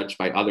be judged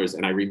by others.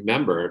 And I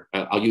remember,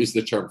 I'll use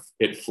the term,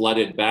 it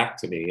flooded back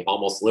to me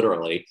almost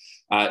literally.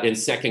 In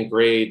second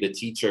grade, the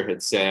teacher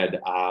had said,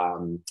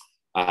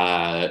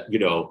 you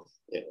know,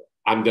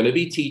 I'm going to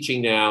be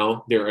teaching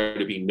now. There are going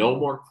to be no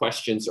more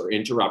questions or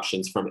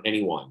interruptions from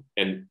anyone.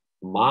 And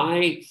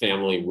my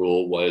family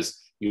rule was,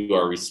 you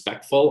are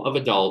respectful of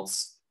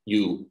adults,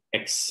 you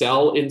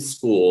excel in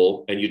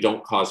school, and you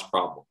don't cause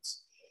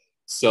problems.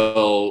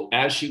 So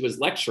as she was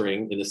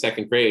lecturing in the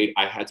second grade,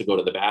 I had to go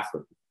to the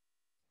bathroom.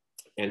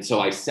 And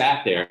so I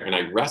sat there and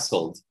I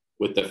wrestled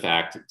with the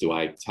fact, do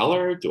I tell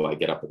her? Do I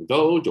get up and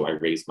go? Do I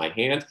raise my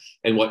hand?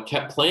 And what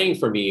kept playing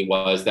for me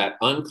was that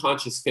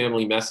unconscious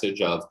family message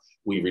of,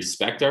 we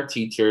respect our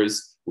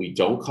teachers, we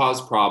don't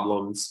cause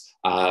problems,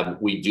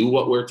 we do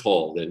what we're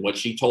told. And what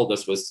she told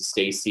us was to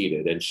stay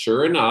seated. And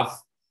sure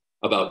enough,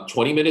 about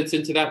 20 minutes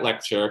into that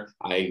lecture,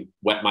 I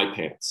wet my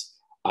pants.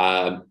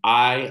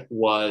 I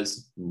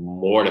was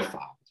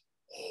mortified,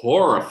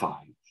 horrified.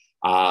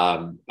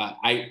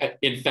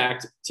 In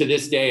fact, to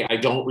this day, I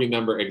don't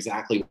remember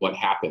exactly what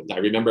happened. I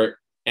remember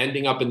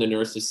ending up in the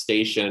nurse's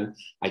station.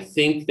 I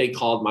think they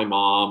called my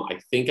mom. I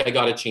think I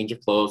got a change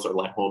of clothes or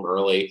left home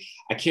early.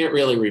 I can't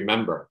really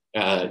remember,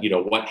 you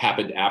know, what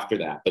happened after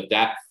that. But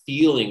that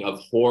feeling of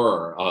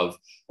horror of,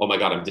 oh my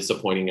God, I'm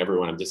disappointing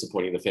everyone. I'm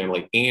disappointing the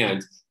family.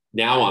 And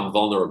now I'm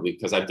vulnerable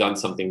because I've done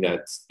something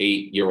that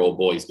 8-year-old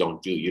boys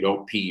don't do. You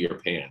don't pee your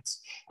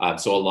pants.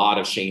 So a lot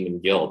of shame and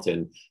guilt.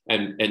 And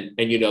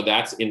you know,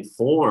 that's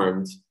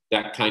informed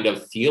that kind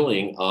of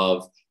feeling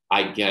of,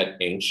 I get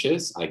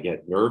anxious, I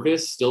get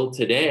nervous still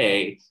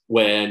today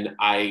when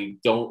I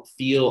don't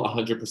feel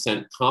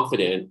 100%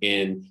 confident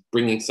in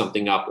bringing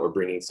something up or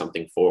bringing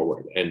something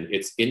forward. And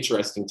it's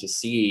interesting to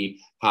see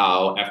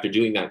how, after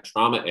doing that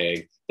trauma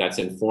egg, that's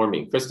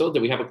informing. Crystal,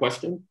 do we have a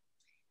question?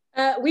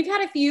 We've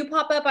had a few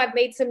pop up. I've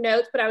made some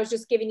notes, but I was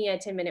just giving you a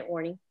 10-minute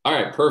warning. All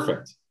right,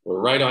 perfect. We're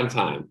right on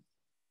time.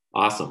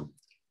 Awesome.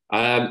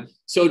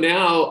 So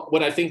now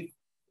what I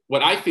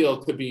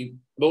feel could be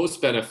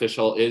most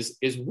beneficial is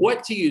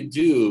what do you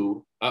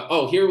do?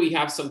 Oh, here we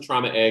have some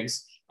trauma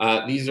eggs.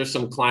 These are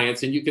some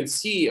clients, and you can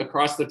see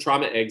across the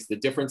trauma eggs the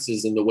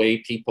differences in the way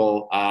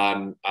people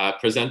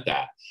present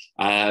that.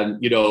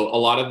 You know, a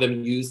lot of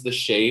them use the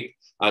shape.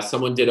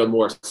 Someone did a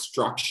more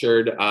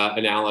structured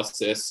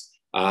analysis,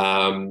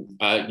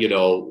 you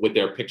know, with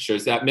their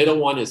pictures. That middle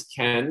one is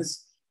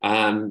Ken's,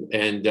 and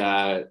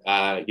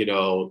you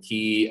know,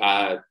 he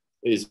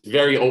is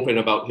very open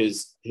about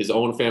his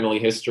own family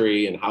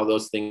history and how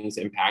those things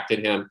impacted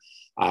him.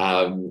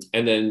 And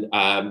then,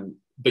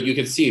 but you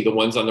can see the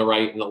ones on the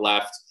right and the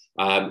left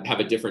have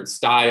a different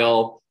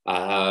style,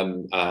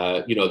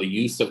 you know, the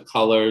use of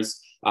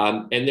colors.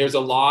 And there's a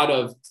lot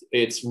of,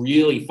 it's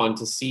really fun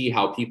to see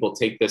how people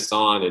take this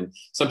on. And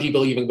some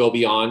people even go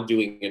beyond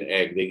doing an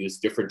egg. They use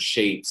different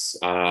shapes.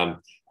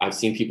 I've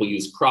seen people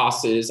use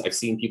crosses. I've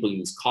seen people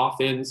use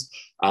coffins,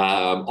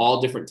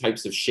 all different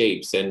types of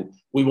shapes. And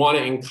we want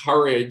to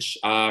encourage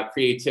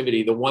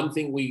creativity. The one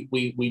thing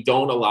we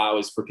don't allow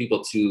is for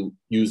people to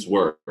use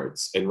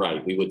words and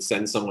write. We would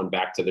send someone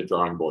back to the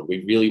drawing board.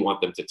 We really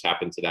want them to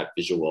tap into that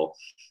visual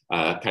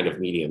kind of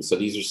medium. So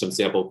these are some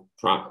sample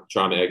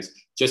trauma eggs.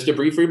 Just a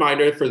brief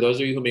reminder for those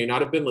of you who may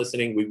not have been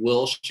listening, we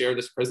will share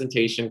this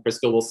presentation.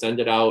 Crystal will send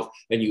it out,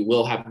 and you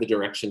will have the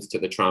directions to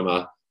the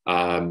trauma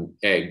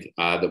egg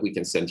that we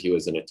can send to you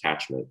as an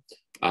attachment.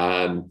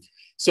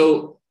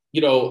 So,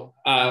 you know,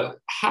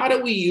 how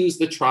do we use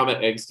the trauma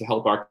eggs to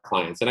help our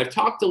clients? And I've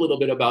talked a little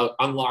bit about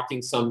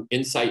unlocking some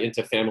insight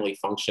into family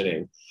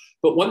functioning.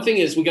 But one thing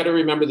is, we got to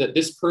remember that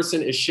this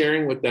person is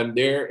sharing with them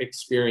their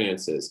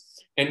experiences.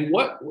 And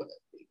what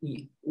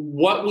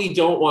we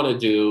don't want to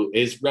do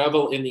is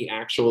revel in the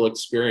actual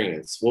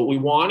experience. What we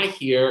want to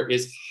hear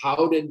is,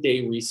 how did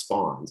they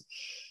respond?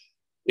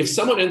 if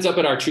someone ends up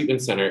at our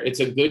treatment center, it's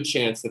a good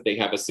chance that they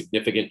have a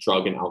significant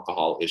drug and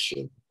alcohol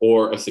issue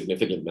or a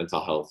significant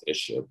mental health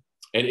issue.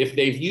 And if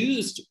they've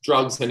used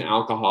drugs and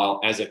alcohol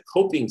as a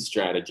coping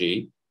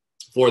strategy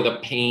for the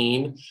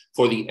pain,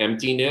 for the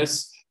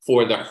emptiness,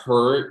 for the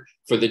hurt,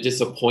 for the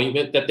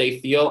disappointment that they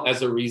feel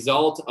as a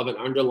result of an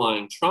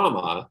underlying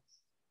trauma,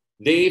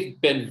 they've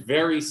been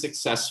very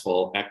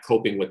successful at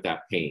coping with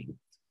that pain.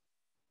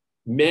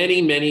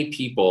 Many, many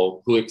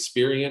people who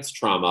experience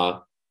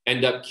trauma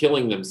end up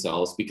killing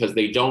themselves because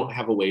they don't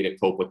have a way to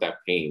cope with that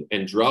pain.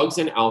 And drugs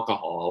and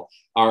alcohol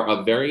are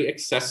a very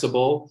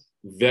accessible,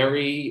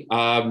 very,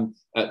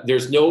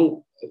 there's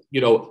no,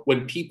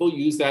 when people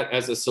use that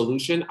as a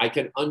solution, I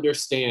can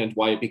understand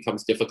why it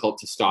becomes difficult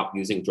to stop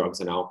using drugs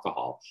and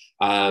alcohol.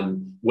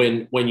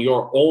 When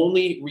your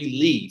only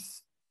relief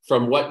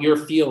from what you're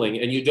feeling,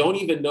 and you don't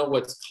even know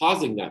what's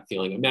causing that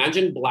feeling,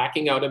 imagine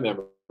blacking out a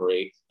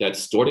memory that's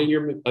stored in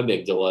your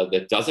amygdala,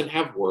 that doesn't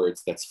have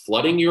words, that's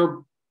flooding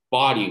your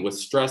body with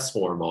stress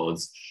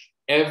hormones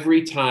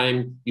every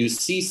time you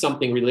see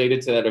something related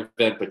to that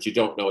event, but you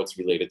don't know it's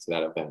related to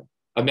that event.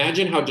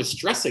 Imagine how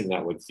distressing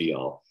that would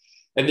feel.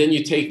 And then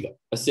you take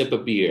a sip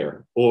of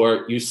beer,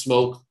 or you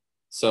smoke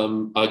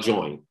a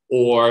joint,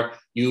 or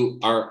you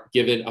are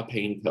given a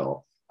pain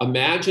pill.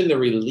 Imagine the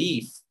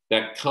relief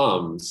that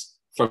comes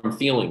from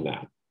feeling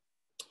that.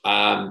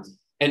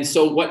 And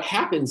so what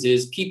happens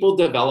is people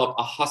develop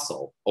a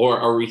hustle or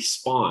a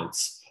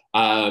response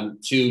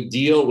to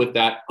deal with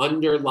that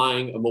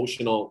underlying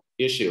emotional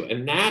issue.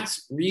 And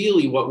that's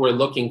really what we're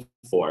looking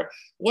for.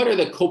 What are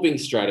the coping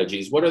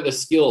strategies? What are the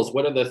skills?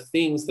 What are the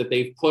things that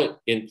they've put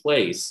in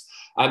place?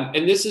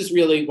 And this is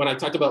really, when I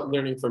talked about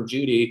learning from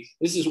Judy,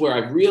 this is where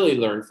I've really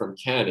learned from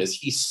Ken, is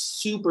he's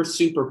super,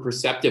 super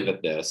perceptive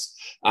at this.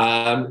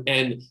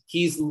 And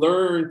he's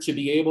learned to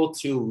be able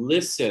to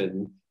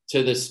listen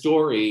to the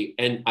story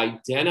and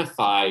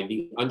identify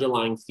the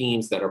underlying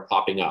themes that are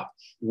popping up.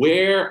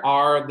 Where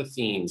are the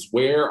themes?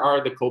 Where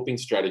are the coping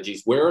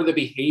strategies? Where are the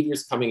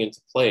behaviors coming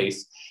into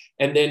place?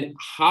 And then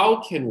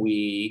how can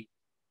we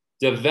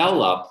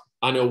develop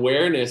an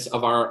awareness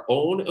of our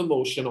own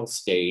emotional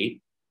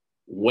state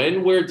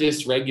when we're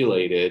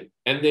dysregulated,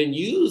 and then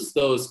use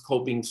those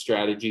coping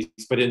strategies,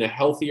 but in a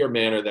healthier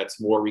manner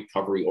that's more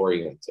recovery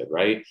oriented,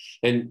 right?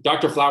 And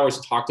Dr. Flowers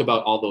talked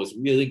about all those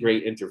really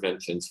great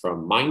interventions,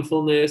 from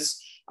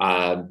mindfulness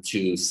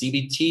to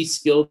CBT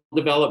skill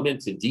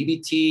development, to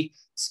DBT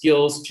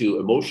skills, to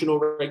emotional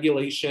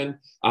regulation.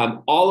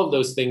 All of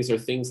those things are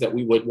things that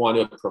we would want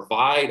to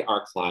provide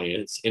our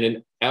clients in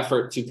an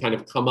effort to kind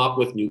of come up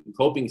with new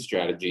coping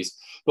strategies.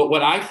 But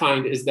what I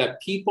find is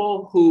that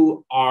people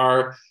who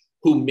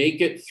make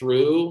it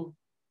through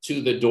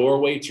to the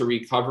doorway to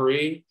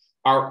recovery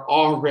are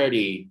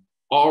already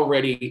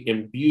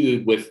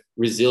imbued with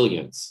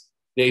resilience.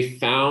 They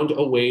found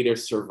a way to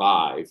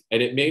survive.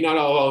 And it may not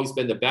have always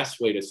been the best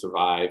way to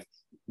survive,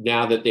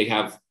 now that they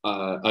have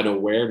an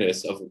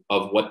awareness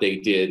of what they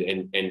did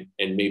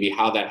and maybe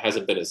how that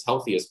hasn't been as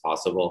healthy as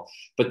possible.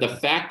 But the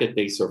fact that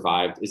they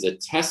survived is a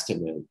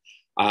testament.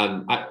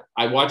 I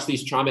watch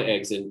these trauma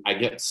eggs and I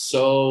get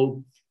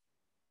so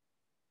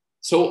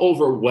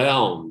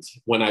overwhelmed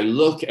when I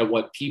look at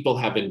what people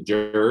have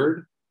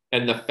endured,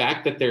 and the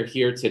fact that they're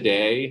here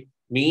today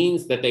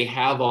means that they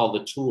have all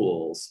the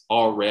tools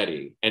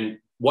already. And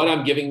what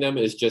I'm giving them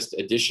is just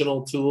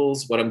additional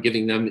tools. What I'm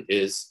giving them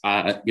is,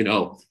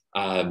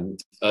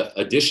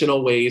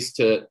 additional ways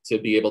to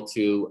be able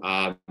to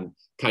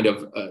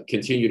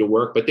continue to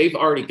work, but they've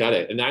already got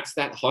it. And that's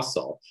that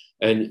hustle.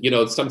 And,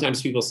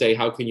 sometimes people say,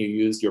 how can you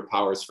use your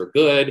powers for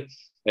good?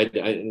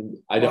 And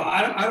I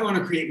don't want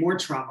to create more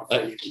trauma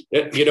for you.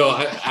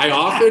 I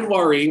often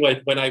worry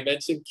when I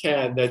mention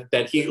Ken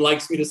that he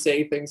likes me to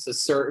say things a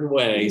certain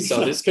way.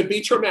 So this could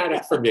be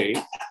traumatic for me,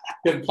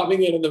 him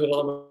coming in the middle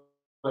of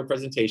my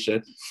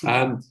presentation.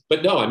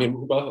 But no,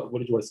 what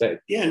did you want to say?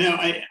 Yeah, no,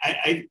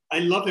 I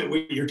love it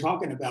what you're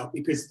talking about,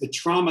 because the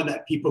trauma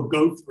that people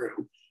go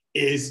through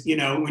is,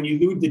 when you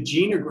do the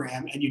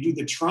genogram and you do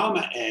the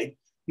trauma egg,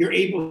 you're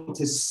able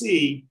to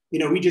see,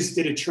 we just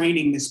did a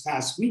training this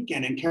past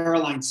weekend, and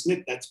Caroline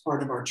Smith, that's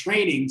part of our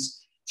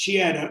trainings, she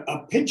had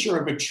a picture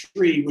of a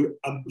tree with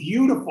a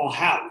beautiful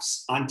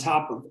house on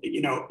top of,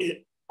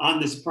 on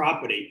this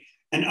property.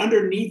 And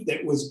underneath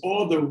it was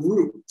all the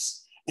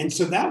roots. And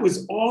so that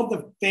was all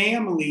the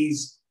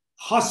family's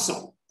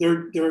hustle,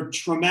 their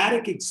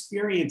traumatic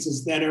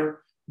experiences that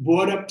are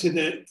brought up to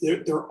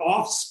their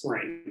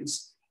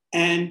offsprings.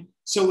 And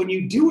so when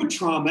you do a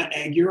trauma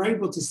egg, you're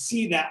able to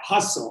see that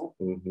hustle,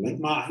 like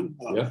mine,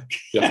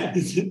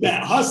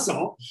 that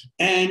hustle.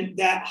 And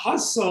that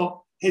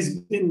hustle has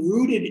been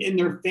rooted in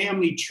their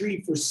family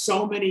tree for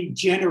so many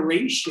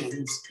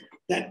generations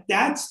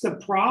that's the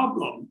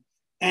problem.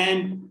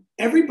 And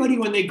everybody,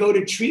 when they go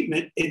to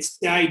treatment, it's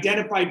the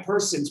identified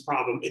person's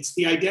problem. It's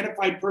the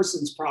identified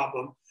person's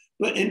problem.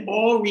 But in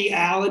all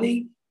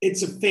reality,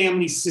 it's a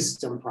family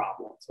system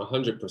problem.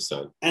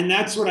 100%. And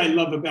that's what I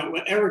love about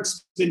what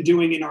Eric's been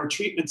doing in our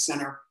treatment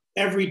center.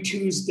 Every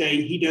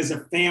Tuesday, he does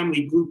a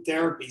family group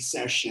therapy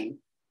session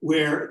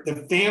where the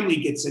family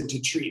gets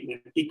into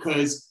treatment,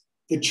 because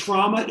the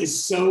trauma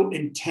is so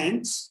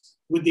intense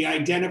with the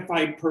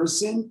identified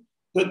person,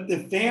 but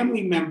the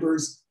family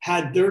members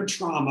had their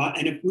trauma.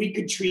 And if we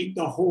could treat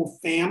the whole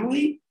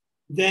family,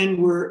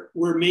 then we're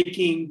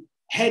making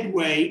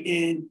headway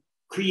in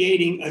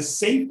creating a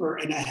safer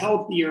and a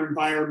healthier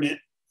environment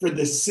for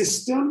the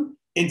system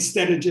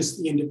instead of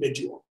just the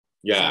individual.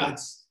 Yeah,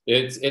 so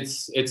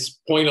it's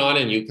point on,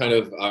 and you kind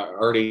of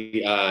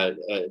already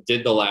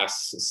did the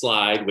last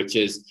slide, which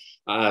is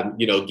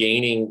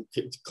gaining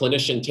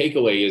clinician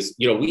takeaway is,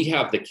 we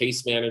have the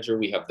case manager,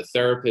 we have the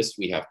therapist,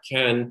 we have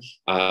Ken,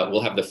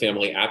 we'll have the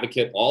family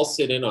advocate all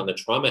sit in on the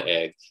trauma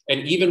egg,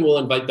 and even we'll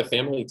invite the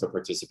family to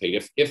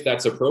participate if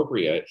that's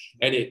appropriate.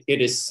 And it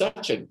is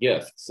such a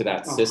gift to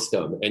that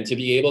system, and to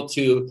be able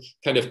to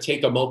kind of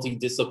take a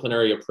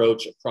multidisciplinary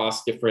approach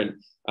across different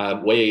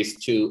ways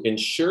to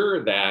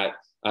ensure that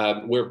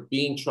we're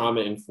being trauma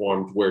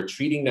informed, we're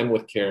treating them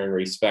with care and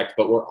respect,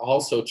 but we're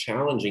also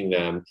challenging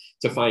them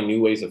to find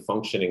new ways of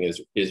functioning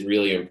is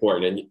really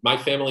important. And my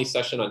family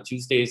session on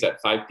Tuesdays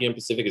at 5 p.m.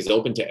 Pacific is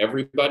open to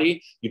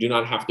everybody. You do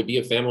not have to be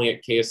a family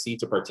at KSC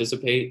to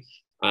participate.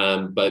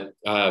 So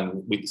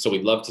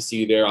we'd love to see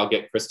you there. I'll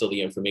get Crystal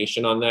the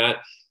information on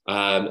that.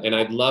 And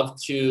I'd love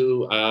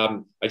to,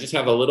 I just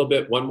have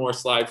one more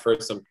slide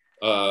for some,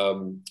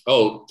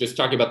 just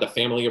talking about the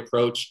family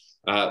approach.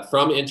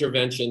 From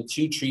intervention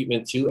to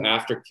treatment to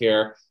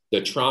aftercare,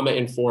 the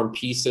trauma-informed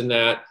piece in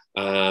that.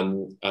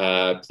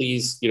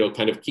 Please,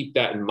 kind of keep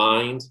that in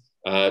mind.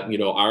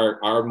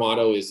 Our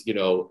motto is,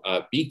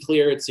 be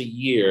clear, it's a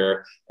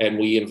year, and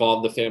we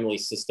involve the family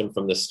system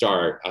from the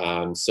start.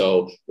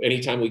 So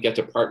anytime we get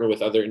to partner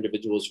with other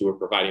individuals who are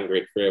providing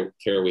great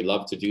care, we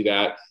love to do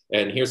that.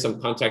 And here's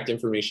some contact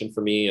information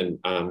for me, and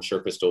I'm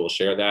sure Crystal will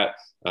share that.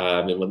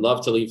 And would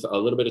love to leave a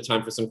little bit of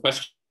time for some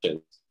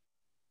questions.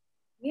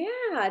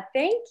 Yeah,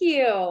 thank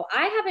you.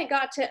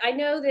 I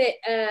know that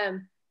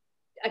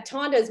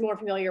Tonda is more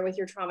familiar with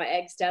your trauma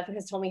egg stuff and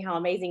has told me how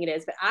amazing it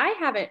is, but I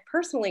haven't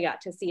personally got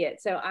to see it.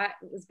 So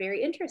it was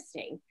very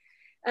interesting.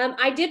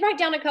 I did write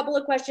down a couple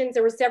of questions.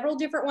 There were several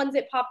different ones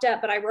that popped up,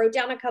 but I wrote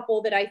down a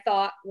couple that I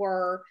thought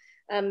were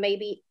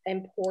maybe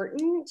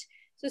important.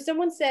 So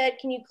someone said,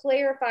 can you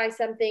clarify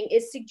something?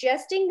 Is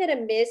suggesting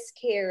that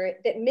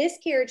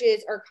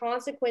miscarriages are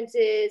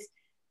consequences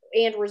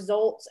and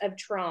results of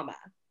trauma?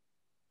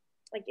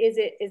 Like, is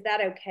that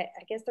okay?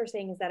 I guess they're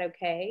saying, is that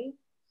okay?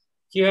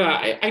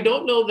 Yeah, I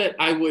don't know that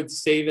I would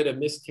say that a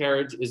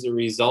miscarriage is a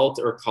result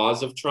or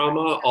cause of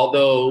trauma,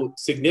 although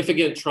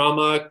significant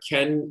trauma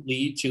can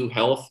lead to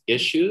health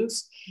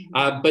issues.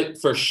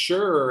 But for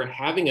sure,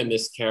 having a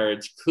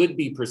miscarriage could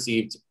be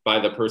perceived by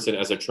the person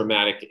as a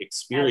traumatic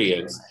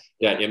experience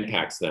that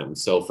impacts them.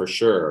 So for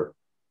sure.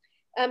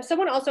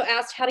 Someone also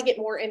asked how to get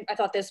more, I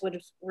thought this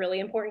was really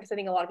important because I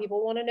think a lot of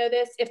people want to know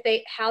this,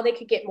 how they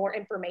could get more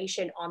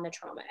information on the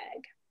trauma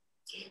egg.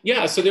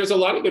 Yeah, so there's a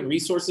lot of good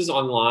resources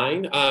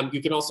online.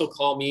 You can also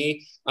call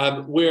me.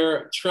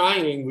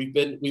 We've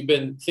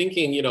been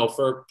thinking,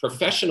 for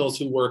professionals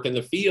who work in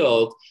the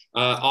field,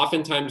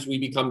 oftentimes we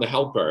become the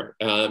helper,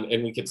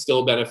 and we could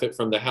still benefit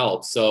from the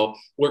help. So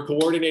we're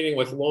coordinating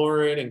with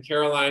Lauren and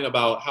Caroline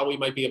about how we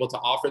might be able to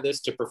offer this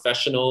to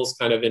professionals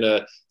kind of in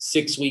a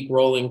 6-week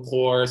rolling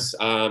course.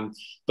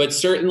 But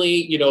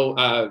certainly,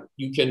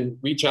 you can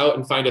reach out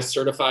and find a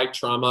certified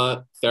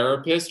trauma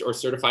therapist or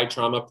certified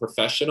trauma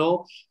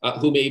professional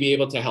who may be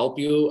able to help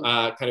you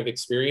kind of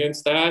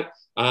experience that.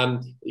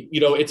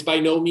 It's by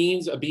no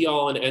means a be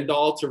all and end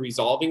all to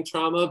resolving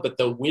trauma, but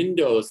the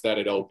windows that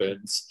it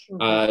opens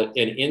and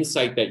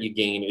insight that you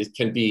gain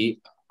can be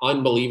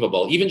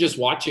unbelievable. Even just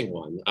watching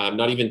one,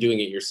 not even doing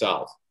it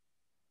yourself.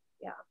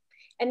 Yeah.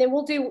 And then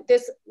we'll do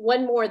this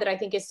one more that I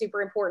think is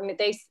super important.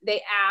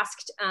 They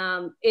asked,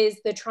 is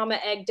the trauma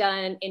egg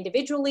done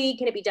individually?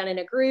 Can it be done in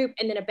a group?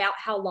 And then about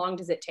how long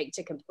does it take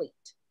to complete?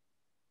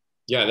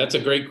 Yeah, that's a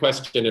great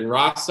question. And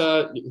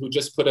Rasa, who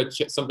just put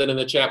something in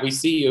the chat, we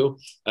see you.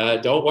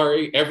 Don't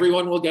worry,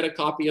 everyone will get a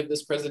copy of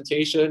this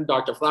presentation,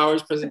 Dr.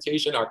 Flowers'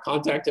 presentation, our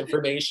contact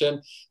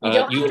information. You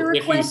don't have to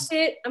request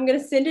it. I'm going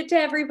to send it to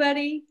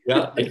everybody.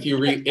 Yeah,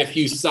 if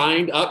you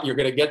signed up, you're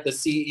going to get the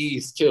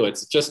CEs too.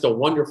 It's just a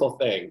wonderful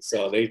thing.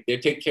 So they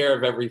take care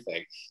of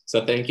everything.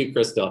 So thank you,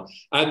 Crystal.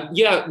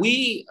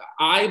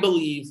 I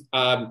believe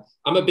I'm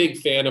a big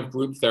fan of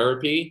group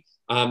therapy.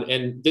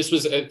 And this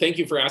was, thank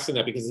you for asking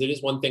that, because it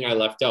is one thing I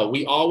left out.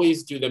 We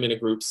always do them in a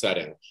group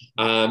setting.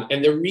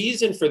 And the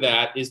reason for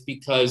that is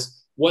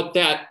because what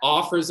that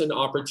offers an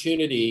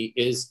opportunity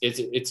is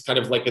it's kind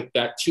of like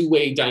that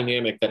two-way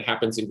dynamic that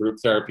happens in group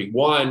therapy.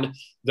 One,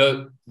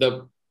 the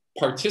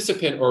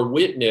participant or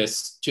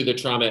witness to the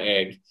trauma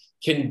egg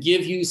can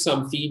give you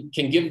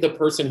can give the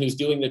person who's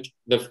doing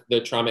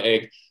the trauma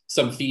egg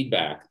some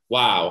feedback.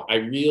 Wow, I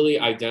really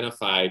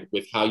identified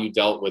with how you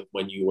dealt with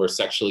when you were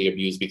sexually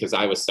abused, because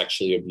I was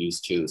sexually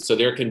abused too. So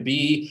there can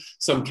be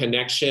some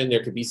connection,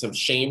 there could be some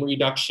shame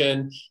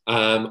reduction.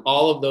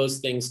 All of those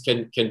things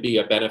can be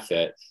a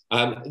benefit.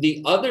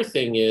 The other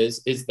thing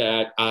is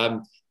that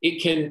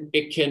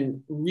it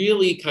can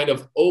really kind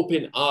of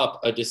open up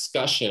a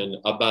discussion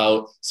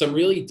about some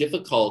really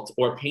difficult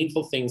or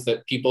painful things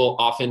that people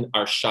often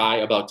are shy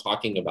about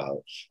talking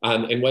about.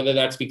 And whether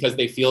that's because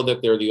they feel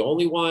that they're the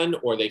only one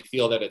or they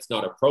feel that it's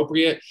not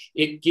appropriate,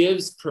 it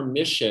gives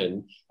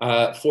permission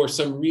for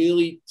some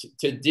really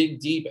to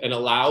dig deep and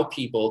allow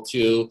people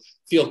to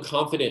feel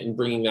confident in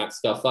bringing that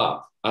stuff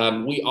up.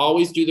 We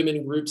always do them in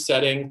a group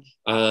setting.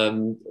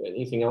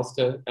 Anything else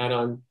to add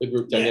on the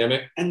group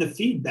dynamic? And the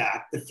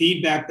feedback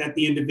that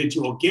the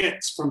individual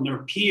gets from their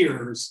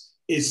peers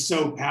is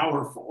so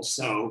powerful.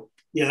 So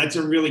yeah, that's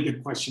a really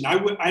good question.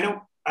 I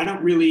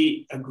don't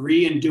really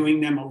agree in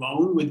doing them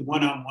alone with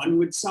one-on-one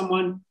with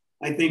someone.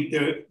 I think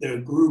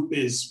the group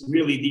is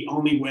really the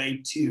only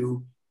way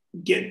to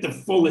get the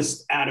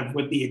fullest out of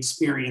what the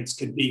experience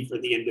could be for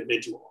the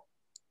individual.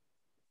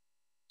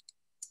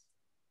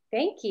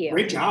 Thank you.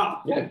 Great job.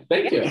 Yeah,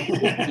 thank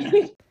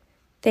you.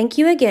 Thank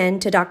you again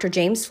to Dr.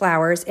 James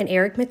Flowers and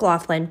Eric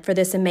McLaughlin for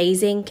this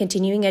amazing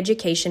continuing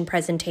education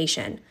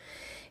presentation.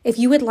 If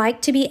you would like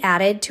to be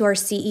added to our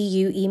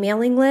CEU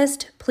emailing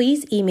list,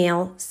 please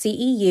email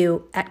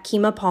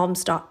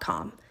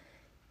ceu@kemahpalms.com.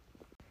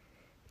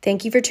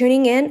 Thank you for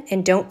tuning in,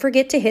 and don't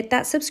forget to hit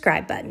that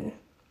subscribe button.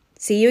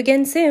 See you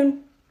again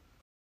soon.